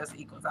 right? It just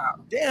equals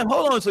out. Damn,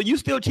 hold on. So you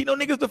still cheat on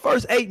niggas the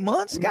first 8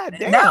 months? God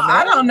damn. No, man.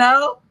 I don't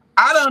know.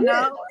 I don't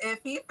know if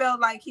he felt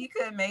like he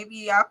could.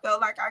 Maybe I felt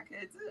like I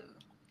could too.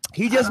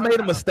 He just made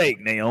a mistake,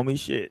 Naomi.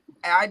 Shit.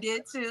 I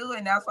did too,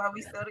 and that's why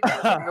we still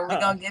together. And we're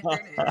gonna get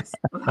through this.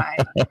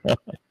 Like,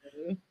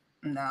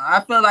 no,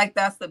 I feel like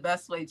that's the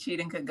best way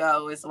cheating could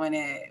go is when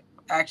it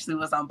actually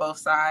was on both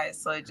sides,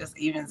 so it just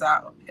evens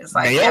out. It's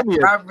like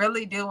I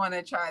really do want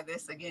to try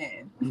this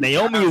again.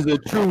 Naomi is a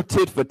true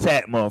tit for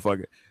tat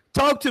motherfucker.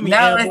 Talk to me. No,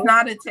 Amber. it's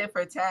not a tit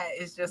for tat.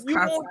 It's just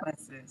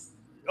consequences.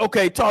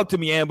 Okay, talk to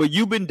me, Amber.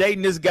 You've been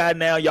dating this guy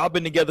now. Y'all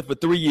been together for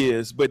 3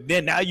 years, but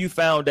then now you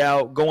found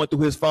out going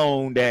through his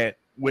phone that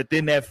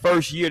within that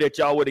first year that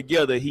y'all were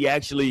together, he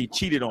actually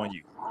cheated on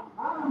you.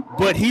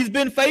 But he's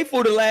been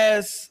faithful the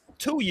last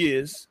 2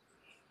 years,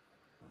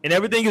 and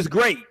everything is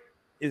great.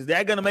 Is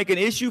that going to make an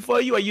issue for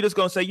you? Or are you just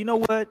going to say, you know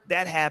what?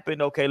 That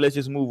happened. Okay, let's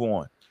just move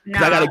on. No,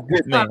 I got a good man.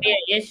 It's going to be an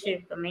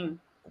issue for me.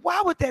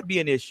 Why would that be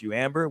an issue,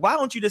 Amber? Why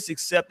don't you just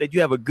accept that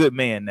you have a good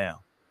man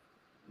now?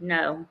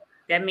 No,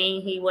 that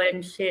means he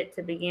wasn't shit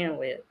to begin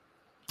with.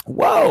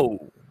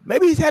 Whoa.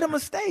 Maybe he's had a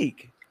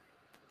mistake.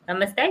 A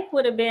mistake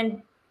would have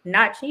been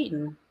not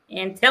cheating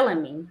and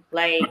telling me.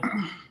 Like,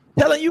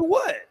 telling you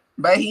what?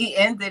 But he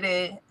ended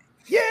it.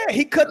 Yeah,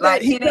 he cut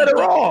that. He cut her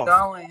off.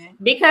 Going.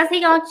 Because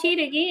he going to cheat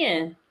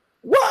again.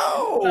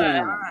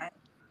 Whoa.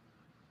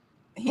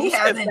 He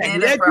hasn't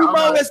did it for you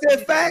almost know that said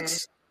 2 facts?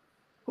 years.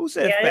 Who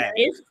said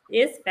facts?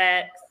 It's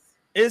facts.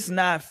 It's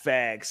not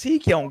facts. He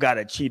don't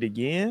gotta cheat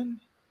again.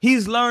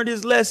 He's learned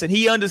his lesson.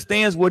 He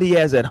understands what he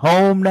has at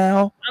home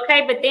now.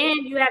 Okay, but then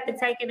you have to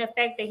take in the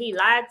fact that he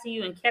lied to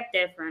you and kept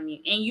that from you,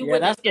 and you. Yeah,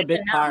 that's the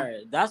big part.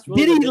 That's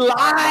really did he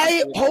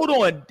lie? Hold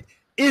on.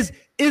 Is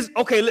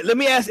okay? Let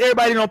me ask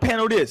everybody on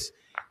panel this: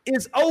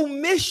 is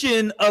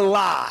omission a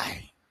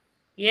lie?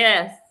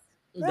 Yes.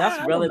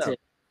 That's relative.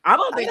 I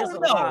don't think it's a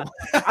lie.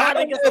 I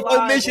don't think it's a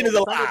lie. Omission is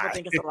a lie. Some people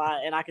think it's a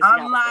lie, and I can.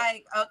 I'm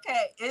like,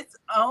 okay, it's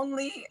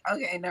only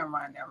okay. Never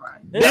mind.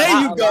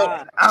 There you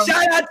go.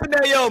 Shout out to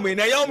Naomi.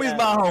 Naomi's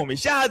my homie.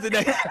 Shout out to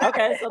Naomi.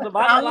 Okay, so the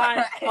bottom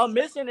line,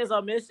 omission is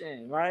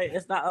omission, right?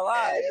 It's not a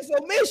lie. It's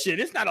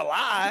omission. It's not a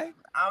lie.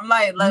 I'm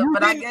like, look,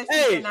 but I guess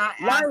you cannot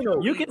ask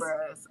Lionel, you can.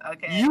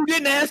 Okay. You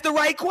didn't ask the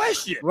right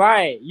question.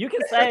 Right. You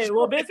can say,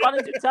 well, bitch, why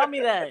didn't you tell me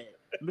that?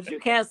 But you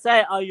can't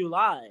say, oh, you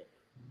lied.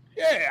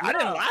 Yeah, I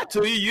didn't lie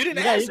to you. You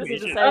didn't ask me.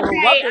 Say, well, what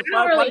the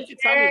fuck? Why didn't you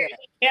tell me that?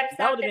 He kept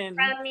something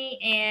from me,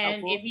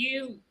 and if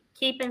you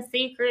keeping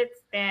secrets,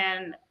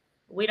 then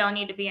we don't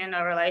need to be in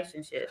a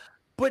relationship.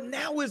 But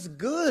now it's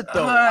good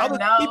though. I was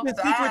keeping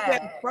secrets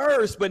at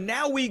first, but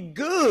now we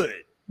good.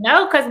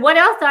 No, because what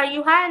else are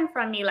you hiding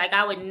from me? Like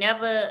I would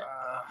never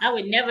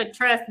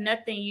trust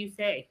nothing you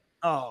say.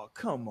 Oh,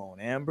 come on,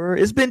 Amber.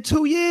 It's been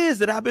 2 years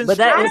that I've been. But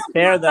that is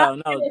fair,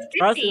 though. No,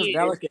 trust is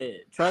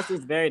delicate. Trust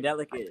is very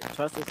delicate.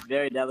 Trust is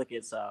very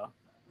delicate. So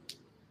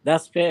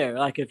that's fair.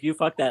 Like if you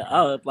fuck that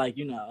up, like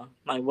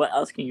like what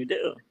else can you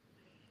do?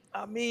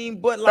 I mean,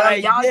 but So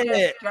like y'all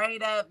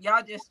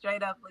just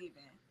straight up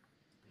leaving.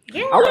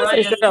 Yeah, I wouldn't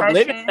say straight up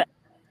leaving.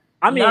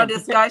 I mean, no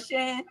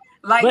discussion.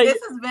 Like this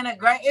has been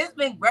it's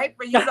been great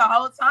for you the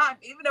whole time,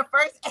 even the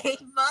first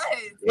 8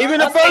 months. Even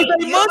the first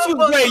 8 months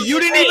was great. You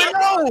didn't even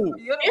know.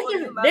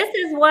 This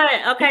is what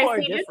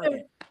this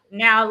is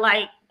now.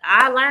 Like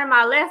I learned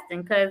my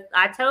lesson because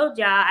I told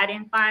y'all I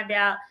didn't find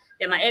out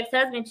that my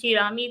ex-husband cheated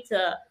on me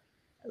till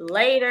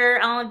later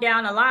on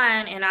down the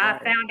line, and I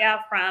found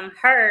out from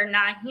her,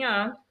 not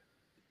him.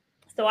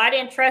 So I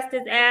didn't trust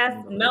his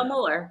ass no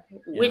more,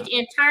 which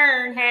in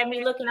turn had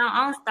me looking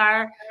on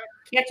OnStar,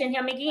 catching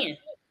him again.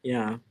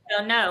 Yeah.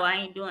 So no, I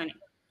ain't doing it.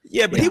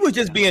 Yeah, but he was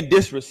just being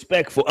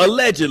disrespectful,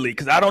 allegedly,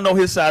 because I don't know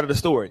his side of the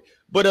story.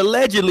 But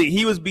allegedly,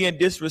 he was being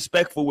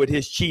disrespectful with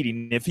his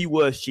cheating, if he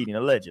was cheating,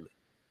 allegedly.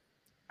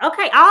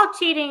 Okay, all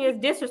cheating is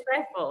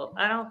disrespectful.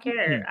 I don't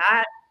care.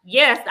 I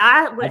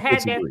would have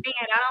that stand.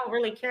 I don't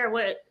really care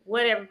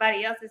what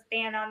everybody else's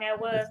stand on that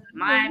was.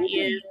 Mine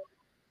is.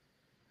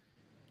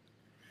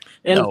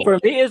 And for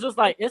me,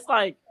 it's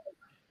like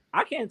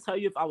I can't tell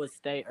you if I would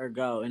stay or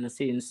go in a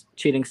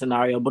cheating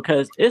scenario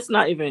because it's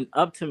not even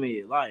up to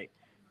me. Like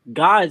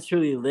God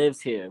truly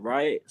lives here,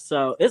 right?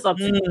 So it's up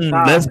to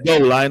God. Let's go,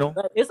 Lionel.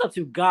 It's up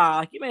to God.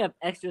 Like you may have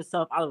extra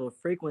yourself out of a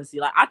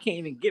frequency. Like I can't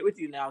even get with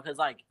you now because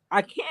like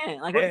I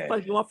can't. Like what the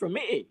fuck you want from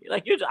me?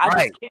 Like I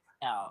just can't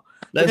now.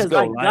 Let's because go,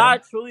 like Lionel.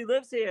 God truly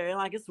lives here and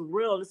like it's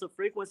real. It's a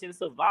frequency. It's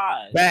a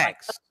vibe.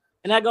 Facts.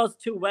 And that goes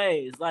 2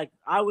 ways. Like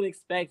I would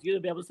expect you to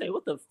be able to say,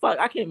 "What the fuck?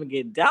 I can't even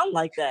get down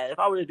like that." If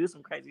I were to do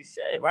some crazy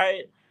shit,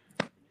 right?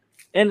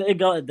 And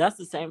that's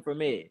the same for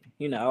me.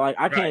 Like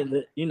I can't,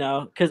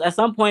 because at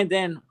some point,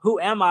 then who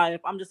am I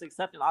if I'm just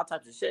accepting all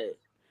types of shit?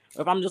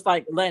 Or if I'm just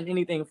like letting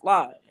anything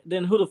fly,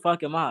 then who the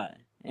fuck am I?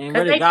 And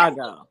where did God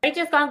go? They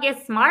just gonna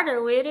get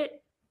smarter with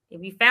it.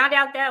 If you found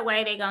out that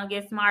way, they gonna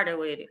get smarter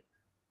with it.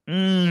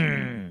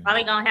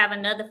 Probably gonna have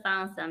another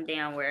phone some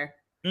damn where.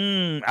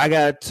 I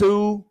got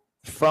 2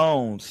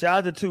 phones. Shout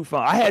out to 2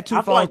 phones. I had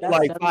 2 phones for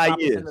like 5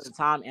 years. Of the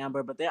time,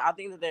 Amber, but I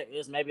think that there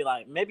is maybe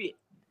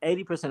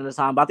 80% of the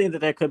time, but I think that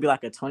there could be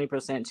like a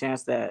 20%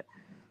 chance that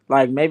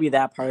like maybe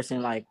that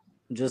person like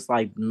just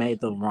like made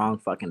the wrong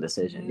fucking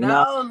decision. You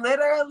know?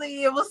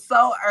 Literally, it was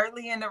so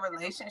early in the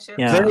relationship.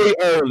 Yeah. Very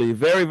early,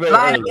 very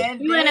early.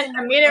 And you in a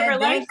committed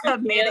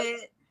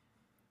relationship,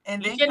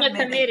 and then shouldn't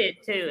have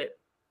committed to it.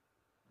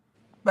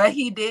 But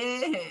he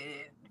did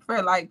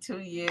for like 2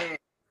 years,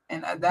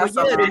 and that's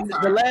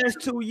the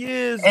last 2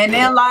 years. And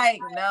then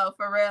no,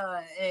 for real,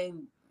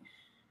 and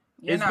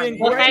it's been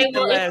great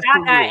the last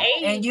 2 years.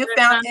 And you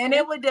found, and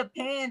it would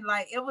depend.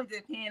 Like it would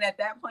depend. At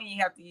that point,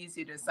 you have to use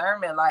your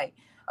discernment. Like,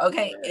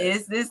 okay,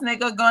 is this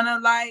nigga gonna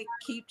like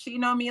keep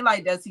cheating on me?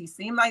 Like, does he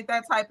seem like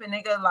that type of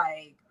nigga?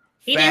 Like,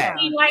 he didn't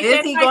seem like is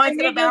that he type going of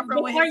to the nigga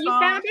bathroom with before his you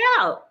phone? found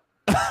out.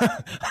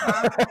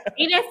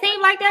 He didn't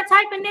seem like that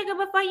type of nigga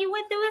before you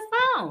went through his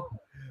phone.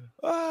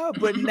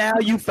 But now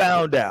you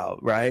found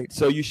out, right?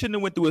 So you shouldn't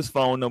have went through his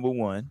phone, number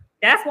one.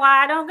 That's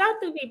why I don't go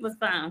through people's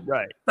phones.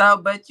 Right. So,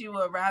 but you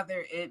would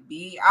rather it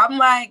be? I'm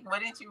like,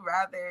 wouldn't you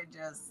rather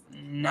just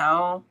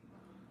no?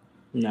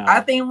 No. I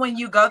think when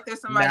you go through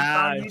somebody's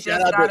phone,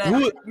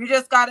 you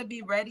just gotta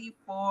be ready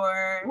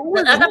for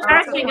the other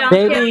person.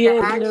 Baby,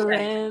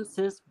 ignorance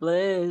is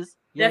bliss.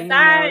 The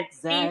side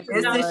is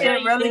this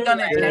shit really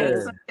gonna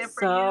change some shit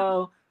for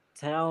you?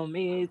 Tell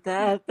me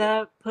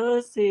that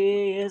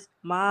pussy is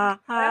mine.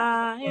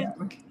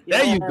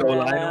 There you go,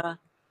 Lionel.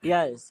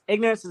 Yes,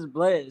 ignorance is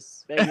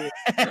bliss, baby.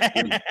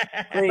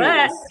 Please,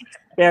 but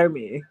spare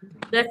me.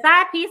 The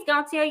side piece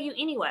gonna tell you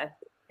anyway.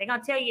 They're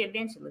gonna tell you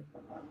eventually.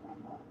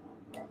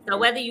 So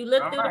whether you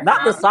look through the not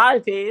phone, the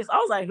side piece, I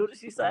was like, who did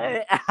she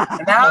say?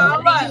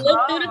 No, you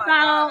look through the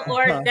phone,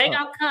 or they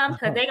gonna come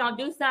because they gonna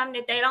do something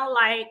that they don't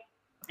like,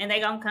 and they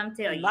gonna come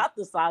tell you. Not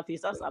the side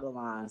piece. That's out of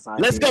line.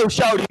 Let's go,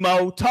 Shorty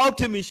Mo. Talk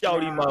to me,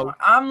 Shorty Mo.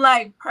 I'm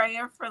like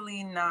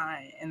prayerfully not,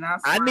 and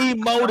that's. I need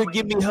Mo to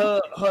give me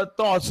her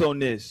thoughts on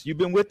this. You've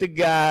been with the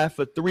guy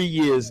for 3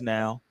 years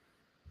now.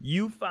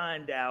 You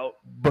find out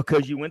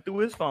because you went through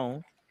his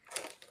phone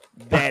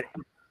that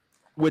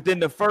within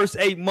the first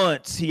 8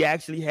 months he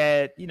actually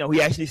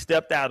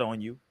stepped out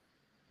on you.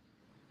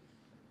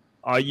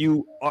 Are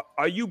you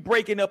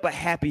breaking up a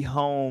happy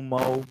home,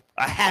 Mo?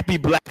 A happy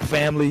black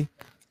family?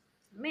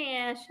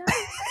 Man, shut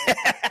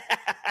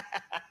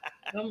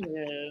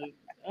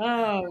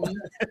up.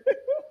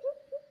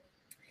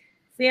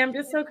 See, I'm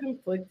just so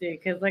conflicted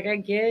because, like, I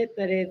get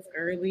that it's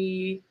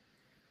early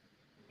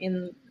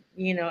in,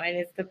 and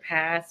it's the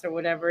past or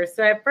whatever.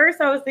 So at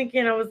first I was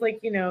thinking, I was like,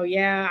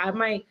 yeah, I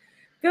might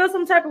feel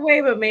some type of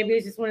way, but maybe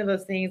it's just one of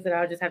those things that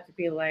I'll just have to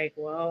be like,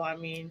 well, I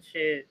mean,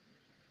 shit.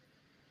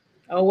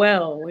 Oh,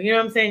 well, you know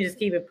what I'm saying? Just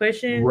keep it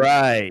pushing.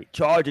 Right.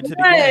 Charge it to the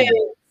game.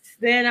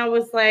 Then I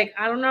was like,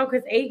 I don't know,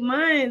 because 8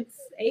 months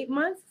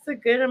is a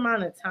good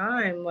amount of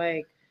time.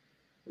 Like,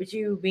 with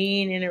you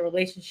being in a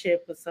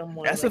relationship with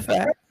someone. That's a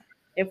fact.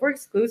 If we're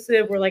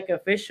exclusive, we're like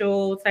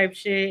official type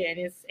shit, and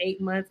it's 8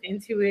 months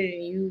into it,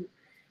 and you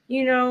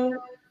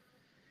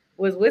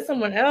was with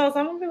someone else,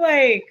 I'm gonna be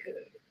like,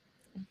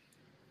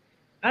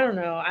 I don't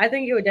know. I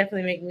think it would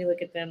definitely make me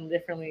look at them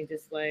differently,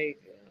 just like,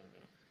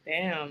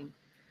 damn.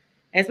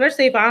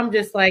 Especially if I'm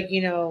just like,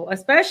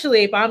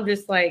 especially if I'm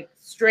just like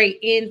straight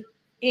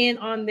in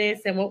on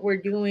this and what we're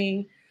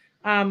doing,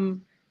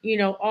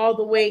 all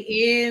the way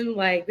in,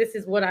 like this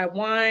is what I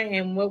want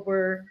and what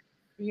we're,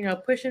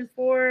 pushing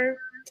for.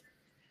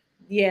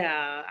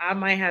 Yeah, I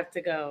might have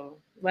to go.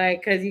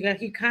 Like, cause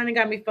you kind of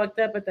got me fucked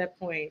up at that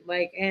point.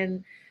 Like,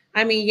 and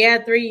I mean,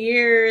 yeah, 3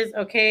 years,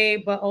 okay,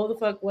 but oh the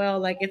fuck well,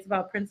 like it's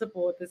about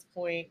principle at this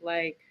point.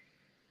 Like,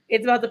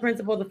 it's about the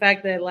principle, the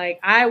fact that like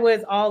I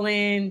was all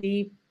in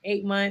deep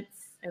 8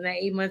 months, and that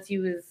 8 months he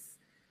was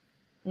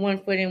 1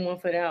 foot in, 1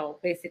 foot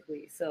out,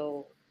 basically.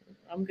 So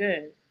I'm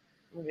good.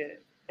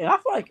 And I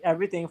feel like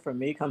everything for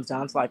me comes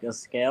down to like a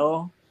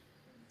scale,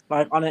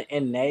 like on an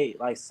innate,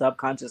 like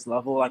subconscious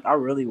level. Like I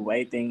really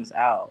weigh things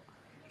out.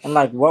 And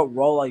like, what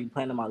role are you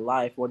playing in my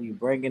life? What do you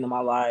bring into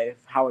my life?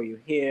 How are you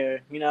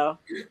here? Like,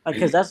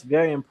 because that's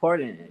very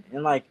important.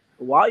 And like,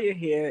 while you're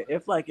here,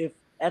 if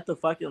at the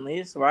fucking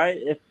least, right?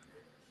 If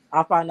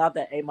I find out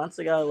that 8 months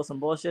ago it was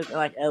some bullshit, and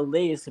like at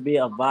least be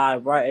a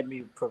vibe, right? And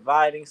be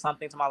providing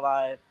something to my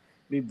life,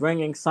 be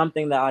bringing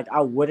something that like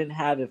I wouldn't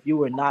have if you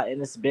were not in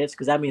this bitch,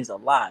 because that means a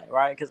lot,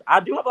 right? Because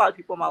I do have a lot of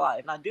people in my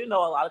life, and I do know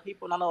a lot of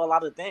people, and I know a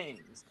lot of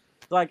things.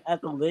 So like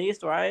at the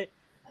least, right?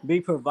 Be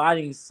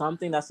providing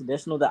something that's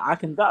additional that I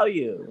can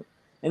value.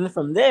 And then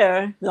from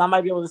there, then I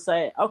might be able to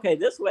say, okay,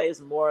 this way is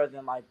more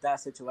than like that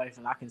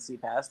situation. I can see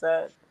past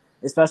that,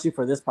 especially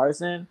for this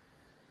person.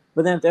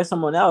 But then if there's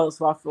someone else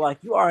who I feel like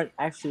you aren't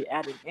actually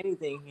adding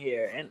anything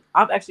here, and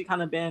I've actually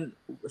kind of been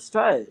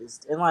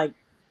stressed and like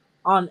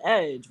on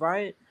edge,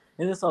 right?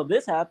 And then so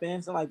this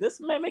happens, and like this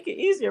may make it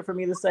easier for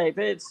me to say,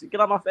 bitch,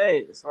 get out my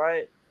face,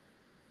 right?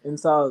 And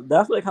so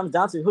that's what it comes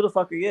down to. Who the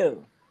fuck are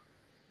you?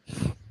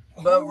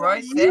 But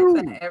Roy said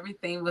that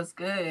everything was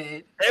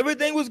good.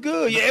 Everything was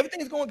good. Yeah,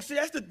 everything's going. See,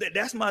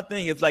 that's my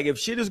thing. It's like if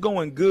shit is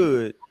going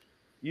good,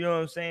 you know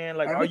what I'm saying?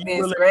 Like, are you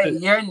willing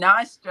great. You're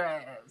not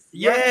stressed.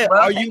 Yeah,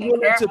 are you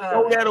willing to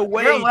throw that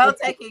away? You're well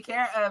taken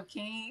care of,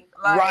 King.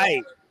 Like,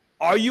 right.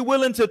 Are you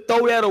willing to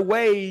throw that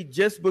away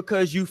just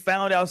because you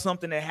found out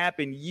something that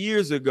happened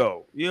years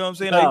ago? You know what I'm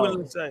saying? Are you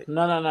willing to say?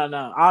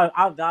 No.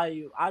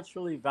 I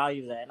truly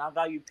value that, and I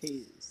value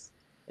peace,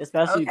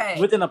 especially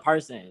within a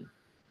person.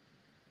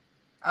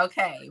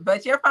 Okay,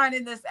 but you're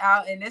finding this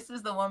out, and this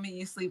is the woman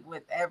you sleep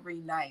with every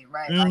night,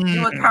 right? Like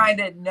you would kind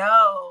of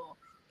know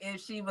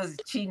if she was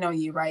cheating on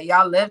you, right?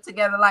 Y'all live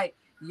together, like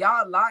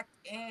y'all locked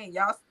in.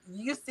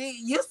 You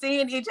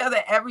seeing each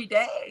other every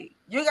day.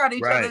 You got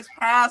each other's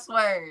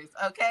passwords,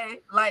 okay?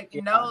 Like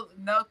no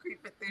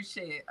creeping through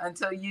shit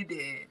until you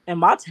did. And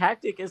my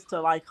tactic is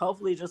to like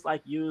hopefully just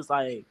like use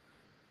like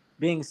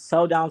being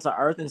so down to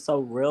earth and so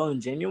real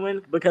and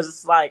genuine, because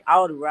it's like I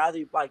would rather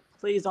like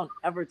please don't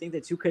ever think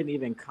that you couldn't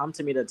even come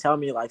to me to tell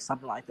me like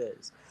something like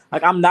this.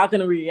 Like I'm not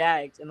gonna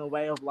react in a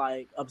way of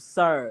like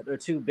absurd or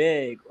too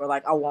big or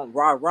like I want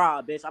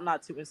rah bitch. I'm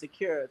not too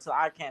insecure so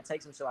I can't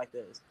take some shit like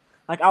this.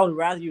 Like I would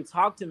rather you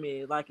talk to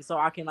me like so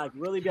I can like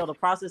really be able to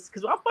process,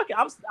 because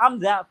I'm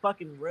that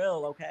fucking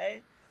real,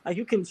 okay? Like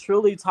you can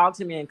truly talk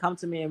to me and come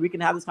to me and we can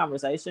have this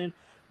conversation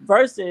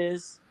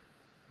versus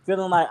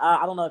feeling like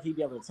I don't know if he'd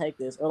be able to take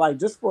this, or like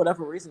just for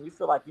whatever reason you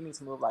feel like you need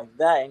to move like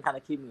that and kind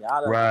of keep me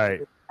out of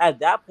it. At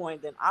that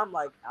point, then I'm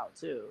like out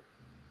too,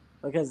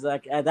 because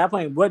like at that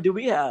point, what do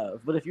we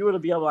have? But if you were to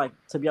be able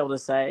to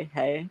say,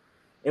 hey,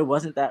 it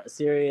wasn't that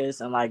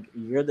serious, and like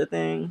you're the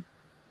thing,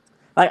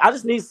 like I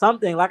just need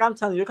something. Like I'm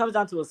telling you, it comes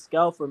down to a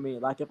scale for me.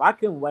 Like if I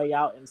can weigh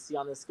out and see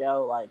on the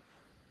scale, like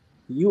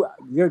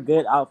your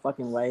good out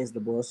fucking weighs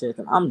the bullshit,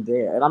 then I'm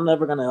there, and I'm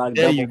never gonna like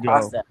double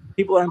cross that.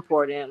 People are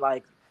important,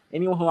 like.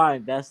 Anyone who I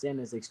invest in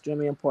is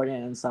extremely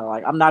important, and so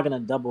like I'm not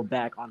gonna double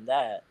back on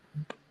that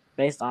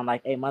based on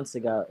like 8 months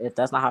ago if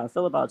that's not how I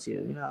feel about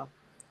you, you know.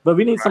 But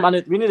we need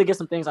we need to get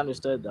some things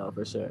understood though,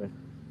 for sure.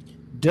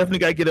 Definitely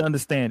gotta get an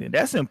understanding.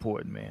 That's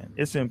important, man.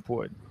 It's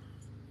important.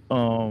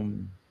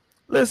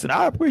 Listen,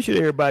 I appreciate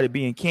everybody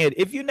being candid.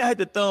 If you not hit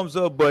the thumbs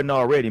up button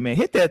already, man,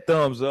 hit that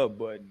thumbs up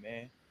button,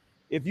 man.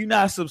 If you're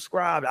not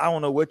subscribed, I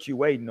don't know what you're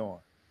waiting on.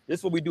 This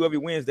is what we do every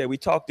Wednesday. We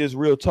talk this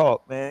real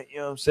talk, man. You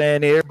know what I'm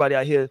saying? Everybody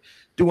out here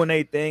doing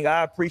their thing.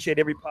 I appreciate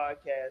every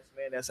podcast,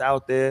 man, that's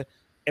out there.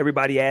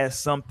 Everybody adds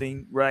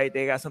something, right?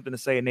 They got something to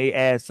say, and they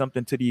add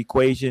something to the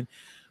equation.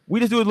 We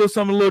just do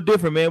something a little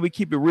different, man. We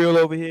keep it real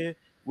over here.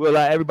 We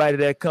allow everybody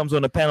that comes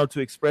on the panel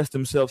to express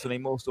themselves in a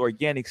most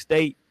organic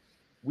state.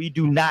 We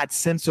do not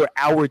censor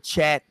our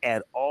chat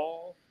at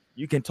all.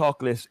 You can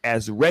talk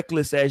as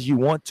reckless as you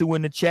want to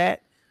in the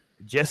chat.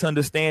 Just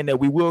understand that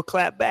we will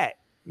clap back.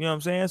 You know what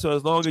I'm saying? So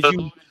as long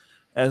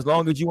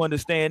as you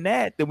understand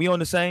that, then we on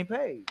the same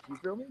page. You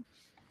feel me?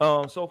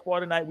 So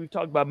far tonight, we've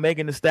talked about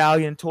Megan Thee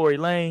Stallion, Tory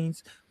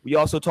Lanez. We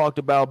also talked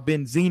about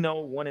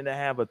Benzino wanting to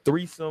have a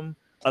threesome,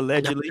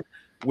 allegedly,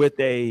 with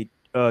a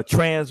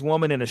trans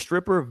woman and a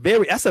stripper.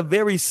 That's a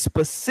very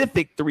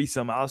specific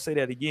threesome. I'll say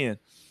that again.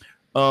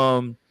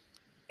 And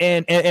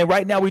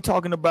right now we're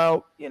talking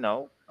about, you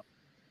know,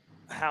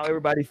 how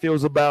everybody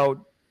feels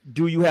about,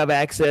 do you have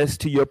access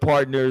to your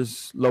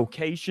partner's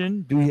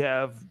location? Do you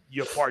have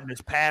your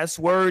partner's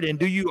password?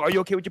 And are you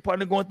okay with your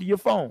partner going through your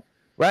phone?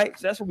 Right?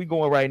 So that's where we're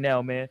going right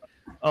now, man.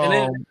 Go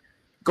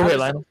ahead,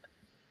 Lionel.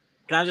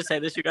 Can I just say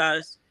this, you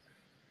guys?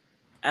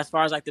 As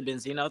far as like the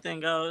Benzino thing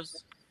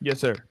goes. Yes,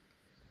 sir.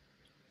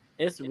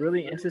 It's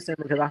really interesting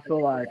because I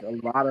feel like a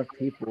lot of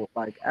people,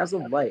 like as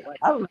of late,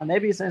 I don't know,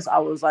 maybe since I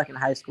was like in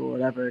high school or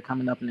whatever,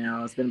 coming up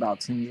now, it's been about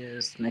 10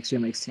 years. Next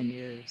year makes 10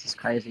 years. It's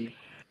crazy.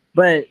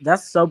 But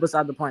that's so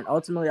beside the point.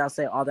 Ultimately, I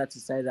say all that to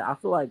say that I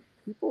feel like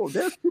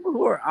there's people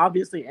who are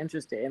obviously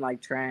interested in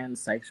like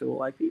transsexual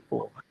like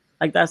people.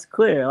 Like that's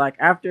clear. Like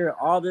after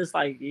all this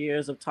like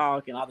years of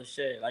talk and all the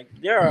shit, like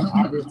there are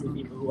obviously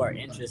people who are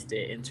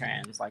interested in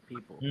trans like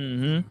people.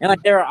 And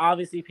like there are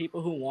obviously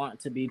people who want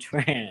to be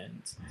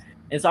trans.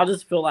 And so I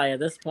just feel like at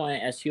this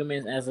point, as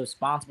humans, as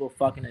responsible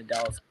fucking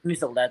adults, we need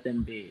to let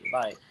them be.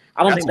 Like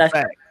I don't think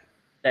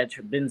that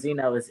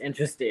Benzino is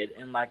interested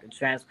in like a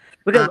trans,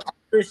 because all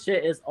this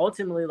shit is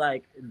ultimately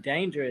like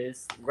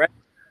dangerous.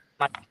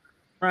 Like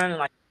and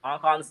like Hong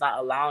Kong is not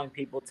allowing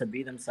people to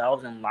be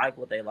themselves and like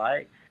what they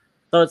like.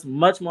 So it's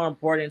much more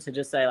important to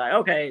just say like,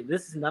 okay,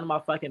 this is none of my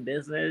fucking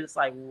business.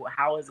 Like,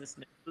 how is this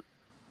news?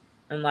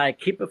 And like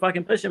keep it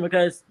fucking pushing,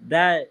 because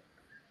that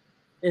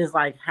is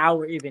like how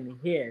we're even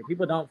here.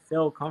 People don't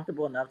feel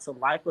comfortable enough to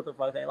like what the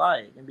fuck they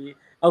like and be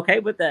okay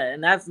with that.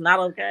 And that's not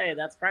okay.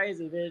 That's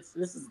crazy, bitch.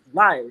 This is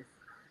life.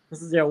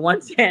 This is your one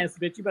chance,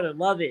 bitch. You better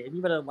love it, and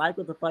you better like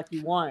what the fuck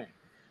you want.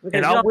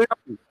 Because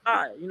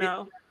you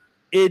know,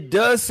 it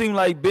does seem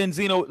like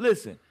Benzino.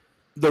 Listen,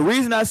 the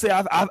reason I say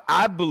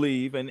I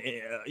believe, and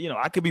you know,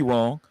 I could be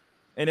wrong,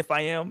 and if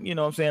I am, you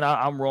know, what I'm saying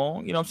I'm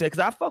wrong. You know, what I'm saying,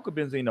 because I fuck with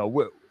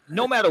Benzino.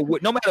 No matter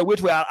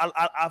which way,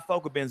 I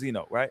fuck with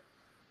Benzino, right?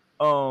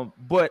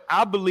 But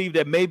I believe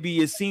that maybe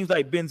it seems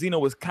like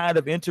Benzino was kind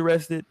of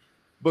interested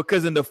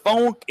because in the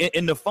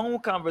phone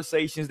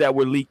conversations that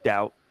were leaked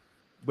out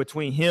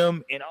between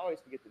him and I always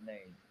forget the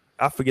name.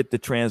 I forget the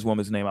trans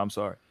woman's name. I'm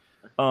sorry.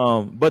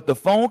 But the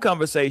phone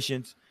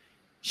conversations,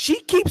 she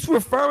keeps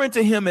referring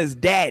to him as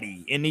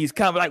daddy in these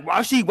like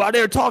while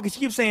they're talking,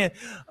 she keeps saying,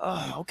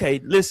 "Oh, okay,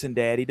 listen,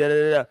 daddy, da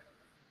da da."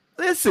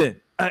 Listen,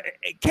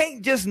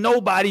 can't just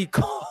nobody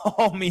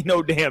call me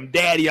no damn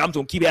daddy. I'm just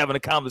gonna keep having a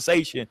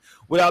conversation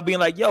without being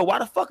like, "Yo, why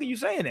the fuck are you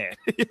saying that?"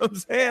 You know what I'm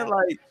saying?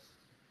 Like,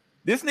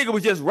 this nigga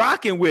was just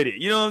rocking with it.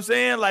 You know what I'm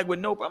saying? Like with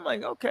no, I'm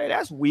like, okay,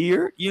 that's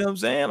weird. You know what I'm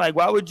saying? Like,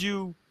 why would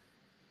you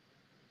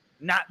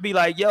not be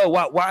like, yo,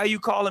 why are you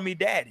calling me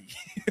daddy?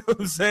 You know what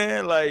I'm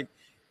saying? Like,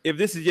 if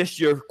this is just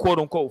your quote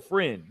unquote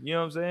friend, you know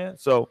what I'm saying?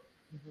 So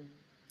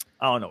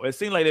I don't know. It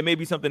seemed like there may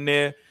be something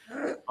there.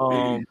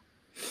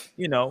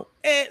 You know,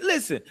 and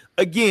listen,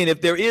 again,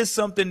 if there is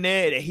something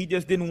there that he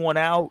just didn't want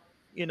out,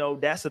 you know,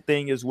 that's a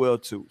thing as well,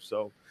 too.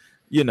 So,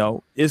 you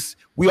know,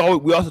 we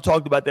also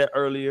talked about that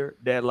earlier,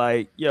 that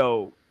like,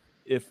 yo,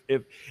 if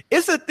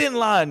it's a thin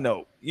line,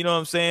 though, you know what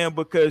I'm saying?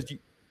 Because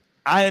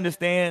I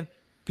understand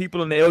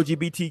people in the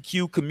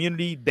LGBTQ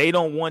community, they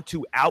don't want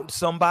to out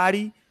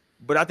somebody,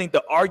 but I think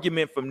the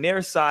argument from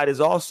their side is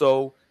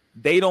also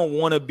they don't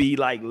want to be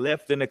like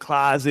left in the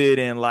closet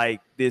and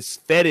like this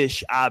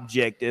fetish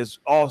object is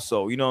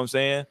also, you know what I'm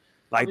saying?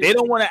 Like they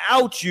don't want to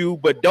out you,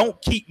 but don't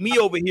keep me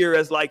over here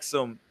as like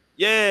some,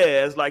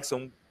 as like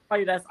some.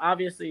 That's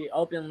obviously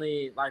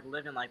openly like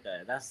living like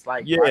that. That's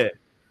like, Like,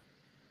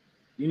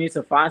 you need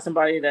to find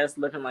somebody that's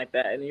living like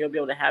that, and you'll be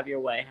able to have your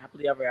way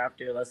happily ever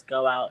after. Let's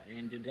go out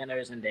and do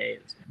dinners and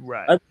dates.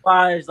 Right.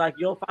 Otherwise, like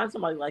you'll find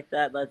somebody like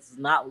that that's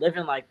not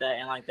living like that,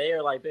 and like they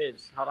are like,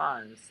 bitch, hold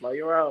on, slow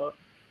your roll.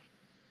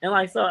 And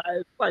like, so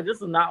it's like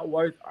this is not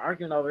worth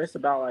arguing over. It's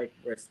about like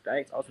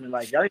respect. Ultimately,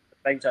 like y'all need to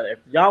respect each other. If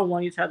y'all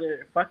want each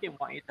other, fucking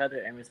want each other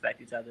and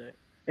respect each other.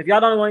 If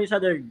y'all don't want each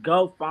other,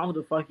 go find who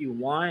the fuck you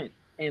want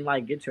and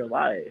like get your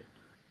life.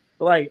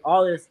 But like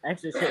all this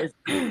extra shit is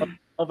so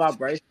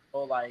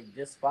vibrational, like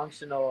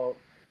dysfunctional,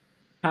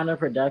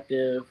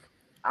 counterproductive,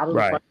 out of the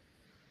fucking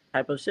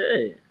type of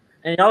shit.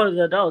 And y'all are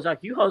the adults. Like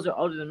you hoes are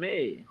older than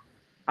me.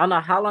 I don't know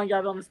how long y'all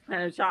been on this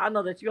planet. Y'all, I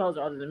know that you hoes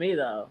are older than me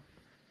though.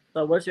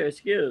 So what's your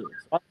excuse?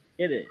 Why don't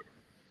you get it?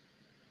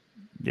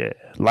 Yeah,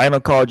 Lionel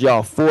called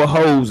y'all 4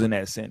 hoes in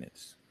that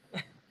sentence.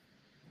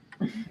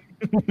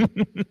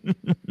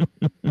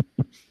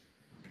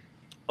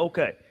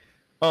 Okay.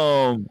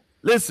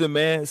 Listen,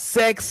 man,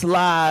 sex,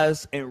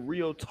 lies, and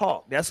real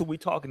talk. That's what we're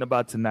talking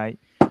about tonight.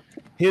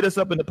 Hit us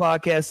up in the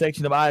podcast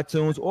section of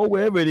iTunes or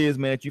wherever it is,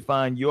 man, that you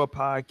find your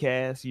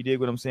podcast. You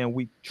dig what I'm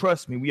saying?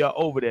 Trust me, we are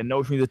over there.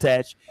 No strings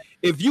attached.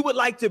 If you would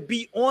like to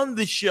be on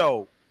the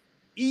show,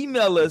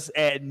 email us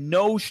at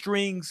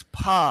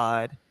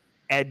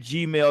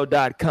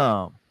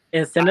nostringspod@gmail.com.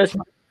 And send us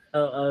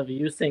of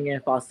you singing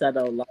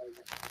falsetto live,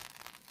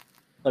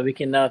 so we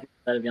can know if you're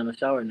going to be on the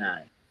show or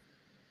not.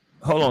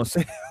 Hold on.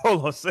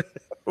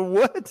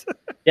 What?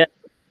 Yeah,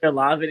 your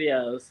live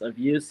videos of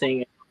you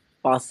singing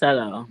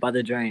falsetto by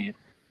The Dream.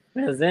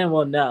 Because then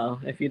we'll know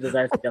if you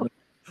deserve to be on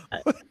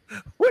the show.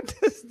 What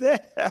does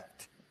that have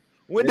to?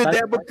 When did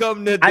that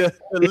become the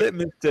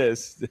litmus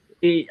test?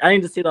 I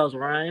need to see those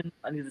rhymes.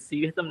 I need to see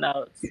you hit them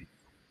notes.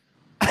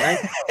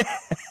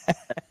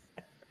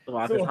 So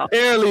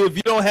apparently, if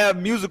you don't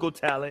have musical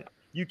talent,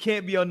 you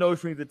can't be on No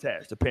Strings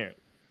Attached,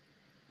 apparently.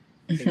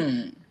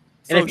 And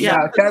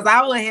because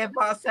I will hit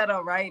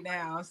falsetto right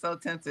now. I'm so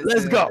tempted.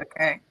 Let's go.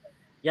 Okay.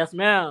 Yes,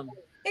 ma'am.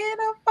 In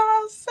a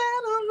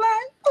falsetto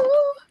like,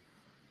 ooh,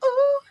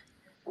 ooh,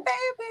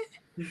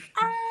 baby,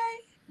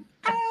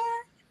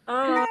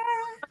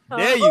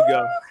 There you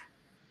go.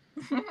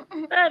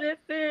 That it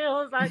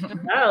feels like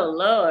oh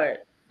Lord.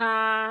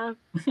 Grind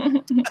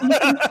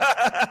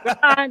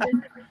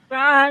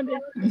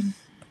it.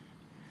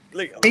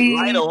 Look,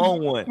 Lionel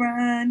on one.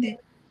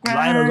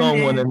 Lionel's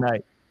on one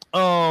tonight.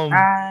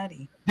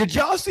 Did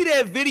y'all see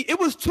that video? It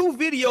was 2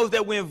 videos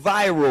that went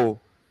viral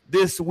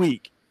this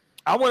week.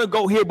 I want to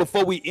go here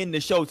before we end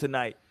the show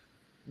tonight.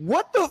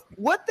 What the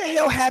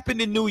hell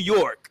happened in New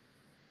York?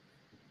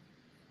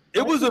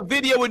 It was a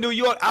video in New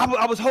York.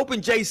 I was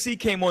hoping JC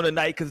came on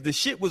tonight because the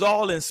shit was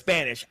all in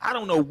Spanish. I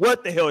don't know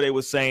what the hell they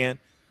were saying,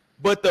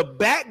 but the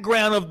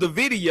background of the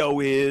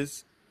video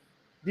is.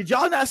 Did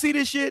y'all not see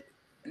this shit?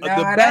 No,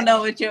 I don't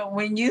know what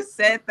when you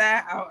said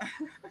that.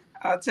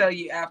 I'll tell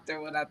you after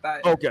what I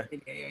thought. Okay.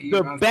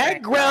 The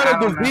background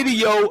of the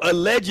video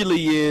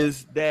allegedly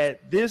is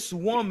that this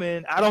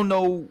woman, I don't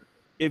know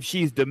if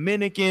she's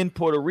Dominican,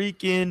 Puerto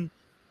Rican,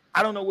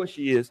 I don't know what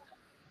she is,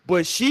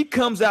 but she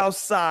comes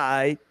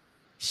outside.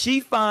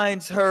 She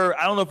finds her,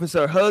 I don't know if it's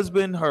her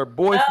husband, her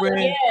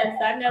boyfriend,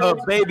 her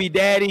baby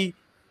daddy,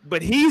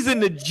 but he's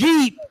in the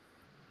Jeep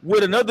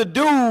with another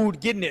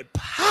dude getting it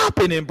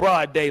popping in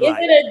broad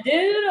daylight. Is it a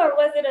dude or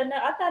was it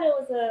I thought it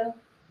was a...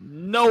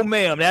 No,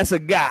 ma'am, that's a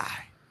guy.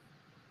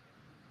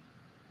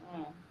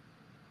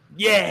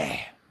 Yeah.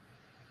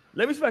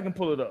 Let me see if I can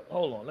pull it up.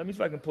 Hold on. Let me see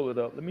if I can pull it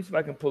up. Let me see if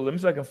I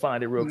can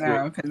find it real quick.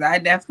 No, because I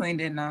definitely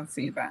did not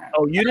see that.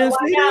 Oh, you didn't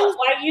see this?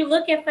 While you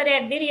looking for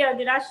that video,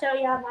 did I show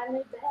y'all my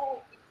new bag?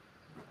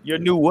 Your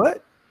new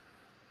what?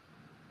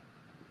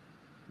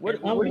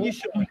 What are you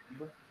showing?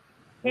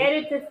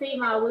 Headed to see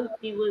my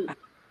whoopty whoop.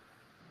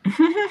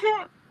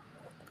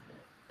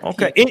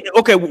 Okay.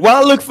 Okay. While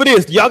I look for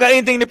this, y'all got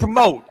anything to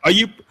promote? Are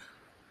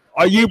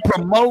you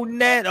promoting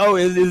that? Oh,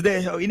 is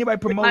that anybody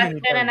promoting? My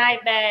spend a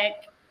night bag.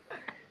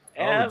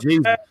 Oh,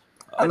 Jesus.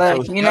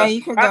 Look, you know,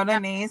 you can go to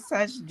Name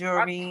Such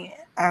Jewelry.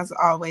 As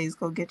always,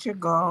 go get your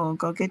gold.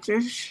 Go get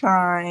your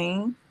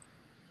shine.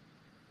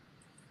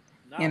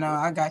 You know,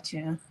 I got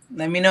you.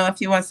 Let me know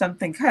if you want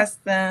something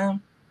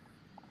custom.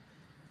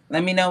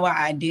 Let me know what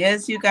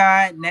ideas you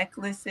got.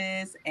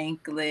 Necklaces,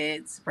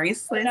 anklets,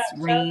 bracelets,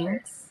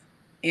 rings,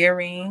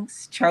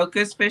 earrings,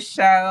 chokers for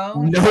show.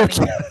 No.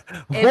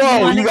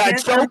 Whoa, you got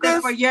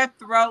chokers for your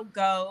throat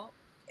go.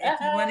 If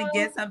you want to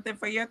get something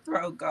for your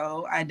throat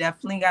go, I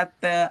definitely got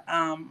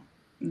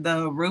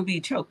the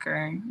ruby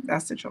choker.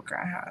 That's the choker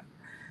I have.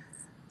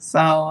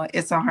 So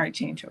it's a heart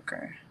chain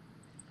choker.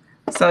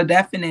 So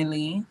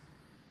definitely,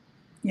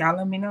 y'all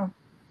let me know.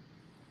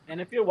 And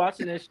if you're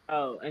watching this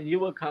show and you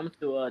will come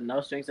to a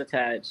No Strings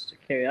Attached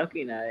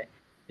karaoke night,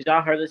 because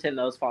y'all heard us in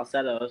those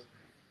falsettos,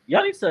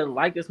 y'all need to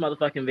like this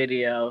motherfucking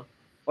video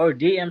or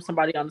DM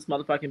somebody on this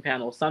motherfucking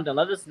panel, something.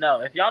 Let us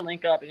know. If y'all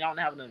link up and y'all want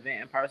to have an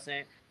event in person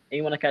and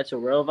you want to catch a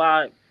real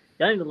vibe,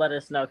 y'all need to let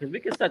us know because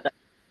we can set that.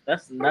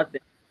 That's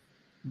nothing.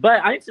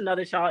 But I need to know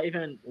that y'all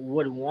even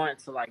would want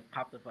to like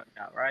pop the fuck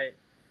out, right?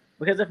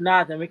 Because if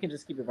not, then we can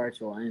just keep it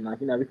virtual and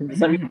like, you know, we can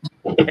just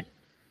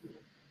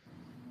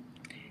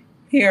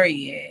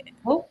Period.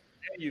 There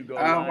you go.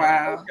 Oh,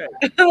 wow.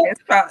 Okay.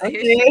 It's probably,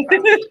 his shit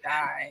probably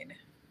died.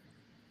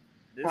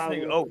 This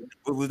nigga, oh,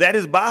 was that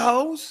his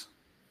bahos?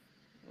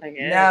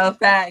 No,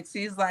 facts.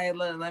 He's like,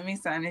 look, let me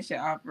sign this shit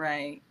off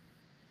right.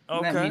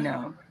 Okay. Let me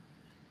know.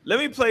 Let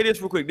me play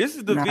this real quick. This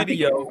is the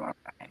video.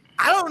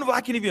 I don't know if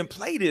I can even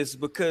play this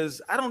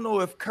because I don't know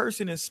if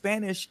cursing in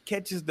Spanish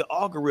catches the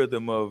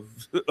algorithm of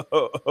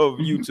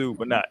YouTube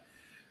or not.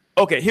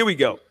 Okay, here we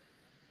go.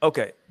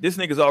 Okay, this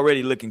nigga's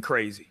already looking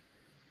crazy.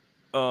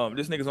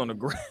 This nigga's on the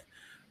ground.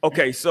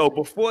 Okay, so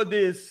before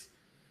this,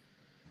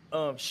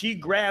 she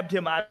grabbed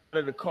him out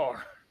of the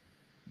car.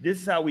 This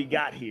is how we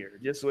got here,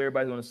 just so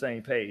everybody's on the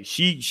same page.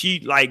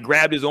 She like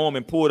grabbed his arm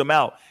and pulled him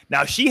out.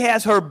 Now she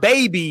has her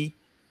baby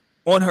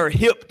on her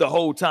hip the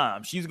whole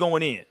time. She's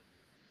going in.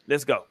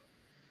 Let's go.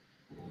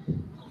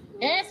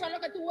 Eso es lo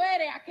que tú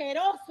eres,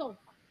 asqueroso.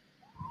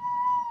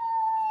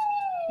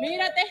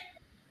 Mírate,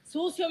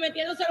 sucio,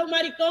 metiéndose a un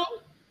maricón.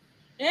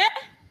 ¿Eh?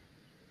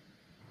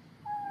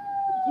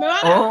 Me va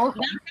a dar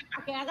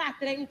para que hagas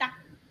 30.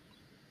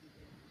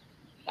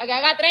 Para que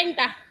hagas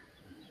 30.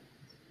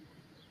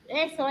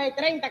 Eso es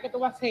 30 que tú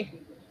vas a hacer.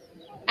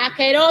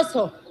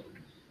 Asqueroso.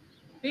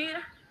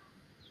 Mira.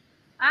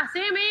 Así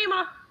mismo.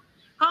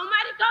 Con un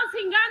maricón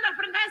cingando al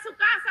frente de su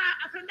casa,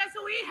 al frente de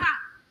su hija.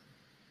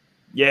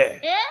 Yeah.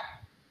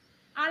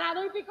 A las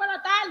 2:00 de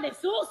la tarde,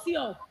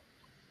 sucio.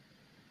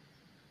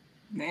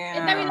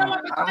 Damn,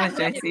 I wish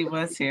JC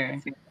was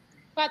here.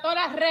 Para todas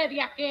las redes,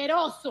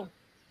 asqueroso.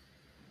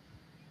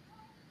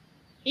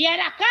 Y en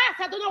la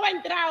casa tú no vas a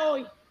entrar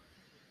hoy.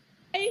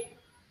 ¿Sí?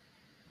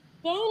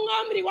 Con un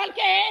hombre igual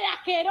que él,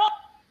 asqueroso.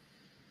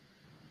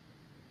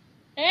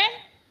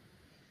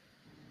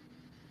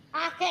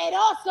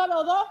 Asqueroso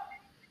los dos.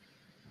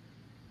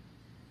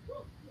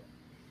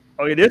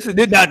 Oh yeah, this is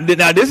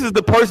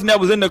the person that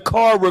was in the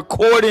car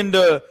recording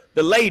the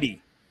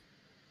lady.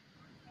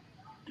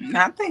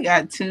 I think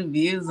I got 2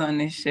 views on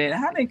this shit.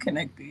 How they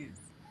connect these?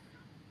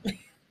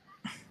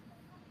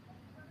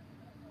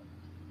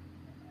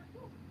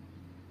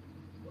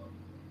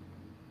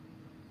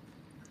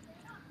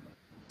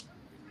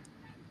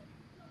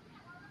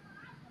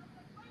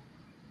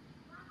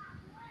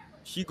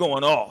 She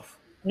going off.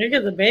 Look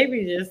at the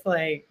baby, just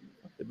like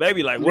the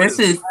baby. Like what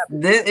this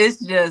is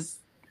just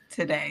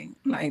today.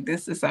 Like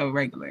this is so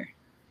regular.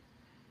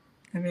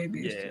 The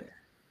baby is just...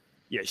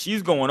 Yeah,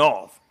 she's going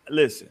off.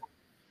 Listen,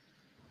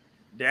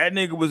 that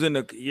nigga was in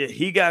the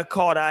he got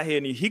caught out here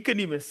and he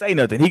couldn't even say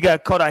nothing. He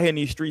got caught out here in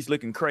these streets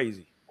looking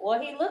crazy. Well,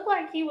 he looked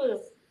like he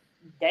was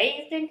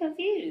dazed and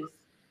confused.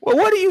 Well,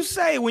 what do you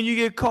say when you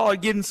get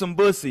caught getting some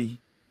pussy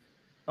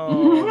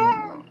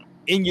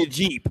in your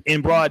Jeep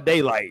in broad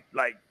daylight?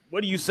 Like,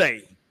 what do you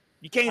say?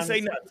 You can't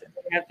say nothing.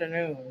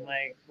 Afternoon,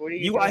 like, what do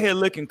you out here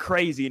looking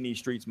crazy in these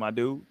streets, my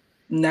dude?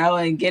 No,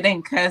 and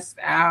getting cussed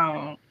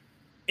out.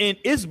 And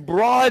it's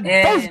broad.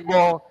 First of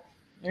all,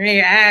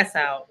 your ass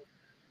out.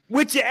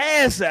 With your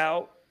ass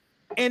out,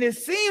 and it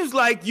seems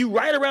like you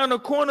right around the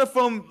corner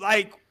from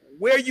like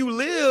where you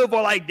live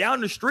or like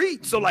down the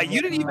street. So like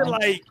you didn't even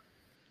like.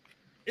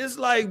 It's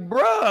like,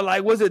 bruh,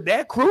 like was it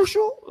that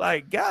crucial?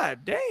 Like,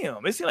 god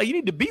damn, it seemed like you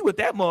need to be with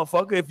that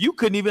motherfucker if you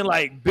couldn't even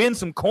like bend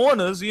some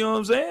corners. You know what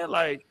I'm saying?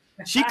 Like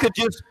she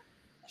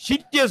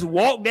just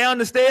walk down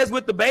the stairs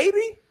with the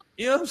baby.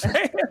 You know what I'm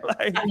saying?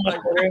 like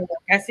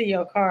I see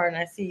your car and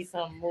I see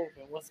something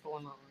moving. What's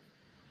going on?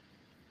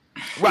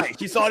 Right.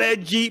 She saw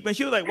that Jeep and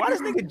she was like, why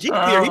this nigga Jeep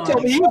here? He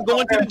told me he was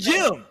going to the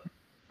gym.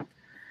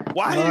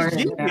 Why is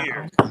Jeep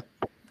here?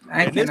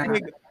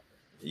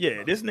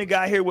 This nigga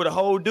out here with a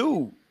whole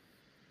dude.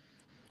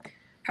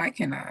 I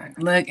cannot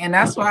look, and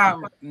that's why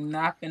I'm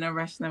not gonna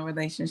rush in a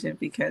relationship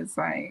because,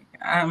 like,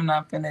 I'm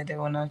not gonna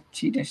do no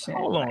cheating shit.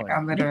 Hold on, like,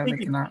 I literally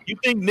cannot. You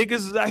think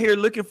niggas is out here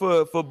looking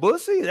for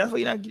bussy? That's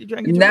what you're not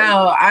trying to get.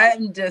 No,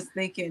 I'm just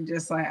thinking,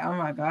 just like, oh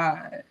my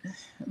god,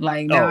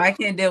 like, no, I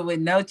can't deal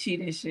with no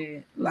cheating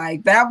shit.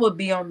 Like, that would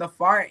be on the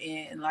far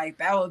end. Like,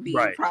 that would be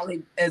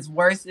probably as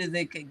worse as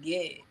it could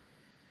get.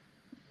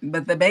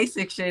 But the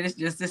basic shit is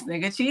just this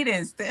nigga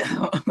cheating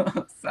still.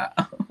 So.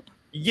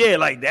 Yeah,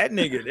 like that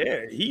nigga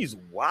there, he's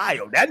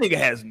wild. That nigga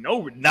has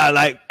not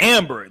like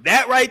Amber.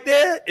 That right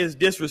there is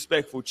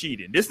disrespectful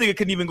cheating. This nigga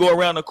couldn't even go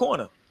around the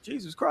corner.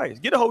 Jesus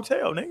Christ. Get a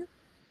hotel, nigga.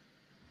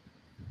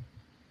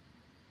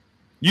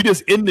 You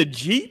just in the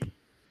Jeep?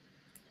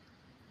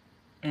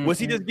 Was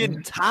he just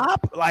getting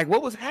top? Like,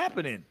 what was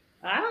happening?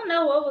 I don't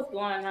know what was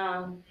going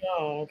on.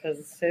 No,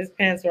 because his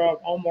pants were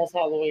almost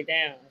all the way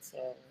down.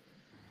 So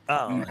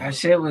that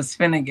shit was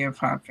finna get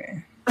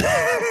popping.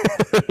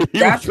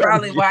 That's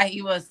probably why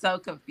he was so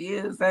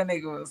confused. That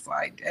nigga was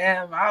like,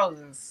 damn, I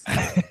was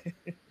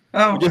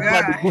oh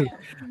my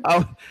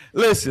god.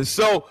 Listen,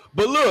 so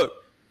but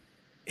look,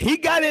 he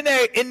got in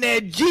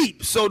that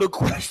Jeep. So the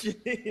question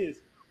is,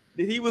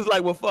 that he was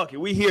like, well, fuck it,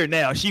 we here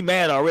now. She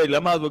mad already. I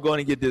might as well go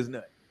and get this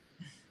nut.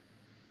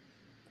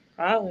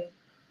 Probably.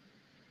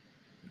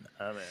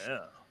 I mean, yeah.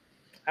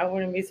 I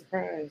wouldn't be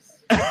surprised.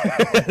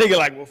 Nigga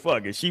like, well,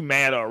 fuck it. She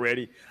mad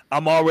already.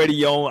 I'm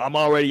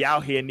already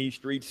out here in these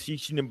streets. She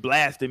done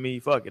blasted me.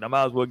 Fuck it. I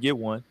might as well get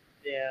one.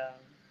 Yeah.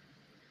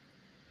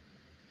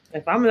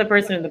 If I'm the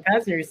person in the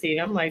passenger seat,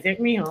 I'm like, take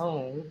me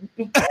home.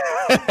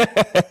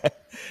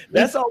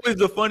 That's always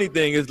the funny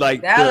thing is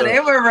like they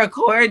were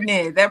recording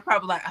it. They're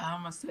probably like, oh,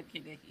 I'm gonna suck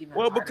your dick even.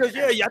 Well, because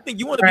I think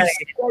you want to be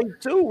safe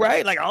too,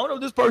 right? Like, I don't know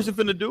what this person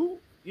finna do.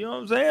 You know what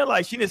I'm saying?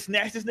 Like, she didn't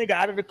snatch this nigga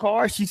out of the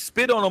car. She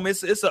spit on him.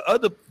 It's a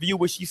other view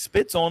where she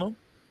spits on him.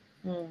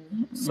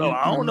 Mm-hmm. So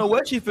I don't know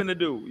what she finna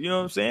do. You know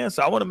what I'm saying?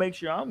 So I want to make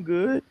sure I'm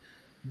good.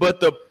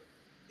 But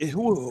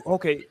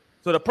okay.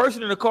 So the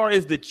person in the car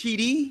is the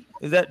cheatee.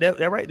 Is that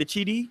right? The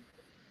cheatee?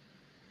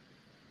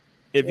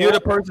 If you're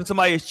the person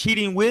somebody is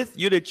cheating with,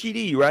 you're the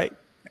cheatee, right?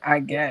 I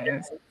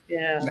guess.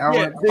 Yeah.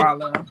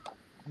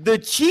 The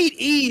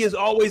cheatee is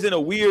always in a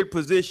weird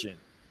position.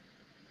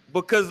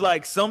 Because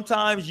like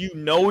sometimes you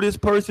know this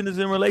person is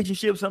in a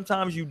relationship,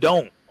 sometimes you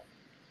don't.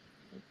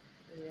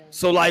 Yeah.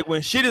 So like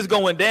when shit is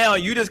going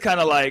down, you just kind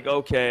of like,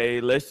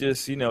 okay, let's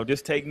just,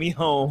 just take me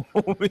home.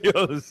 You know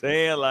what I'm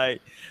saying?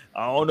 Like,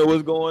 I don't know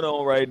what's going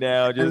on right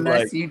now. Just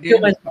unless you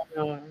do.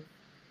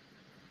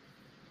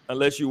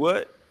 Unless you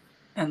what?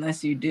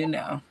 Unless you do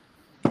know.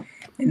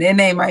 And then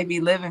they might be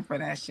living for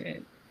that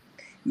shit.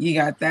 You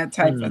got that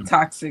type of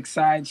toxic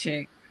side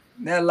chick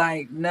that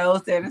like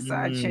knows they're the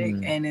side chick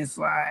and it's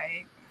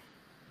like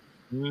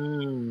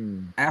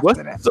What's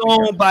the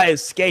song by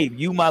Escape?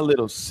 You My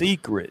Little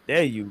Secret.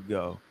 There you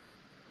go.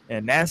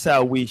 And that's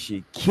how we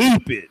should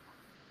keep it.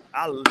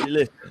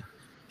 Listen.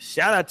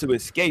 Shout out to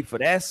Escape for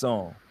that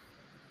song.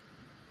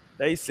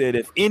 They said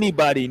if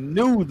anybody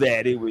knew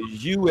that it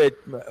was you at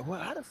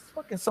how does the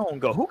fucking song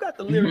go? Who got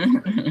the lyrics?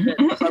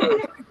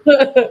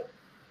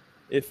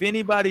 If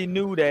anybody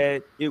knew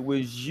that it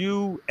was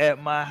you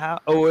at my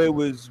house or it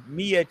was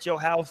me at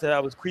your house that I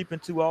was creeping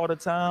to all the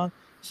time,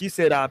 she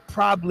said, I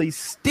probably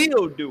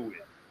still do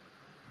it.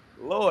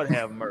 Lord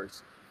have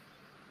mercy.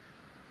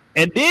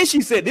 And then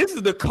she said, this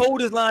is the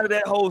coldest line of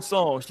that whole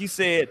song. She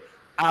said,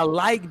 I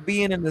like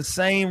being in the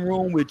same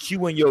room with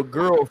you and your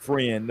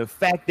girlfriend. The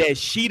fact that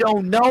she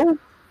don't know,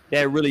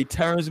 that really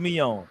turns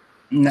me on.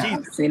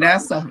 No, see,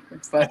 that's some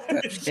fucked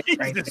up shit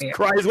right there. Jesus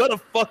Christ, what a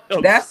fucked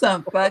up. That's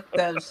some fucked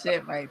up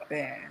shit right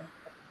there.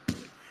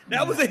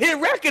 That was a hit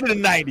record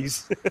in the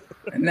 90s.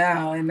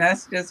 No, and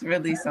that's just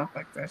really some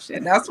fucked up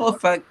shit. That's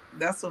what fucked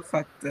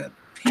up.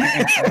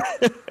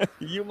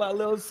 You My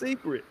Little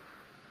Secret.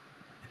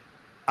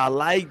 I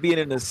like being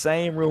in the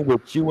same room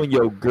with you and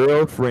your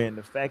girlfriend.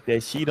 The fact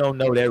that she don't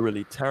know, that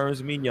really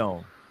turns me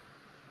on.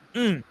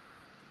 Yeah.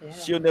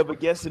 She'll never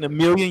guess in a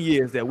million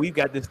years that we've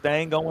got this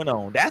thing going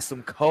on. That's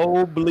some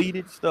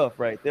cold-blooded stuff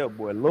right there,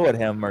 boy. Lord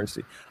have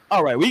mercy.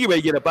 All right, we can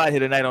ready to get up out here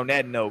tonight on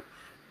that note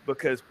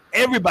because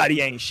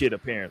everybody ain't shit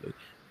apparently.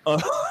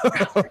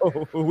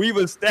 We've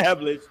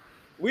established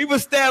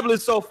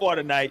so far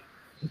tonight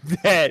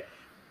that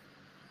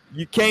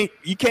you can't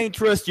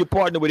trust your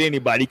partner with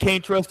anybody. You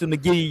can't trust them to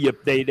give you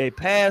they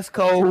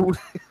passcode.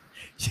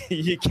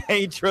 You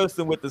can't trust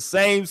them with the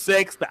same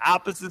sex, the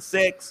opposite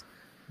sex,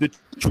 the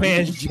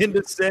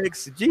transgender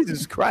sex.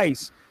 Jesus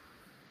Christ.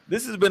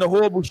 This has been a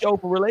horrible show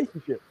for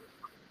relationships.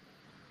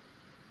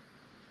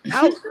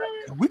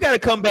 We got to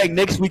come back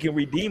next week and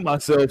redeem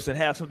ourselves and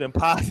have something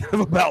positive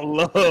about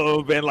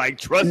love and like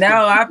trust.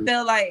 No, I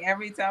feel like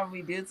every time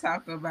we do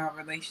talk about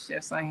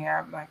relationships, I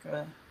have like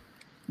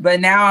but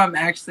now I'm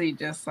actually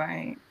just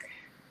like,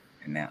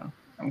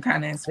 I'm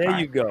kind of inspired. There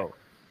you go.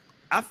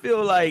 I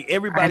feel like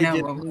everybody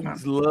just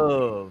needs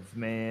love,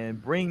 man.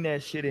 Bring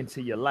that shit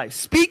into your life.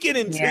 Speak it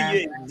into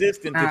your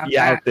existence if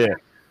you're out there.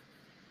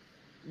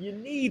 You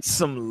need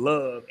some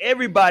love.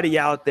 Everybody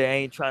out there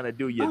ain't trying to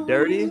do you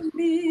dirty.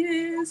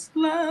 Is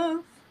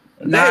love.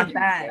 Not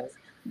facts.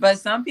 But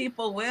some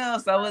people will.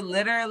 So it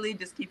literally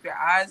just keep your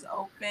eyes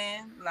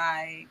open.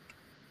 Like,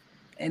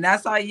 and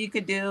that's all you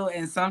could do.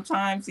 And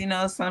sometimes, you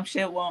know, some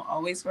shit won't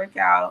always work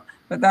out.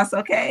 But that's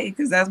okay.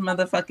 Because that's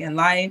motherfucking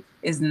life.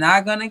 It's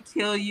not gonna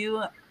kill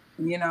you,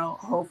 you know,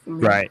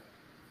 hopefully. Right.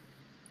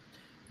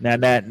 Now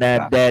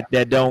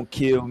that don't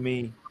kill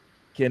me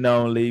can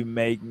only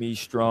make me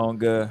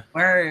stronger.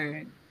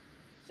 Word.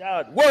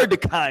 Word to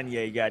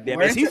Kanye, goddamn.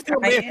 Is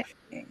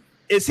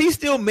he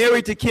still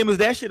married to Kim? Is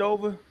that shit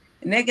over?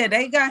 Nigga,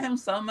 they got him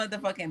so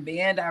motherfucking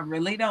banned. I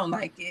really don't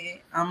like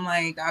it. I'm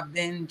like, I've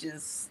been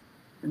just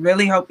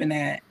really hoping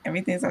that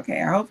everything's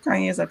okay. I hope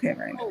Kanye's okay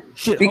right now.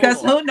 Shit,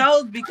 because who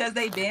knows? Because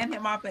they banned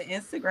him off of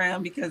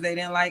Instagram because they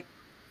didn't like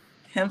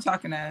him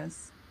talking to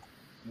us.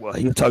 Well,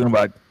 he was talking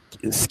about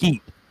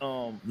Skeet.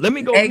 Let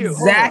me go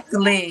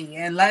exactly.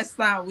 Here. And let's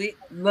not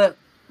look.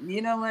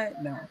 You know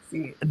what? No,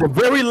 see it. The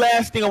very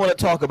last thing I want to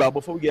talk about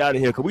before we get out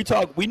of here, because we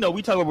talk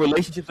about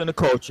relationships in the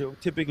culture,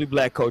 typically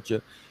black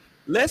culture.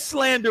 Let's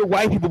slander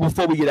white people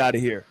before we get out of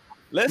here.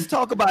 Let's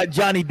talk about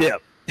Johnny Depp.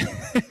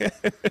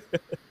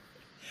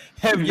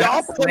 Have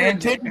y'all paid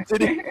attention to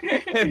this?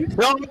 Have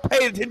y'all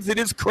paid attention to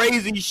this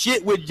crazy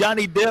shit with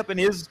Johnny Depp and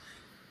his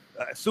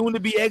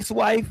soon-to-be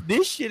ex-wife?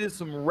 This shit is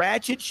some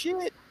ratchet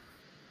shit.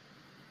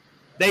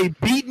 They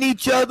beating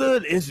each other.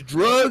 There's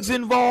drugs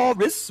involved.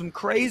 This is some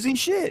crazy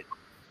shit.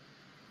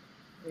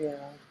 Yeah.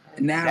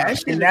 Now,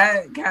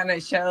 that kind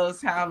of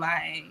shows how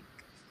like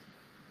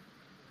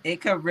it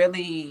could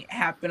really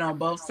happen on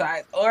both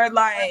sides, or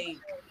like,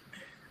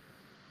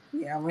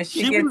 yeah, when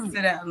she gets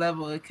to that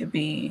level, it could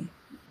be.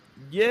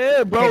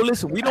 Yeah, bro.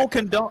 Listen, we don't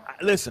condone.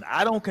 Listen,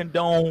 I don't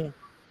condone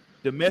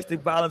domestic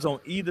violence on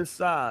either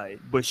side,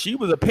 but she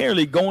was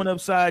apparently going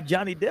upside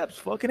Johnny Depp's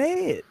fucking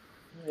head.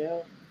 Yeah.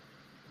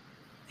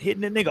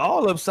 Hitting the nigga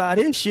all upside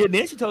his shit. And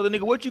then she told the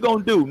nigga, "What you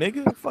gonna do,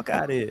 nigga? Fuck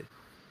out of here."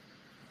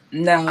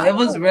 No, it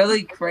was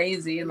really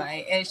crazy.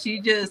 Like, and she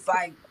just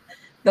like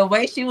the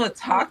way she would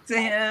talk to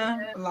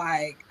him.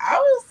 Like, I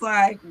was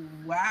like,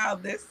 wow,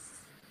 this.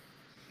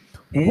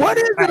 What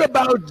is it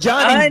about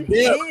Johnny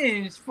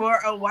Depp for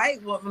a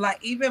white woman?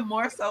 Like, even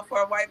more so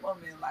for a white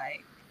woman.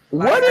 Like,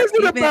 what is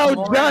it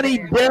about Johnny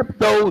Depp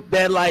though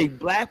that like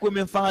black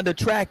women find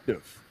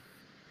attractive?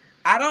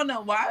 I don't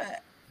know why.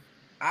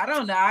 I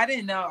don't know. I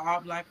didn't know all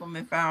black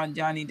women found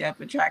Johnny Depp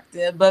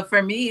attractive, but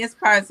for me, it's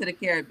Pirates of the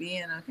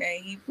Caribbean. Okay,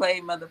 he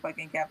played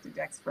motherfucking Captain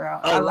Jack Sparrow.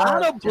 A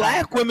lot of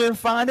black women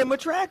find him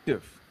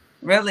attractive.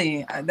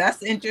 Really,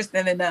 that's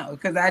interesting to know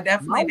because I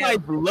definitely I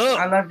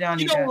love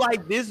Johnny Depp. She don't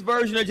like this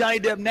version of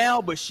Johnny Depp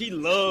now, but she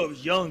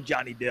loves young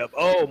Johnny Depp.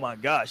 Oh my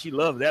god, she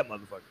loves that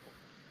motherfucker.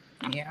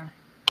 Yeah.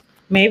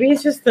 Maybe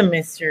it's just the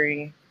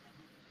mystery.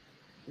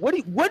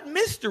 What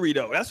mystery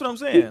though? That's what I'm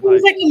saying.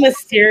 He's like a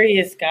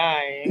mysterious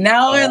guy.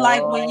 No, and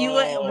like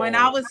when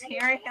I was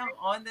hearing him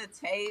on the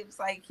tapes,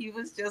 like he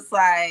was just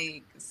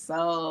like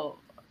so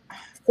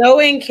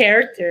in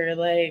character,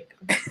 like.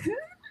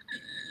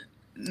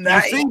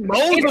 Nice. See,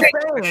 Mo's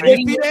a fan. You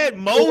see that?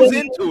 Mo's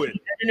into it.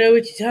 I don't know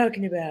what you're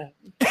talking about.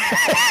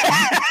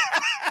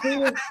 He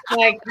was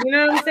like, you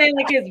know what I'm saying?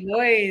 Like his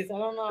voice. I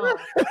don't know.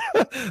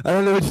 I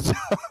don't know what you're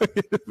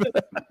talking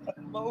about.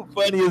 Mo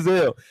funny as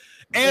hell.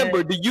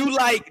 Amber, do you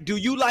like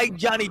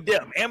Johnny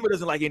Depp? Amber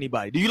doesn't like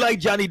anybody. Do you like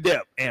Johnny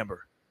Depp,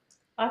 Amber?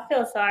 I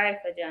feel sorry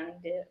for Johnny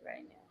Depp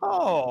right now.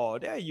 Oh,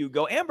 there you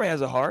go. Amber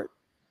has a heart.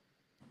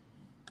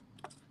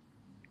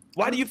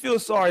 Why do you feel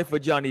sorry for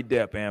Johnny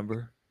Depp,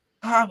 Amber?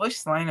 I wish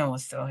Selena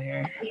was still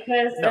here.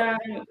 Because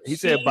he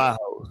said bye.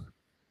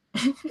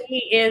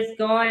 He's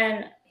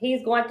going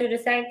through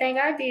the same thing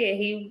I did.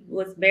 He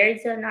was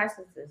married to a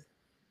narcissist.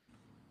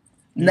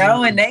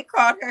 No, and they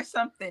called her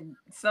something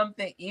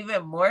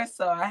even more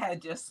so. I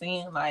had just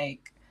seen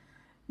like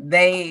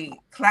they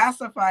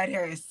classified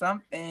her as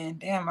something.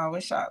 Damn, I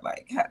wish I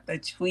like had the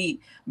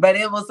tweet, but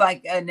it was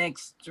like an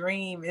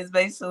extreme. It's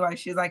basically like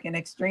she's like an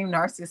extreme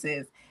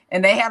narcissist.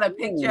 And they had a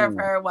picture of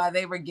her while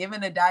they were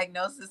giving a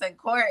diagnosis in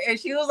court, and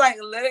she was like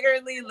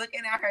literally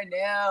looking at her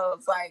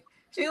nails, like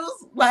she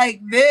was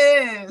like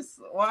this.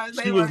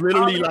 She was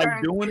literally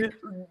like doing it.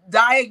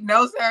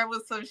 Diagnosed her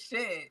with some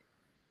shit.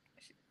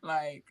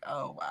 Like,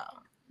 oh wow,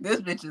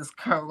 this bitch is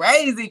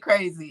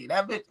crazy.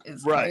 That bitch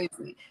is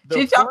crazy.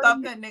 She chopped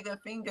off that nigga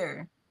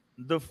finger.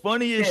 The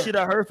funniest shit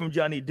I heard from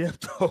Johnny Depp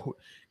though,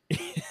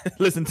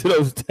 listen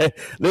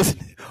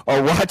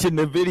or watching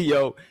the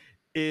video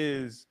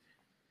is.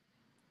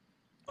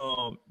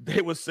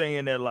 They were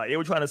saying that like they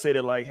were trying to say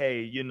that like,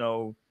 hey, you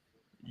know,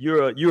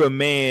 you're a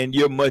man,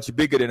 you're much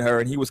bigger than her,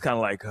 and he was kind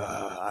of like,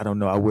 I don't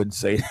know, I wouldn't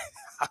say that.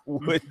 I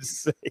wouldn't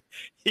say.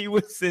 He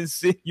was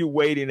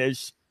insinuating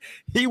that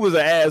he was an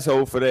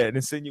asshole for that,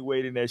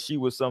 insinuating that she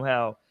was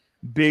somehow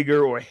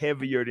bigger or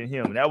heavier than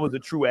him. That was a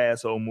true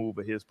asshole move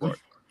of his part.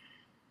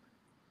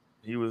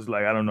 He was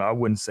like, I don't know, I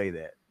wouldn't say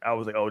that. I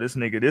was like, oh, this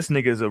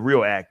nigga is a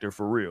real actor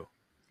for real.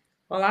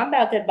 Well, I'm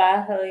about to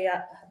buy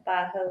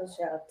hoes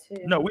y'all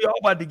too. No, we all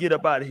about to get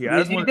up out of here.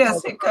 Did you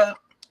just pick up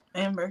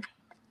Amber?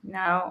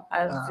 No,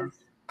 I was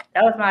just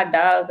that was my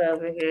dog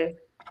over here.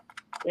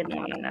 Getting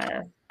on the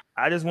nerve.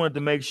 I just wanted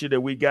to make sure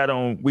that we got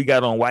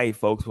on white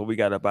folks before we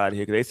got up out of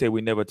here, because they say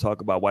we never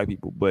talk about white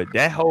people, but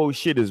that whole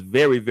shit is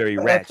very, very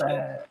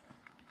ratchet.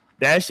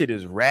 That shit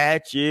is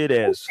ratchet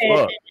as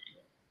fuck.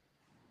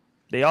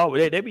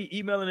 They be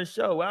emailing the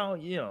show. I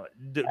don't,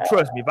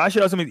 trust me. If I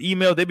show some of these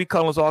emails, they be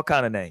calling us all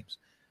kind of names.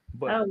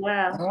 But, oh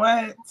wow,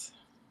 what?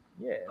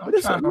 Yeah, but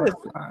listen,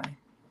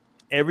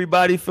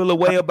 everybody feel a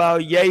way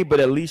about Ye, but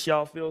at least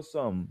y'all feel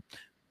something.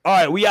 All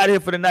right, we out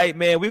here for the night,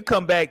 man. We'll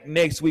come back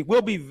next week.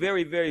 We'll be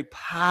very, very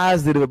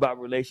positive about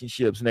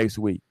relationships next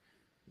week.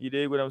 You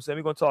dig what I'm saying?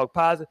 We're gonna talk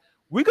positive.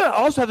 We're gonna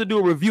also have to do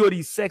a review of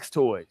these sex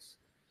toys.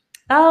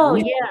 Oh,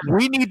 yeah.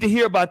 We need to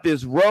hear about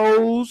this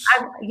Rose.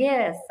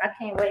 Yes, I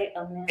can't wait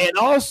a minute. And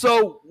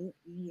also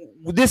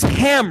this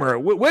hammer.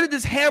 Where did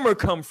this hammer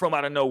come from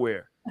out of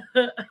nowhere?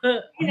 You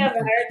never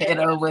heard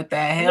that. With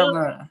that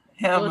hammer.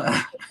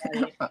 Yeah,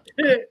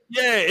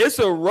 it's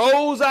a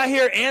rose out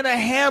here and a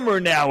hammer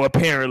now,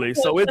 apparently.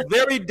 So it's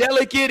very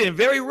delicate and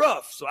very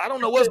rough. So I don't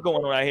know what's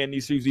going on out here in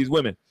these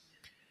women.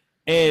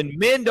 And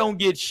men don't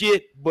get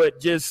shit, but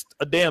just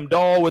a damn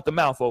doll with the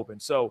mouth open.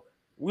 So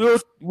we'll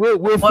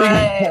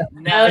figure.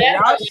 No,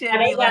 y'all should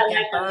be got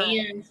like a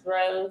men's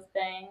rose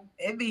thing.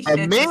 It be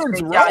a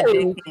man's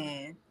rose.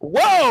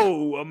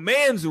 Whoa, a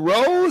man's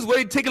rose? What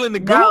are you tickling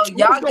the gooch? No,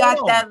 y'all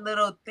got that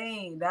little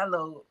thing, that's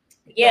what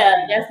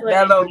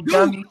that little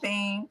gummy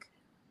thing.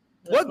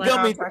 What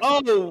gummy?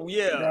 Oh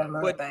yeah,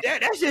 but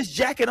that's just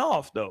jacking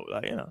off though.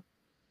 Like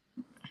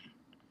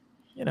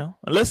you know,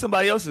 unless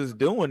somebody else is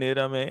doing it.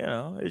 I mean,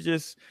 it's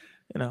just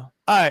All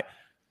right,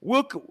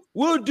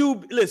 we'll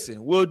do.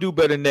 Listen, we'll do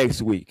better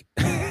next week.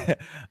 All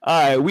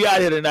right, we out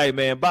here tonight,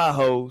 man. Bye,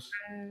 hoes.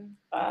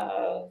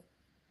 Bye.